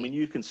anymore. Right. I mean,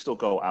 you can still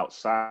go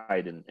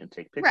outside and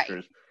take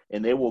pictures,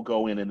 and they will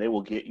go in and they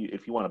will get you,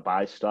 if you want to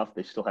buy stuff,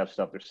 they still have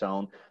stuff they're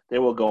selling. They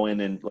will go in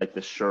and like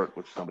this shirt,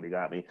 which somebody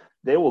got me,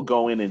 they will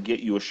go in and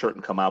get you a shirt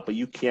and come out, but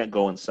you can't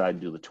go inside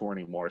and do the tour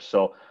anymore.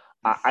 So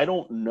I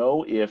don't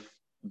know if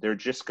they're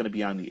just going to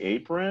be on the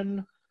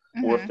apron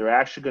or if they're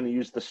actually going to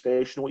use the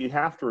station. What you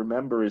have to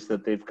remember is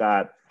that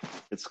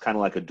it's kind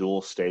of like a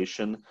dual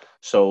station.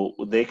 So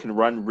they can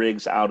run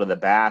rigs out of the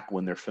back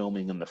when they're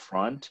filming in the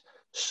front.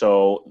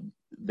 So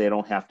they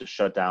don't have to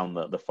shut down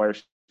the fire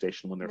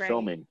station when they're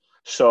filming.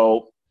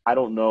 So I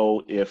don't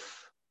know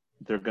if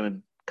they're going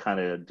to kind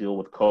of deal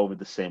with COVID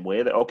the same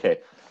way that, okay,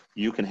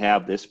 you can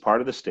have this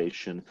part of the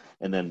station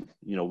and then,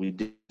 we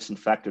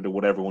disinfect it or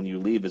whatever when you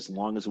leave, as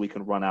long as we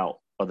can run out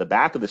of the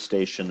back of the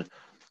station,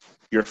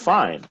 you're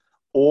fine.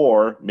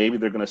 Or maybe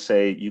they're going to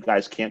say, you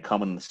guys can't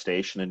come in the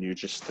station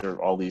and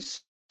all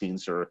these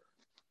scenes are,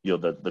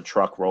 the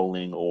truck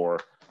rolling or,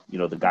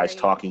 the guys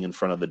talking in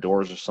front of the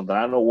doors or something.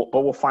 I don't know,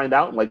 but we'll find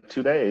out in like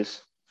 2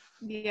 days.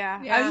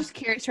 Yeah. I was just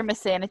curious from a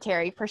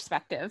sanitary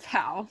perspective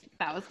how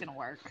that was going to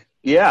work.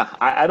 Yeah,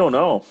 I don't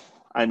know.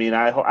 I mean,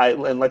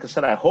 and like I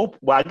said, I hope.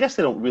 Well, I guess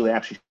they don't really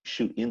actually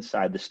shoot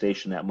inside the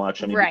station that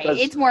much. I mean, right.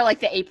 It's more like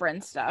the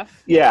apron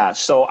stuff. Yeah,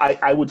 so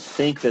I would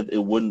think that it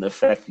wouldn't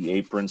affect the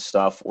apron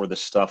stuff or the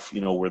stuff,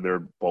 where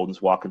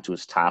Bowden's walking to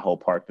his Tahoe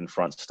parked in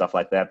front, stuff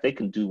like that. They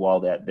can do all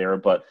that there,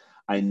 but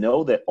I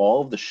know that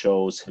all of the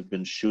shows have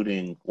been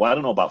shooting. Well, I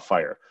don't know about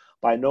Fire,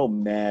 but I know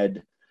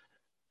Med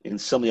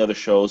and some of the other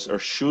shows are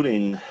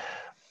shooting,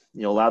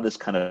 a lot of this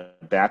kind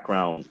of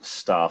background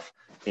stuff.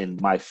 And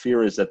my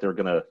fear is that they're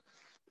going to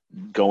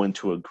go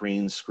into a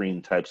green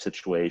screen type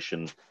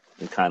situation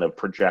and kind of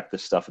project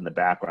this stuff in the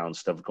background,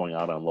 stuff going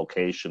out on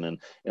location. And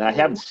I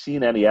haven't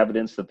seen any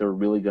evidence that they're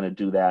really going to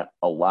do that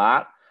a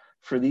lot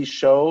for these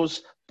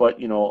shows, but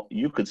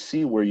you could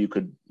see where you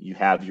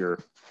have your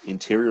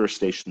interior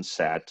station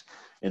set,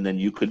 and then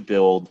you could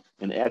build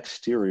an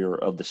exterior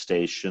of the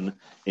station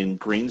and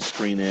green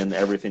screen in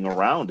everything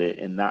around it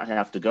and not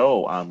have to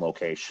go on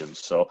location.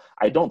 So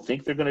I don't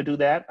think they're going to do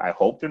that. I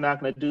hope they're not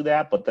going to do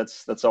that, but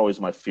that's always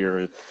my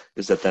fear,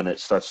 is that then it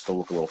starts to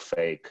look a little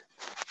fake.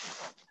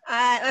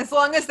 As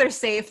long as they're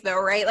safe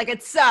though, right? Like,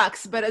 it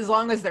sucks, but as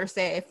long as they're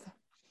safe.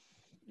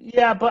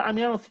 Yeah, but I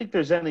mean, I don't think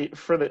there's any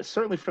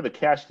certainly for the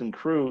cast and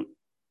crew.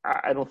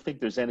 I don't think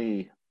there's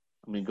any.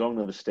 I mean, going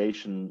to the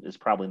station is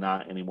probably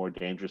not any more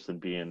dangerous than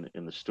being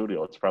in the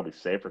studio. It's probably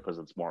safer because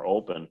it's more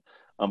open.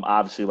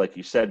 Obviously, like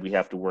you said, we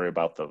have to worry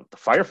about the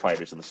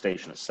firefighters in the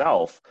station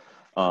itself.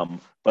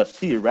 But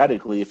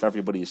theoretically, if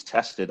everybody is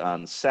tested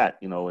on set,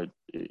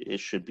 it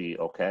should be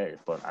okay.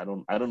 But I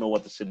don't know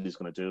what the city's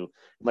going to do.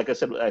 Like I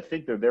said, I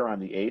think they're there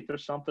on the 8th or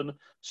something.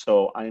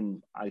 So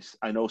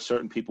I know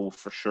certain people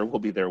for sure will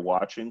be there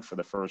watching for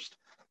the first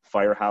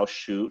firehouse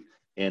shoot.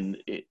 And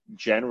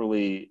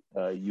generally,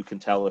 you can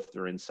tell if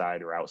they're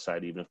inside or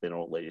outside, even if they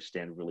don't let you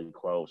stand really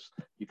close.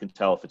 You can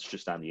tell if it's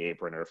just on the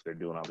apron or if they're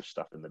doing other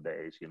stuff in the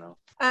bays,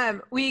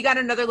 We got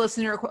another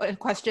listener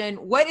question.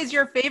 What is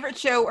your favorite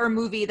show or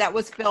movie that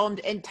was filmed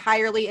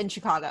entirely in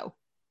Chicago?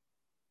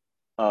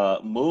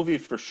 Movie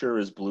for sure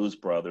is Blues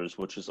Brothers,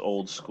 which is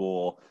old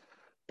school,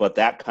 but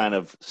that kind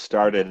of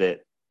started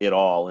it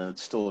all. And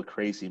it's still a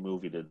crazy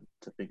movie to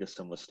think of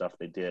some of the stuff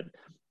they did.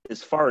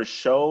 As far as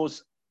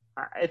shows,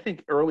 I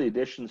think Early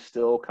Edition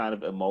still kind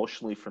of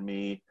emotionally for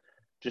me,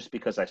 just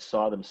because I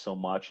saw them so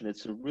much, and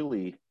it's a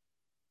really,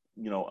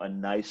 a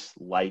nice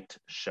light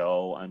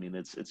show. I mean,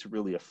 it's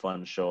really a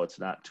fun show. It's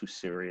not too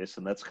serious,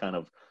 and that's kind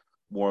of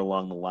more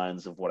along the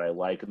lines of what I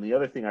like. And the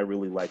other thing I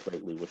really liked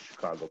lately was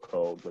Chicago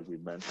Code, like we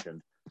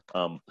mentioned,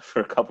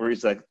 for a couple of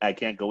reasons I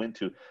can't go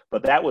into.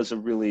 But that was a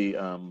really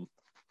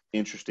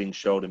interesting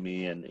show to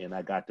me, and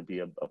I got to be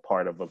a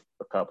part of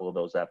a couple of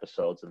those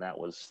episodes, and that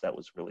was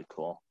really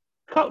cool.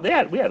 We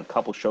had a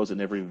couple shows that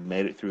never even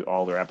made it through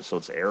all their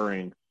episodes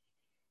airing.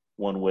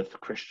 One with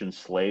Christian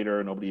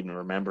Slater, nobody even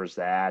remembers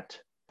that.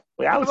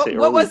 But I would say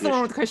what was the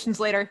one with Christian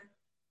Slater?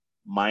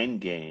 Mind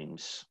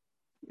Games.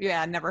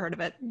 Yeah, never heard of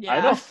it. Yeah.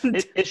 I know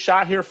it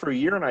shot here for a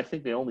year, and I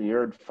think they only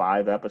aired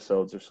 5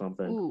 episodes or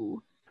something.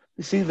 Ooh.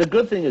 You see, the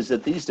good thing is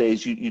that these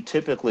days you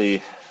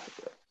typically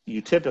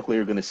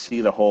are going to see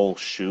the whole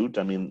shoot.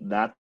 I mean,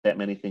 not that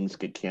many things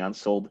get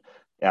canceled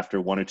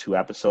after 1 or 2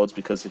 episodes,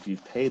 because if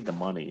you've paid the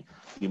money,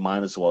 you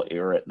might as well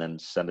air it and then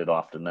send it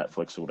off to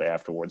Netflix or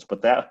afterwards.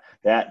 But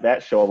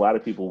that show, a lot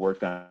of people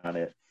worked on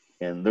it.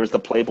 And there's the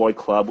Playboy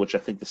Club, which I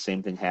think the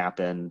same thing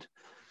happened.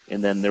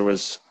 And then there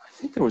was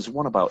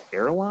one about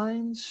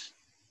airlines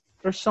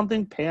or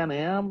something, Pan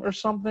Am or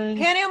something.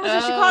 Pan Am was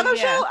a Chicago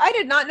show? I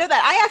did not know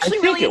that. I actually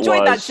really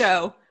enjoyed that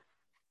show.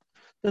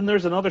 Then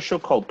there's another show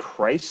called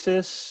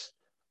Crisis,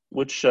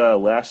 which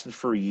lasted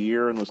for a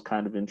year and was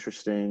kind of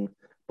interesting.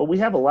 But we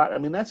have a lot. I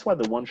mean, that's why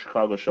the One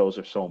Chicago shows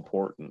are so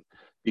important,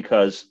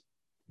 because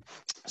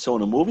so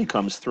when a movie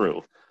comes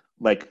through,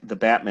 like the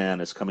Batman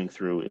is coming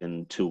through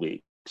in 2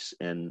 weeks,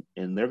 and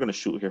they're going to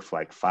shoot here for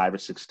like 5 or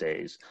 6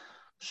 days.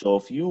 So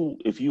if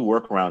you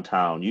work around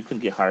town, you can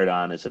get hired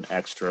on as an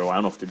extra. I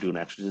don't know if they're doing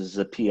extras, as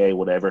a PA,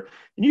 whatever,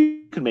 and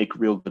you can make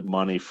real good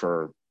money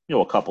for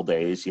a couple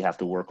days. You have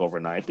to work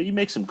overnight, but you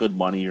make some good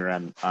money. You're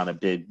on a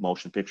big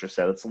motion picture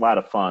set. It's a lot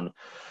of fun.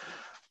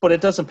 But it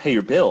doesn't pay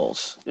your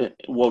bills.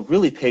 What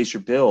really pays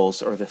your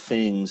bills are the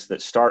things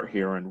that start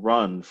here and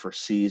run for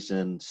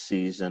seasons.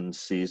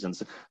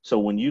 So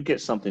when you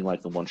get something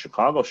like the One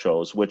Chicago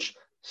shows, which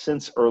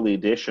since early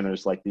edition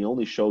is like the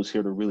only shows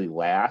here to really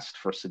last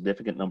for a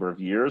significant number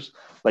of years,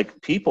 like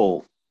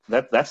people,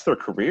 that's their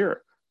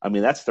career. I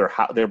mean,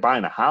 they're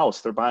buying a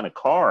house, they're buying a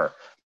car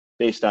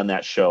based on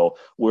that show,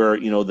 where,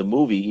 the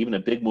movie, even a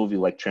big movie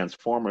like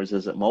Transformers,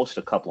 is at most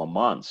a couple of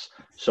months.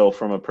 So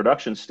from a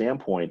production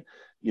standpoint,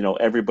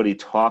 everybody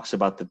talks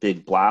about the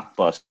big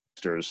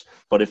blockbusters,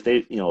 but if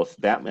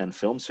Batman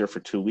films here for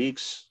 2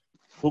 weeks,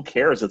 who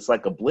cares? It's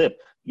like a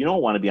blip. You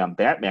don't want to be on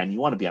Batman. You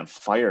want to be on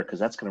Fire, because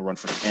that's going to run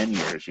for 10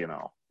 years,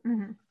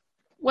 Mm-hmm.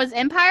 Was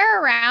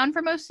Empire around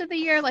for most of the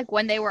year? Like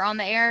when they were on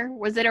the air,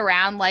 was it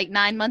around like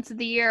 9 months of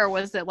the year, or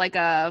was it like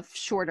a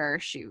shorter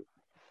shoot?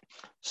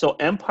 So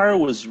Empire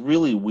was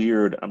really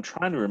weird. I'm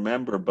trying to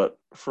remember, but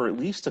for at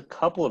least a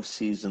couple of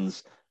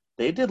seasons,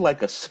 they did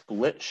like a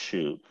split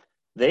shoot.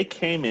 They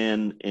came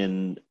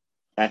in,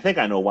 I think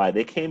I know why.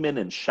 They came in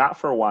and shot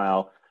for a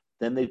while,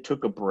 then they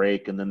took a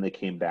break, and then they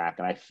came back.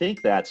 And I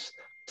think that's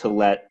to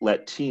let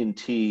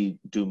TNT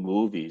do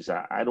movies.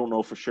 I don't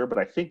know for sure, but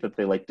I think that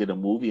they did a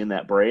movie in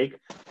that break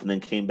and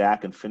then came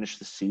back and finished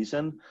the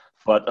season.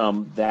 But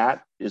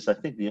that is, I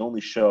think, the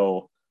only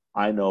show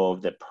I know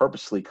of that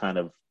purposely kind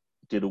of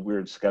did a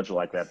weird schedule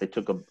like that. They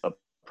took a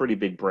pretty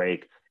big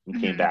break and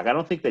came back. I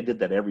don't think they did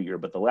that every year,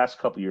 but the last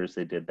couple of years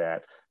they did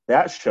that.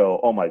 That show,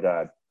 oh my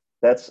God.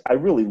 I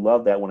really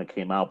loved that when it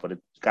came out, but it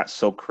got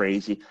so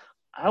crazy.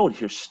 I would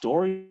hear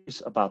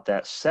stories about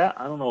that set.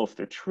 I don't know if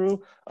they're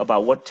true,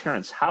 about what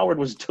Terrence Howard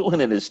was doing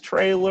in his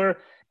trailer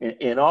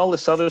and all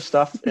this other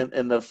stuff.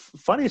 And the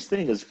funniest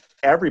thing is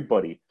every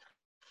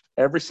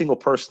single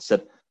person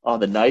said, oh,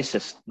 the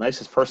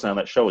nicest person on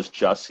that show is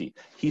Jussie.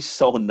 He's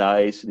so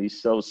nice and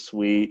he's so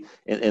sweet.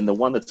 And the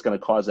one that's going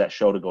to cause that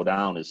show to go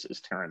down is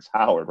Terrence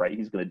Howard, right?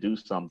 He's going to do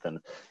something.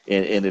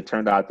 And it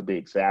turned out to be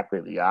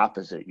exactly the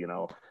opposite,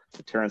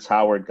 Terrence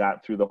Howard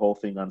got through the whole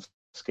thing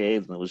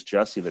unscathed, and it was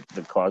Jussie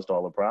that caused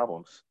all the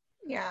problems.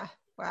 Yeah.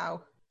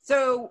 Wow.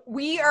 So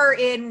we are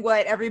in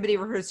what everybody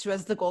refers to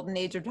as the golden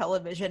age of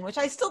television, which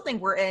I still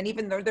think we're in,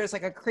 even though there's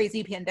like a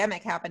crazy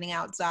pandemic happening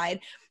outside.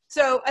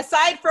 So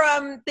aside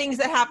from things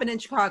that happen in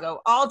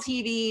Chicago, all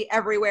TV,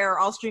 everywhere,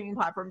 all streaming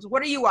platforms,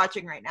 what are you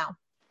watching right now?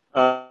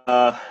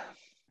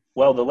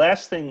 Well, the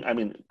last thing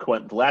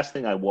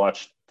I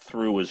watched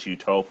through was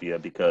Utopia,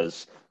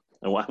 because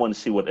I want to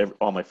see what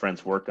all my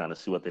friends worked on, to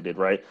see what they did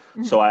right.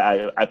 Mm-hmm. So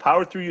I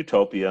powered through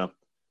Utopia.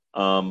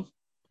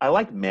 I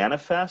like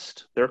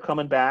Manifest. They're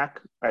coming back,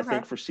 I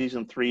think, for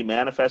season 3.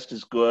 Manifest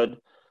is good.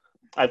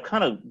 I've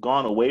kind of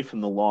gone away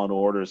from the Law and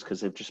Orders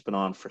because they've just been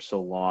on for so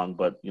long.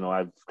 But,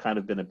 I've kind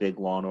of been a big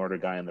Law and Order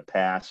guy in the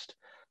past.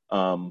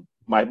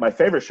 My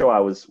favorite show,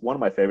 one of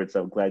my favorites,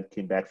 I'm glad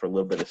came back for a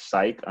little bit, of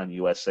Psych on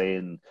USA.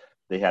 And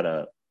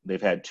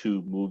they've had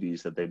 2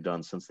 movies that they've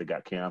done since they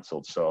got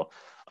canceled. So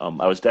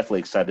I was definitely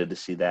excited to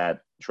see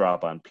that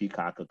drop on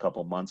Peacock a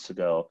couple months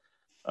ago.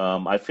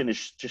 I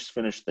just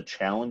finished the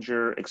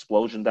Challenger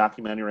explosion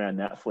documentary on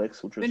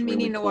Netflix, which was been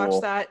meaning really to cool.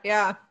 watch that.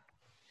 Yeah.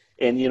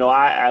 And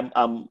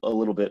I'm a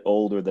little bit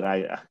older than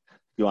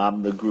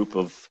I'm the group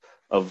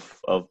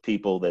of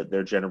people that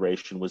their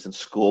generation was in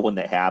school when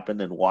that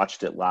happened and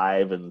watched it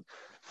live, and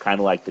kind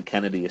of like the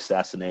Kennedy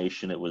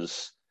assassination. It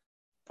was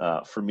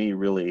for me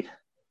really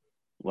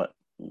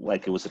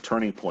like it was a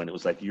turning point. It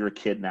was like you're a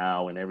kid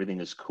now and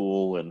everything is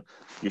cool and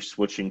you're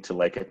switching to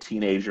like a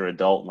teenager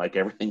adult and like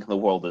everything in the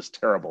world is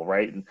terrible,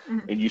 right?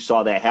 And you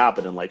saw that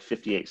happen in like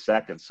 58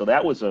 seconds. So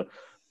that was a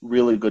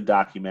really good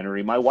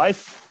documentary. My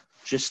wife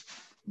just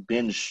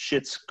binged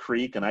Schitt's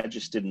Creek and I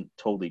just didn't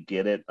totally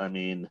get it. I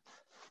mean,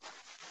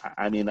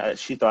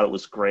 she thought it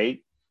was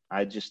great.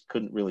 I just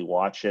couldn't really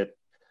watch it.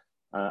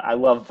 I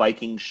love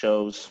Viking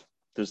shows.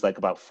 There's like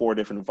about 4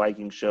 different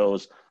Viking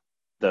shows.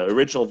 The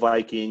original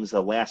Vikings,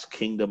 The Last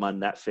Kingdom on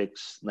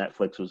Netflix.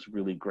 Netflix was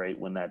really great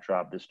when that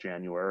dropped this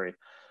January.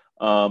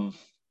 Not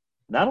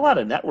a lot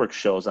of network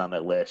shows on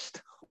that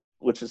list,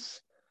 which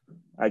is,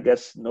 I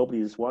guess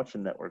nobody's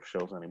watching network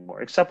shows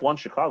anymore, except One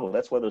Chicago.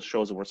 That's why those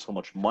shows are worth so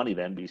much money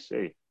to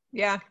NBC.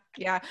 Yeah.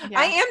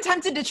 I am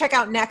tempted to check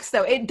out Next,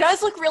 though. It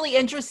does look really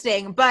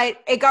interesting, but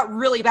it got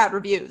really bad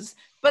reviews.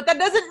 But that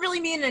doesn't really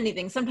mean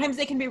anything. Sometimes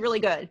they can be really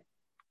good.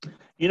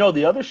 You know,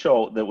 the other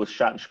show that was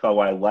shot in Chicago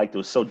I liked, it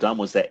was so dumb,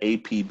 was that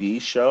APB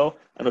show.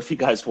 I don't know if you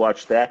guys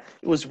watched that.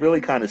 It was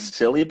really kind of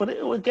silly, but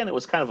it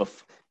was kind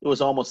of it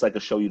was almost like a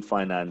show you'd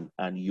find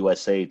on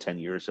USA 10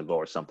 years ago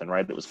or something,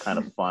 right? It was kind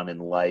of fun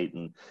and light,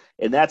 and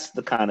that's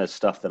the kind of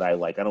stuff that I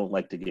like. I don't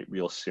like to get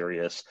real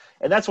serious.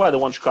 And that's why the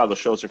One Chicago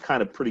shows are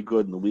kind of pretty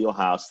good in the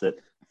wheelhouse, that,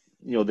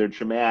 you know, they're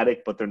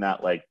dramatic, but they're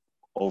not like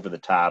over the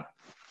top.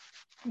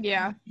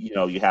 Yeah. You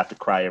know, you have to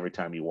cry every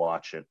time you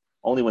watch it.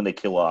 Only when they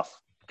kill off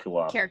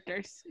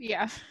characters.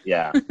 Yeah.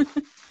 Yeah.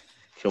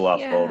 Kill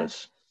off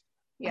Otis.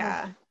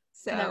 Yeah.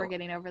 So never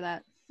getting over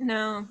that.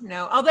 No.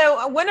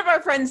 Although one of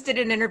our friends did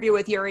an interview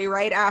with Yuri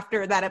right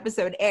after that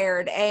episode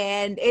aired,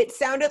 and it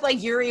sounded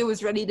like Yuri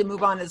was ready to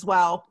move on as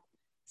well.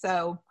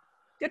 So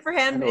good for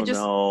him.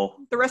 The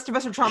rest of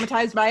us are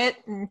traumatized by it,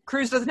 and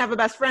Cruz doesn't have a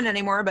best friend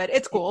anymore, but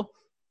it's cool.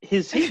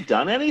 Has he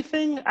done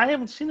anything? I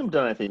haven't seen him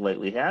done anything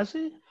lately, has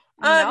he?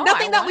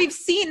 Nothing that we've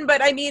seen,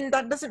 but I mean,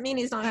 that doesn't mean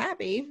he's not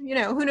happy. You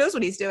know, who knows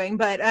what he's doing,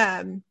 but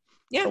yeah.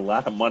 It's a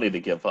lot of money to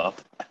give up.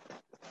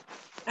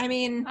 I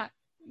mean,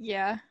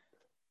 yeah.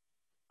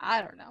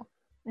 I don't know.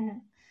 Mm-hmm.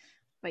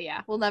 But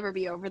yeah, we'll never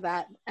be over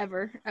that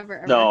ever.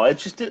 No, I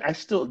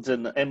still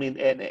didn't. I mean,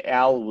 and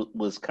Al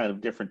was kind of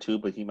different too,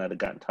 but he might have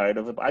gotten tired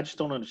of it. But I just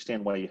don't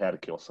understand why you had to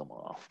kill someone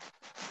off.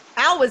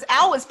 Al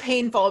was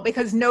painful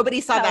because nobody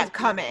saw that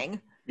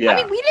coming. Yeah. I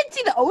mean, we didn't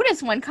see the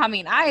Otis one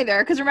coming either,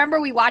 because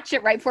remember we watched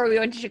it right before we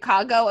went to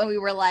Chicago, and we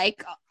were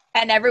like,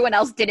 and everyone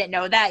else didn't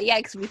know that yet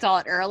because we saw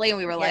it early, and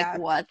we were like,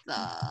 what the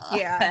heck?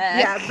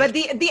 Yeah. But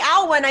the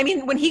Al one, I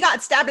mean, when he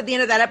got stabbed at the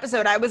end of that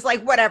episode, I was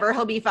like, whatever,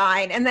 he'll be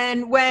fine. And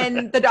then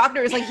when the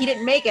doctor was like, he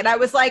didn't make it, I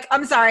was like,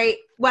 I'm sorry,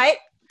 what?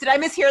 Did I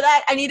mishear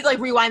that? I need to like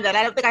rewind that.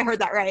 I don't think I heard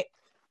that right.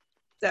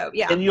 So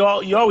yeah. And you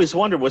always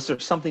wonder, was there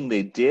something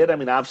they did? I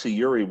mean, obviously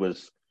Yuri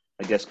was,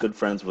 I guess, good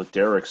friends with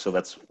Derek, so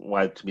that's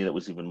why to me that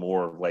was even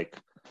more like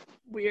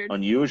weird,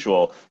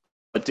 unusual.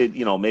 But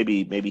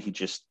maybe he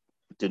just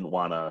didn't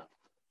want to.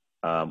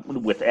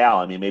 With Al,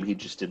 I mean, maybe he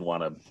just didn't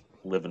want to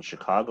live in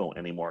Chicago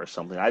anymore or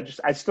something.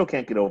 I still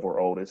can't get over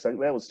Otis. That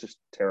was just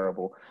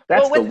terrible.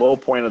 That's the low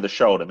point of the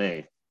show to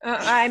me.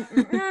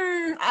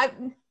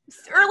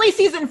 Early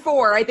season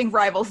 4, I think,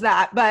 rivals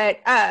that.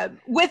 But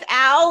with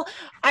Al,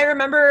 I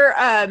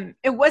remember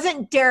it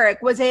wasn't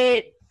Derek. Was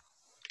it?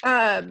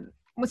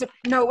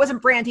 No, it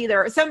wasn't Brandt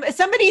either.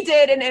 Somebody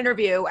did an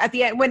interview at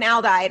the end when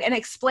Al died and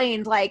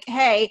explained like,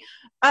 hey,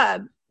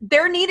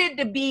 there needed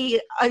to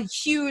be a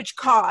huge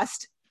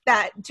cost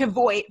to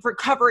Voight for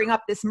covering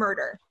up this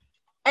murder.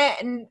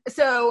 And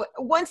so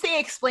once they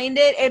explained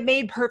it, it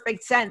made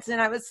perfect sense.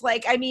 And I was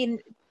like, I mean,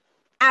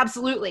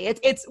 absolutely.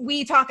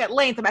 We talk at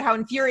length about how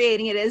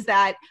infuriating it is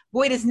that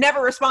Voight is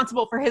never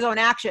responsible for his own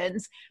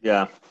actions.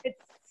 Yeah. It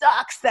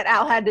sucks that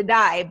Al had to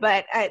die,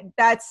 but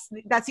that's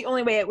the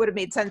only way it would have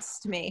made sense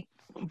to me.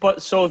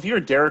 But so if you're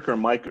Derek or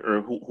Mike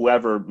or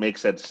whoever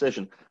makes that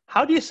decision,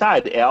 how do you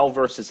decide Al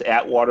versus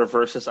Atwater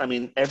versus? I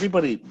mean,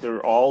 everybody,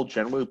 they're all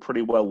generally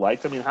pretty well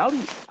liked. I mean, how do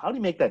you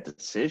make that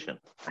decision?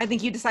 I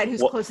think you decide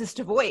who's closest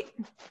to Voight.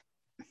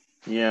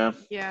 Yeah.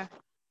 Yeah.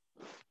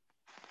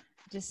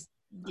 Just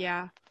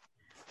yeah.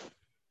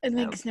 It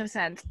makes no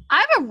sense.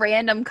 I have a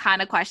random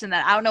kind of question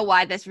that I don't know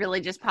why this really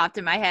just popped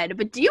in my head,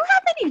 but do you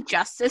have any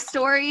Justice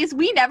stories?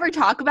 We never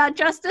talk about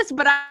Justice,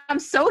 but I'm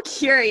so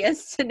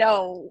curious to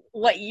know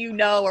what you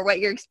know or what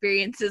your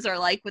experiences are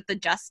like with the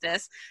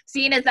Justice,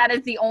 seeing as that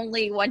is the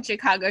only One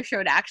Chicago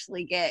show to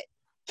actually get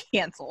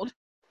canceled.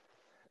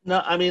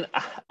 No, I mean,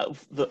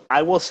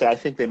 I will say I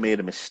think they made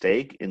a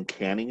mistake in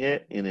canning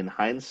it, and in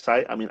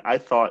hindsight, I mean, I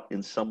thought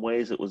in some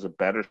ways it was a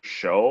better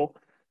show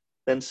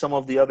than some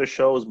of the other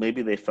shows.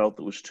 Maybe they felt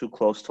it was too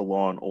close to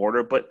Law and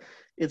Order, but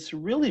it's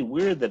really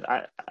weird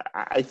that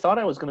I thought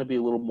I was going to be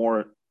a little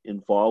more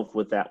involved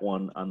with that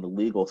one on the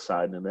legal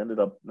side, and it ended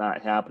up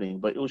not happening.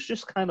 But it was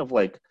just kind of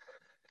like,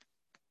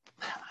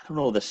 I don't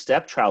know, the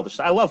stepchild.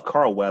 I love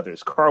Carl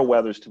Weathers. Carl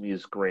Weathers to me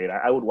is great.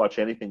 I would watch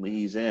anything that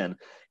he's in,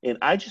 and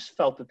I just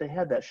felt that they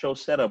had that show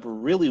set up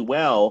really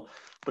well,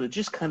 but it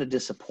just kind of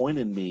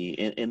disappointed me,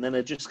 and then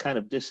it just kind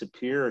of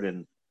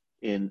disappeared,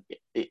 and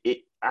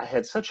I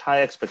had such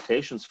high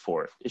expectations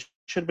for it. It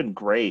should have been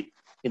great.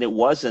 and it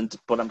wasn't.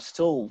 But I'm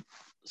still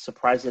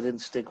surprised they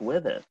didn't stick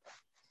with it.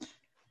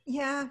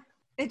 Yeah,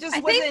 it just I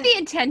wasn't. think the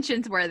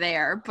intentions were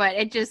there, but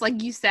it just,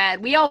 like you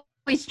said, we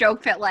always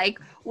joke that, like,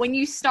 when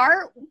you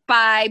start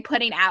by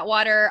putting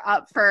Atwater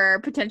up for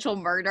potential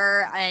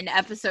murder in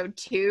episode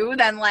 2,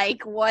 then,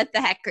 like, what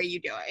the heck are you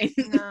doing?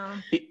 No.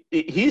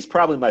 He's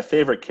probably my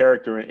favorite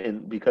character,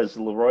 because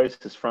Leroy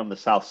is from the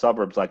south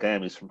suburbs, like I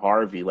am. He's from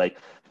Harvey. Like,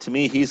 to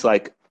me, he's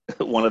like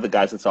one of the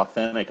guys that's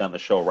authentic on the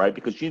show, right?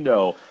 Because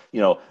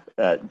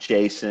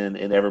Jason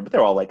and everybody,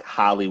 they're all like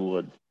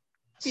Hollywood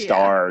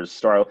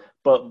stars,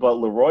 but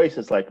Leroy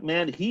is like,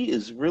 man, he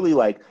is really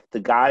like the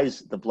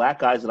black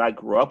guys that I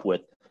grew up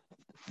with.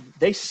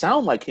 They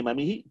sound like him. I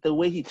mean, the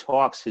way he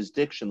talks, his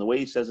diction, the way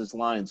he says his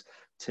lines,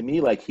 to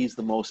me, like, he's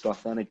the most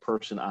authentic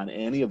person on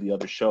any of the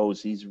other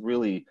shows. He's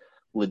really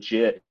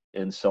legit,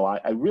 and so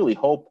I really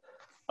hope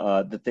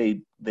that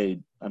they.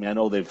 I mean, I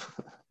know they've.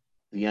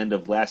 The end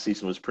of last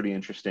season was pretty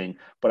interesting,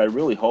 but I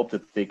really hope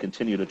that they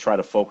continue to try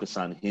to focus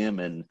on him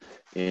and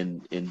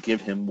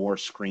give him more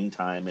screen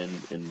time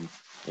and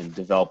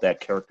develop that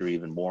character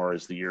even more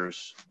as the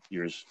years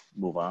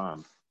move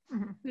on.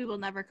 Mm-hmm. We will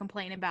never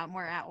complain about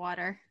more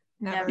Atwater.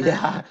 Never.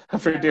 Yeah,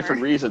 for Never.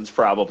 different reasons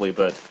probably,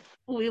 but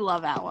We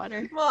love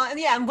Atwater. Well, and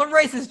yeah, and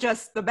Leroyce is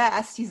just the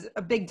best. He's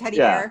a big teddy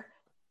bear,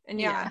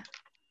 and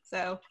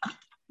so.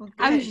 Well,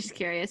 I was good. just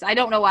curious. I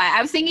don't know why.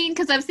 I was thinking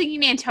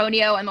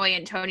Antonio, and the way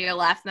Antonio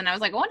left, then I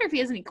was like, I wonder if he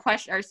has any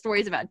questions or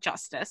stories about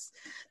justice.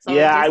 So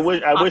yeah, I just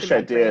wish popped in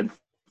I my brain. did.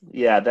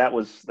 Yeah,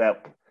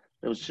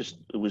 it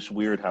was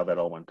weird how that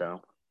all went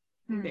down.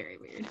 Very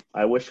weird.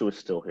 I wish it was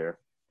still here,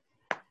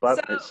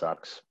 but So- it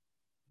sucks.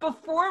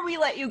 Before we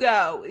let you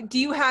go, do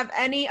you have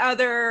any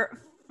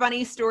other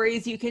funny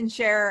stories you can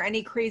share?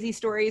 Any crazy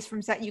stories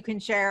from set you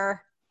can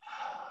share?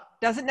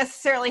 Doesn't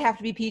necessarily have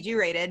to be PG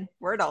rated.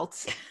 We're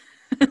adults.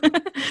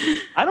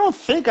 I don't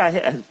think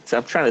I'm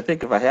trying to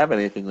think if I have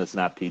anything that's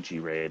not PG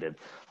rated.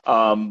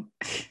 I'm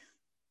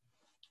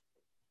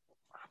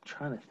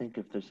trying to think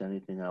if there's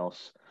anything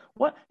else.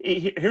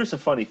 Here's a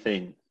funny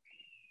thing.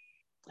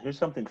 Here's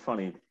something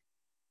funny.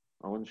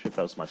 I wasn't sure if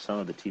that was my son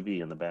or the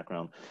TV in the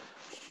background.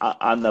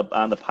 On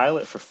the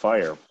pilot for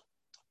Fire,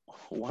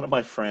 one of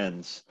my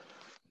friends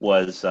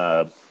was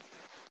an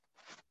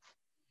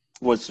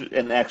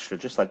extra,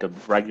 just like a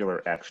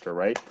regular extra,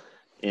 right?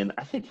 And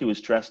I think he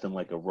was dressed in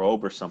like a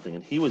robe or something,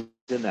 and he was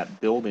in that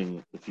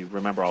building, if you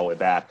remember all the way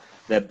back,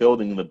 that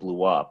building that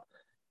blew up.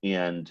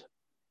 And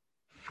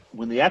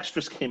when the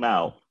extras came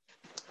out,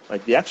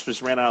 like the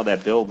extras ran out of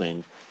that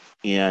building,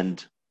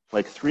 and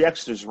like 3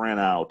 extras ran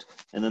out,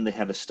 and then they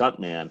had a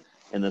stuntman,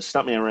 and the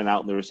stuntman ran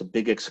out, and there was a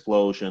big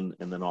explosion,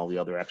 and then all the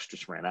other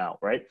extras ran out,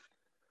 right?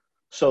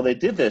 So they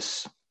did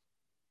this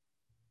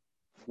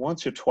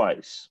once or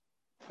twice.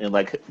 And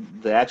like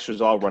the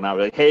extras all run out,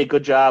 like, hey,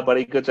 good job,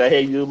 buddy, good job.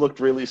 Hey, you looked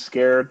really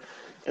scared.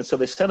 And so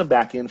they sent him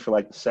back in for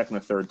like the second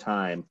or third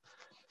time.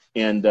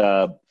 And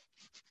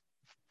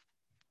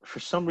for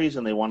some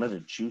reason they wanted to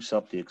juice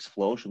up the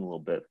explosion a little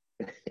bit.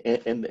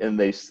 And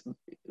they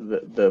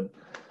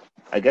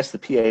I guess the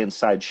PA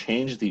inside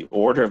changed the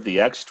order of the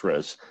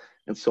extras.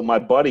 And so my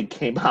buddy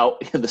came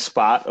out in the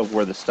spot of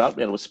where the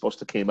stuntman was supposed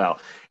to came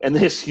out. And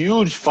this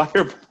huge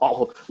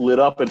fireball lit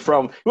up in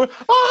front of him. He went,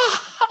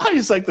 ah!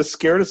 He's like the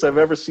scaredest I've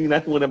ever seen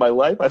anyone in my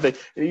life, I think.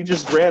 And he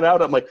just ran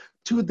out. I'm like,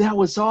 dude, that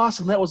was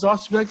awesome. That was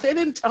awesome. Like, they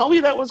didn't tell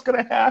me that was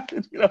going to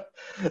happen.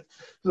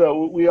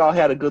 So we all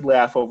had a good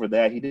laugh over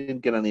that. He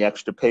didn't get any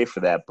extra pay for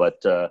that, but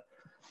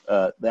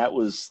that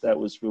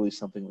was really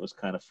something that was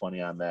kind of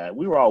funny on that.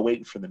 We were all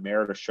waiting for the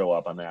mayor to show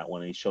up on that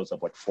one, and he shows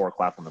up like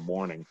 4:00 in the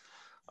morning.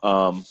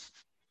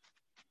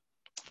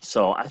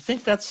 So I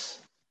think that's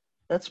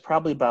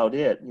probably about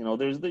it.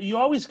 You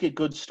always get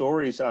good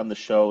stories on the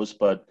shows,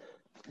 but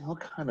they all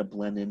kind of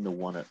blend into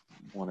one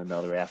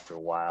another after a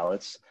while.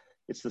 It's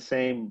the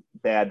same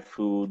bad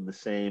food, the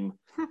same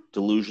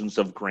delusions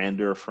of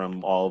grandeur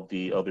from all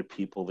the other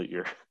people that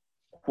you're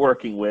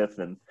working with,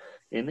 and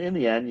in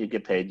the end, you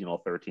get paid,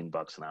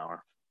 $13 an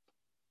hour.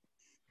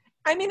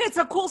 I mean, it's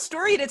a cool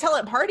story to tell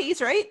at parties,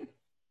 right?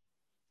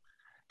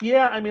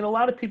 Yeah, I mean, a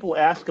lot of people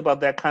ask about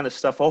that kind of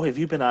stuff. Oh, have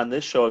you been on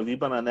this show? Have you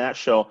been on that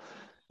show?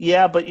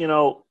 Yeah, but you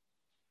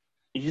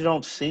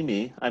don't see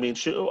me. I mean,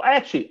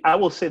 I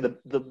will say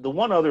the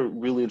one other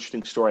really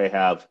interesting story I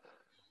have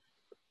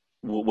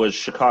was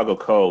Chicago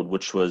Code,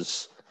 which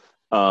was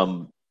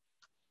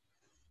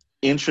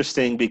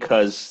interesting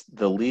because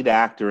the lead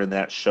actor in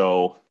that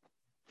show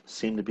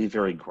seemed to be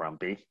very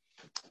grumpy.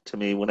 To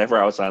me, whenever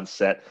I was on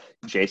set,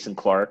 Jason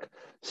Clark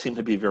seemed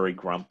to be very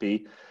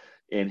grumpy.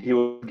 And he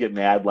would get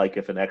mad, like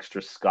if an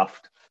extra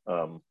scuffed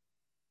a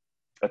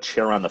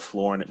chair on the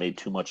floor and it made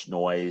too much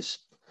noise.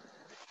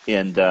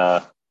 And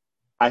I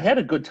had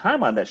a good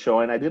time on that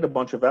show, and I did a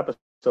bunch of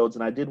episodes,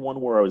 and I did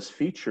one where I was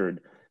featured,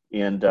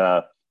 and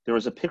there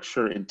was a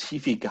picture in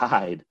TV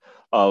Guide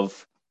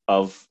of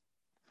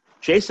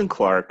Jason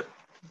Clark,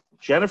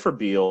 Jennifer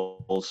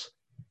Beals,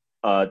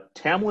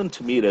 Tamlin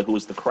Tomita, who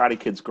was the Karate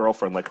Kid's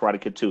girlfriend, like Karate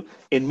Kid 2,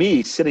 and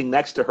me sitting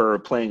next to her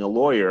playing a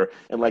lawyer,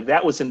 and like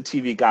that was in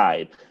TV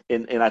Guide.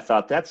 And I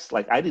thought, that's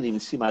like, I didn't even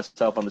see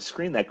myself on the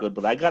screen that good,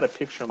 but I got a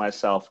picture of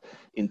myself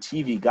in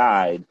TV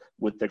Guide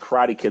with the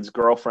Karate Kid's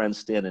girlfriend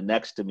standing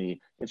next to me.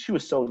 And she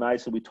was so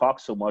nice, and we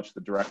talked so much,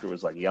 the director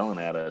was like yelling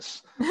at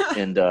us.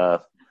 And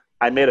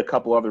I made a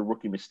couple other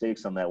rookie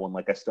mistakes on that one.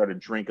 Like I started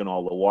drinking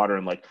all the water,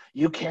 and like,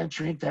 you can't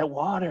drink that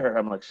water.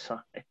 I'm like,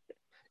 sorry.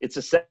 It's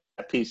a set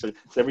piece. So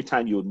every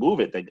time you would move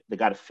it, they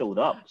got to fill it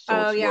up. So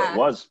it's where it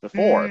was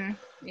before.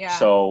 Yeah.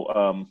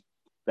 So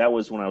that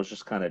was when I was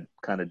just kind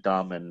of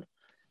dumb and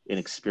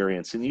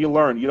inexperienced. And you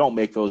learn, you don't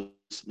make those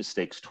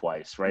mistakes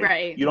twice, right?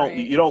 Right. You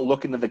don't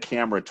look into the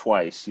camera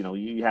twice. You know,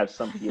 you have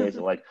some PAs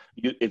that like,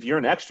 if you're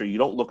an extra, you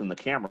don't look in the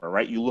camera,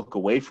 right? You look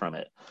away from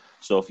it.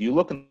 So if you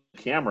look in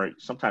the camera,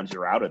 sometimes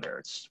you're out of there.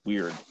 It's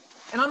weird.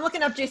 And I'm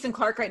looking up Jason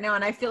Clarke right now,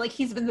 and I feel like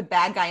he's been the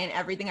bad guy in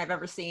everything I've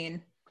ever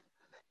seen.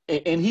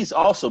 And he's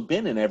also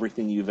been in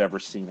everything you've ever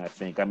seen, I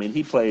think. I mean,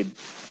 he's played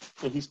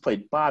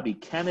Bobby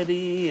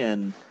Kennedy,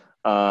 and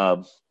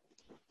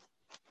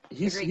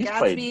he's Gatsby,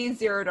 played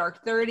Zero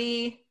Dark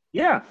 30.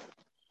 Yeah,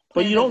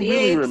 but you Planet of don't the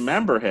really Apes.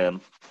 remember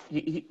him.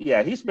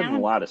 He's been in a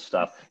lot of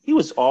stuff. He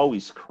was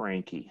always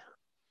cranky.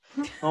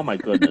 Oh my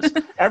goodness!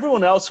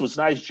 Everyone else was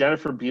nice.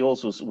 Jennifer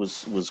Beals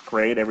was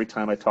great every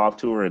time I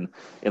talked to her, and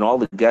all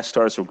the guest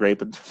stars were great.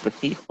 But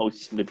he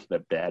always seemed to be in a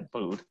bad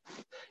mood.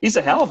 He's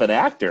a hell of an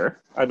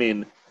actor. I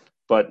mean,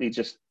 but he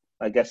just,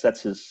 I guess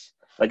that's his,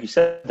 like you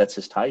said, that's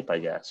his type, I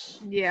guess.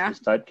 Yeah. His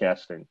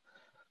typecasting.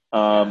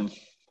 And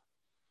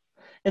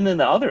then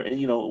the other,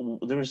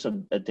 there was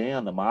a day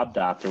on The Mob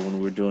Doctor when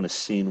we were doing a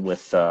scene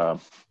with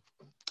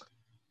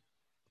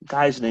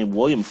guy's named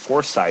William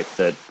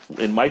Forsythe,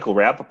 and Michael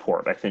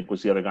Rappaport, I think,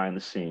 was the other guy in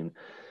the scene.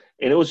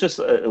 And it was just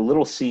a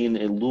little scene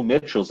in Lou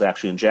Mitchell's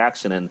actually in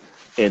Jackson,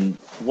 and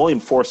William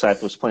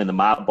Forsythe was playing the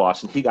mob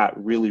boss, and he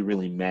got really,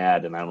 really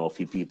mad, and I don't know if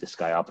he beat this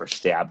guy up or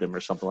stabbed him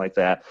or something like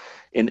that.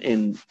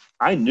 And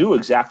I knew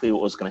exactly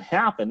what was going to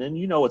happen, and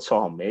it's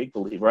all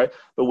make-believe, right?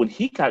 But when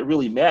he got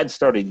really mad and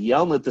started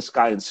yelling at this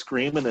guy and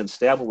screaming and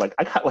stabbing, like,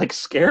 I got like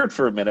scared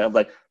for a minute. I'm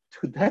like,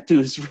 dude, that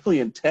dude is really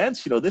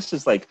intense. This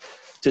is like,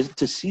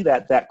 to see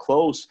that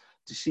close,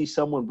 to see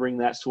someone bring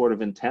that sort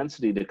of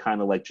intensity to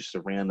kind of like just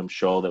a random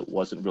show that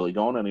wasn't really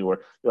going anywhere.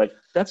 You're like,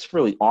 that's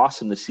really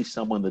awesome to see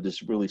someone that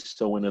is really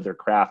so into their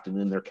craft and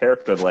in their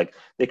character. Like,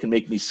 they can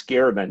make me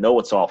scared, and I know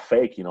it's all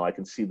fake. I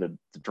can see the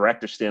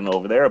director standing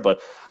over there,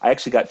 but I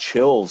actually got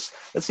chills.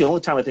 That's the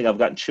only time I think I've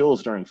gotten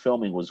chills during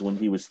filming, was when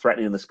he was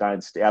threatening this guy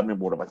and stabbing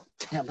him. I'm like,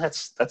 damn,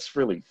 that's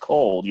really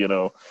cold.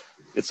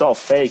 It's all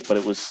fake, but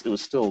it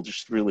was still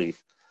just really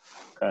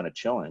kind of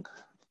chilling.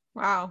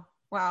 Wow.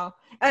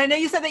 And I know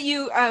you said that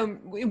you,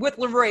 with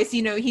LaRoyce,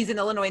 he's an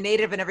Illinois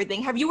native and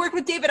everything. Have you worked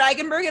with David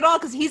Eigenberg at all?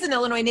 Because he's an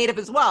Illinois native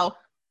as well.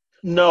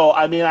 No,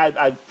 I mean,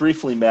 I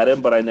briefly met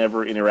him, but I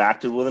never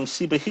interacted with him.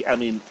 See, but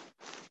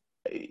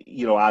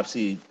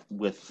obviously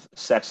with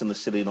Sex and the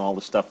City and all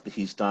the stuff that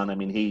he's done, I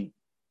mean,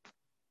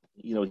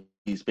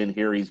 he's been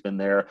here, he's been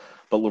there.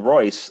 But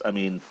LaRoyce, I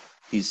mean,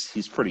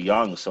 he's pretty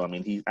young. So, I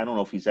mean, I don't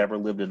know if he's ever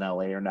lived in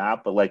LA or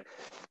not, but like,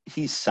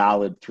 he's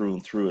solid through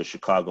and through, a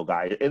Chicago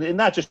guy. And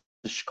not just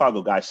the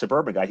Chicago guy,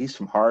 suburban guy. He's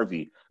from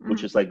Harvey,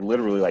 which is like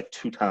literally like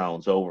 2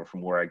 towns over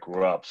from where I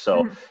grew up.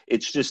 So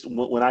it's just,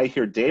 when I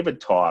hear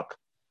David talk,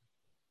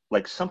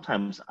 like,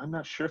 sometimes I'm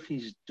not sure if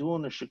he's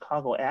doing a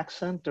Chicago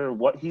accent or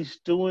what he's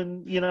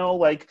doing,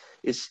 like,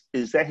 is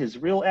that his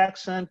real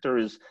accent, or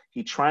is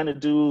he trying to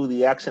do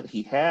the accent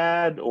he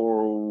had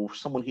or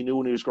someone he knew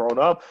when he was growing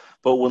up?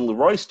 But when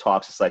LaRoyce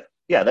talks, it's like,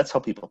 yeah, that's how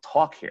people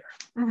talk here.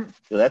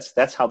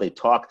 That's how they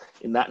talk,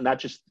 and not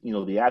just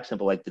the accent,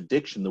 but like the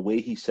diction, the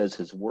way he says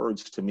his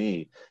words to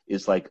me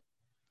is like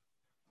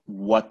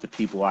what the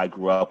people I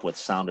grew up with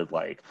sounded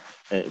like.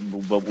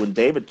 But when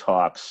David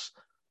talks,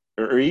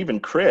 or even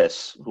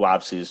Chris, who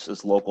obviously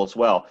is local as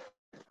well,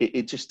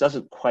 it just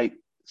doesn't quite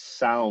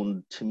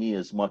sound to me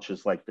as much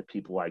as like the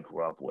people I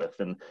grew up with.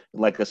 And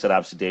like I said,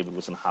 obviously David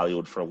was in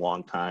Hollywood for a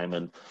long time,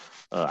 and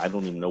I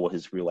don't even know what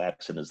his real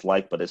accent is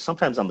like, but it's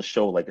sometimes on the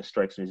show, like, it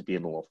strikes me as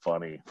being a little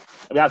funny.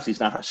 I mean, obviously he's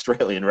not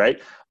Australian,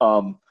 right?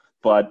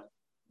 But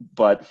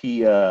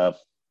he, I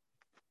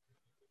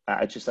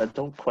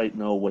don't quite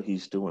know what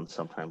he's doing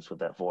sometimes with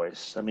that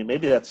voice. I mean,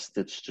 maybe that's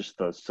just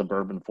the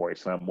suburban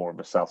voice, and I'm more of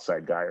a South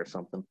Side guy or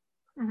something.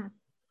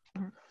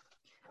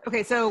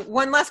 Okay, so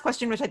one last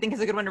question, which I think is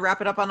a good one to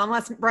wrap it up on,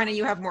 unless, Bryna,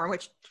 you have more,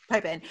 which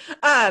pipe in.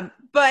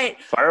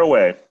 But Fire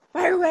away.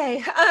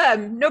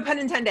 No pun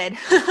intended.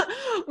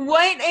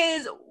 What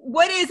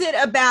is it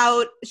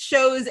about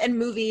shows and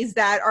movies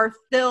that are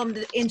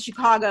filmed in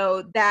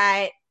Chicago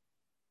that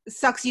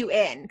sucks you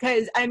in?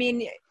 Because, I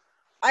mean,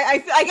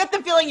 I get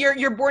the feeling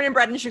you're born and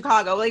bred in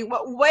Chicago. Like,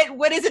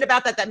 what is it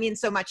about that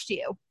means so much to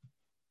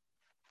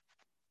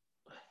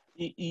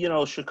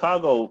you?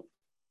 Chicago,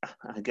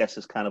 I guess,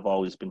 has kind of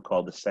always been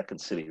called the second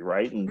city,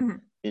 right?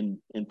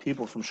 And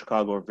people from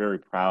Chicago are very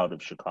proud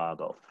of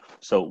Chicago.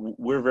 So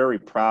we're very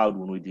proud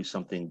when we do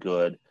something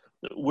good.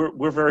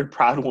 we're very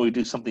proud when we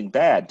do something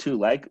bad too.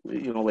 Like,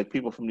 like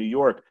people from New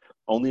York,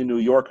 only a New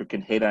Yorker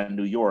can hate on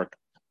New York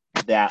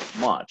that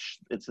much.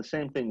 It's the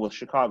same thing with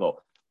Chicago.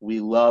 We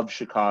love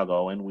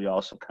Chicago, and we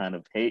also kind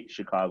of hate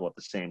Chicago at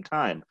the same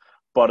time.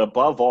 But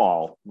above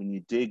all, when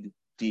you dig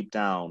deep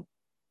down,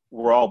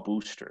 we're all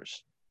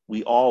boosters.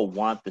 We all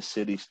want the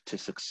city to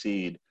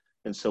succeed.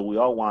 And so we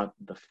all want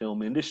the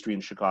film industry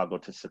in Chicago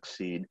to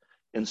succeed.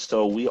 And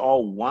so we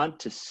all want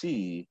to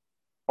see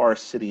our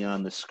city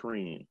on the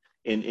screen.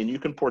 And you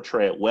can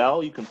portray it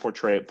well, you can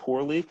portray it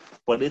poorly,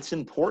 but it's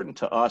important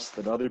to us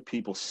that other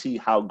people see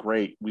how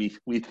great we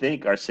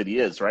think our city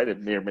is, right?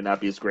 It may or may not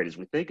be as great as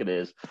we think it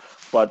is,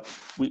 but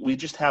we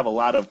just have a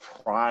lot of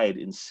pride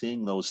in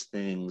seeing those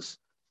things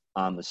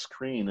on the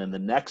screen. And the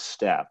next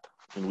step,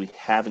 and we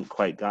haven't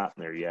quite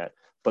gotten there yet,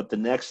 but the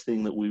next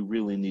thing that we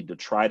really need to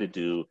try to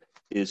do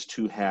is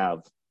to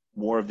have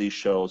more of these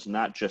shows,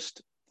 not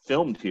just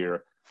filmed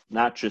here,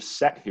 not just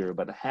set here,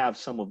 but have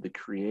some of the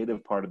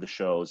creative part of the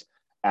shows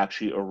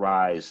actually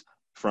arise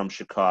from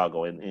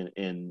Chicago.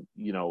 And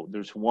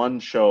there's one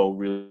show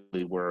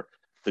really where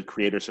the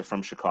creators are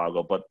from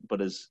Chicago,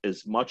 but as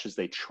much as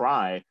they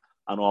try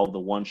on all the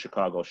One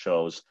Chicago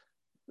shows,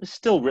 it's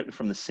still written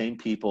from the same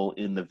people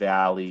in the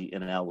Valley,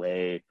 in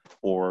LA,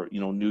 or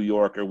New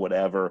York or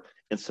whatever.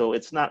 And so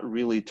it's not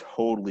really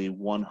totally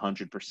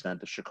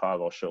 100% a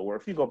Chicago show. Where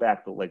if you go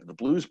back to like the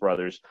Blues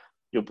Brothers,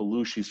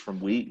 Belushi's from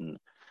Wheaton,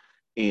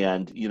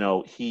 and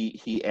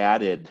he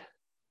added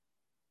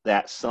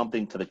that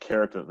something to the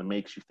character that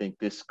makes you think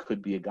this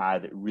could be a guy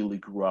that really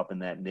grew up in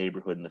that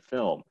neighborhood in the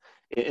film.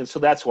 And so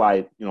that's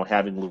why,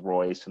 having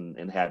Leroyce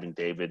and having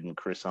David and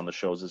Chris on the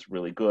shows is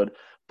really good.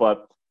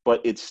 But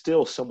it's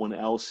still someone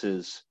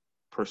else's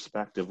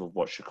perspective of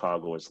what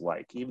Chicago is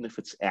like, even if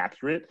it's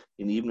accurate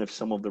and even if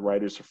some of the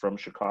writers are from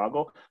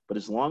Chicago. But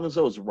as long as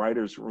those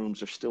writers'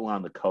 rooms are still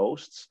on the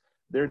coasts,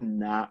 they're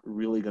not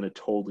really going to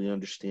totally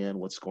understand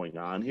what's going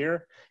on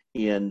here.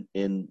 And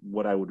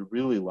what I would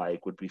really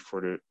like would be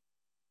for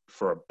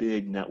a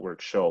big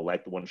network show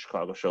like the One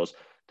Chicago shows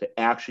to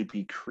actually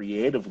be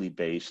creatively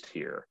based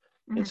here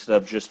instead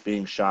of just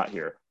being shot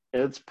here.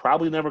 And it's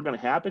probably never going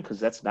to happen because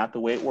that's not the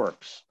way it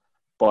works.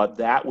 But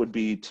that would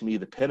be, to me,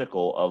 the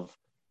pinnacle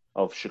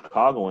of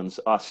Chicagoans,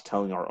 us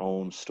telling our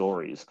own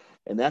stories.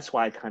 And that's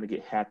why I kind of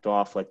get hacked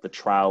off like The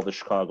Trial of the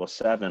Chicago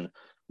 7,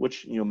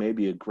 which, may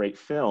be a great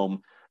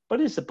film, but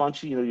it's a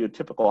bunch of, your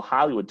typical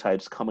Hollywood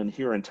types coming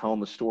here and telling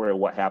the story of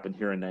what happened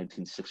here in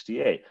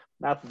 1968.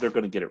 Not that they're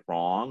going to get it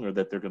wrong or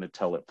that they're going to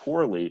tell it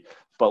poorly,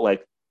 but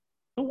like,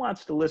 who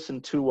wants to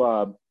listen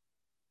to,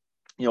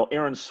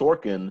 Aaron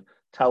Sorkin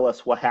tell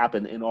us what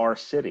happened in our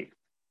city?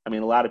 I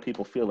mean, a lot of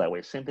people feel that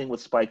way. Same thing with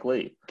Spike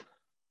Lee.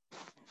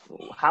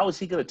 How is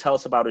he going to tell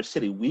us about our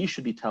city? We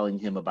should be telling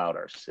him about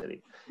our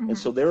city. And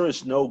so there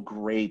is no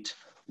great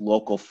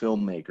local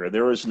filmmaker.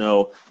 There is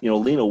no,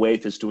 Lena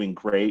Waithe is doing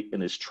great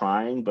and is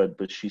trying,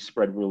 but she's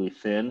spread really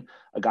thin.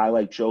 A guy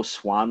like Joe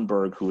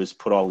Swanberg, who has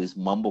put all these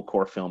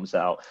mumblecore films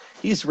out,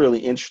 he's really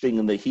interesting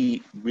in that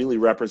he really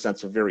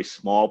represents a very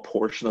small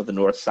portion of the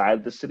north side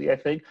of the city, I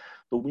think.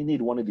 But we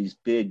need one of these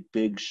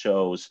big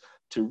shows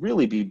to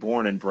really be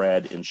born and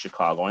bred in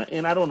Chicago.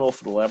 And I don't know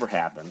if it'll ever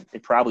happen.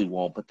 It probably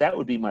won't, but that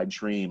would be my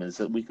dream, is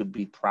that we could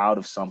be proud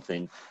of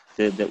something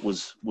that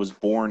was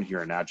born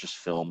here, not just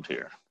filmed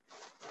here.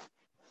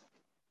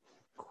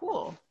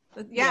 Cool.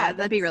 Yeah,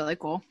 that'd be really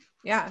cool.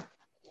 Yeah.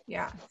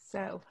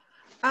 So,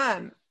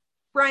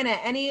 Bryna,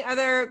 any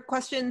other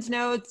questions,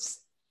 notes?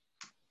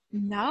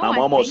 No, I'm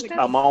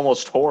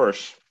almost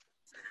hoarse.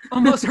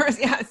 Almost hoarse.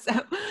 Yeah.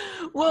 So,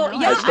 well, No,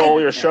 yeah. I stole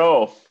your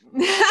show.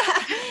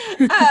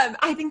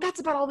 I think that's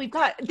about all we've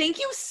got. Thank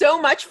you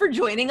so much for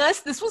joining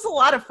us. This was a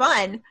lot of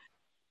fun.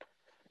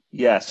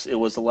 Yes, it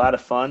was a lot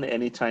of fun.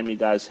 Anytime you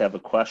guys have a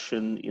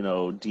question,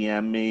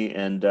 DM me,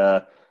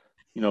 and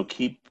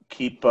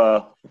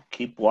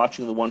keep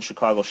watching the One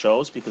Chicago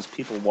shows, because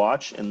people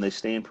watch and they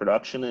stay in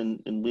production,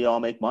 and we all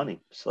make money.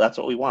 So that's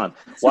what we want.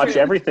 Watch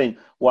everything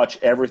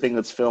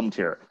that's filmed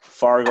here.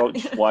 Fargo,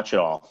 watch it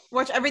all.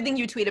 Watch everything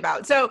you tweet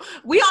about. So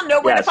we all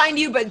know where to find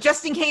you, but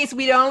just in case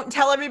we don't,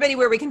 tell everybody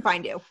where we can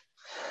find you.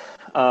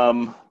 I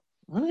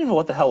don't even know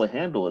what the hell the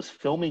handle is.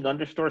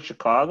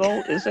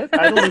 Filming_Chicago, is it?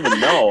 I don't even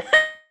know.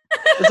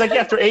 It's like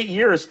after 8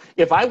 years,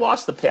 if I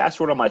lost the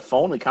password on my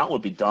phone, the account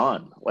would be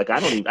done. Like I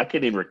can't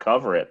even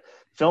recover it.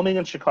 Filming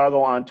in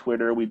Chicago on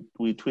Twitter.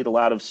 We tweet a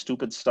lot of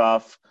stupid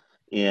stuff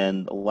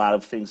and a lot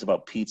of things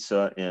about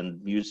pizza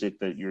and music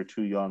that you're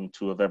too young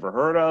to have ever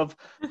heard of.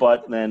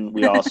 But then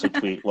we also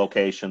tweet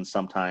locations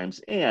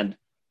sometimes. And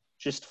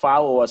just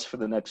follow us for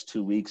the next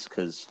 2 weeks,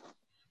 because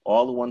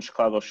all the One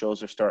Chicago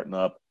shows are starting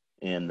up,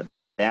 and the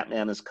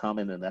Batman is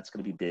coming, and that's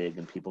going to be big,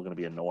 and people are going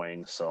to be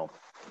annoying. So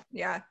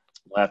yeah.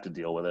 We'll have to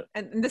deal with it.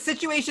 And the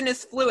situation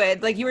is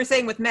fluid. Like you were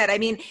saying with Med, I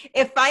mean,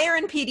 if Fire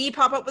and PD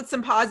pop up with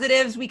some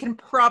positives, we can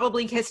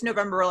probably kiss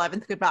November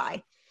 11th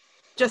goodbye.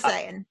 Just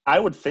saying. I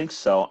would think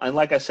so. And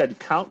like I said,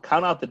 count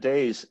out the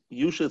days.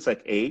 Usually it's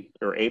like eight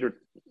or I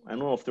don't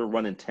know if they're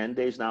running 10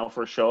 days now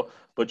for a show,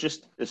 but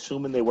just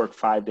assuming they work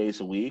 5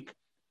 days a week,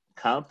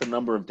 count the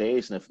number of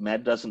days, and if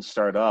Med doesn't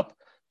start up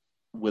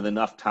with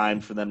enough time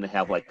for them to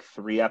have like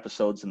 3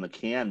 episodes in the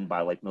can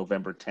by like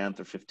November 10th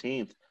or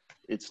 15th,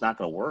 it's not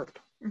going to work.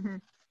 Mm-hmm.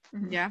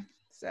 Mm-hmm. Yeah.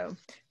 So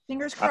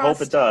fingers crossed. I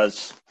hope it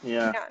does.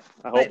 Yeah.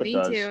 I hope it Me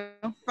does. too.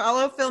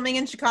 Follow Filming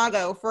in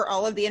Chicago for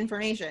all of the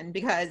information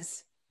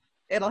because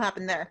it'll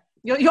happen there.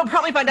 You'll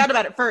probably find out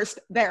about it first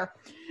there.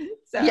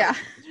 So Yeah.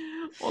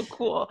 Well,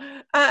 cool.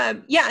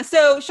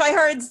 So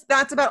Shyhards,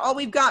 that's about all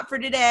we've got for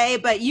today,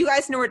 but you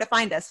guys know where to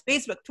find us.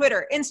 Facebook,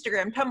 Twitter,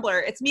 Instagram,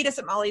 Tumblr. It's Meet Us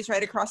at Molly's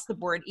right across the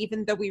board,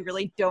 even though we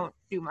really don't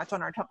do much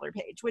on our Tumblr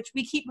page, which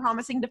we keep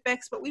promising to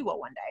fix, but we will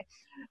one day.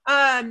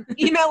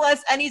 Email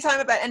us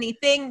anytime about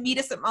anything,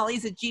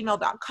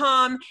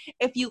 meetusatmollys@gmail.com.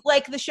 If you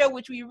like the show,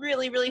 which we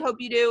really, really hope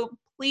you do,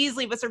 please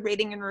leave us a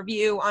rating and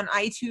review on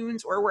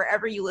iTunes or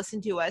wherever you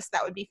listen to us.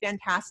 That would be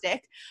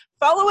fantastic.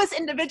 Follow us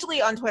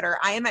individually on Twitter.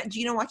 I am at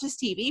Gina Watches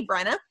TV.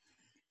 Brenna?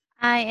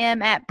 I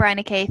am at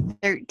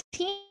BrianK13.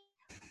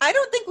 I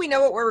don't think we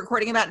know what we're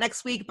recording about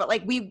next week, but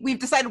like we've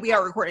decided we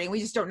are recording. We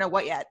just don't know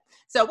what yet.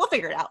 So we'll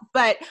figure it out.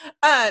 But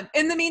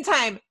in the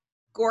meantime,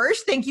 Gorsh,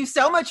 thank you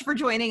so much for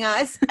joining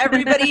us.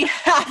 Everybody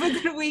have a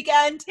good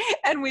weekend,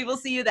 and we will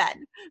see you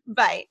then.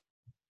 Bye.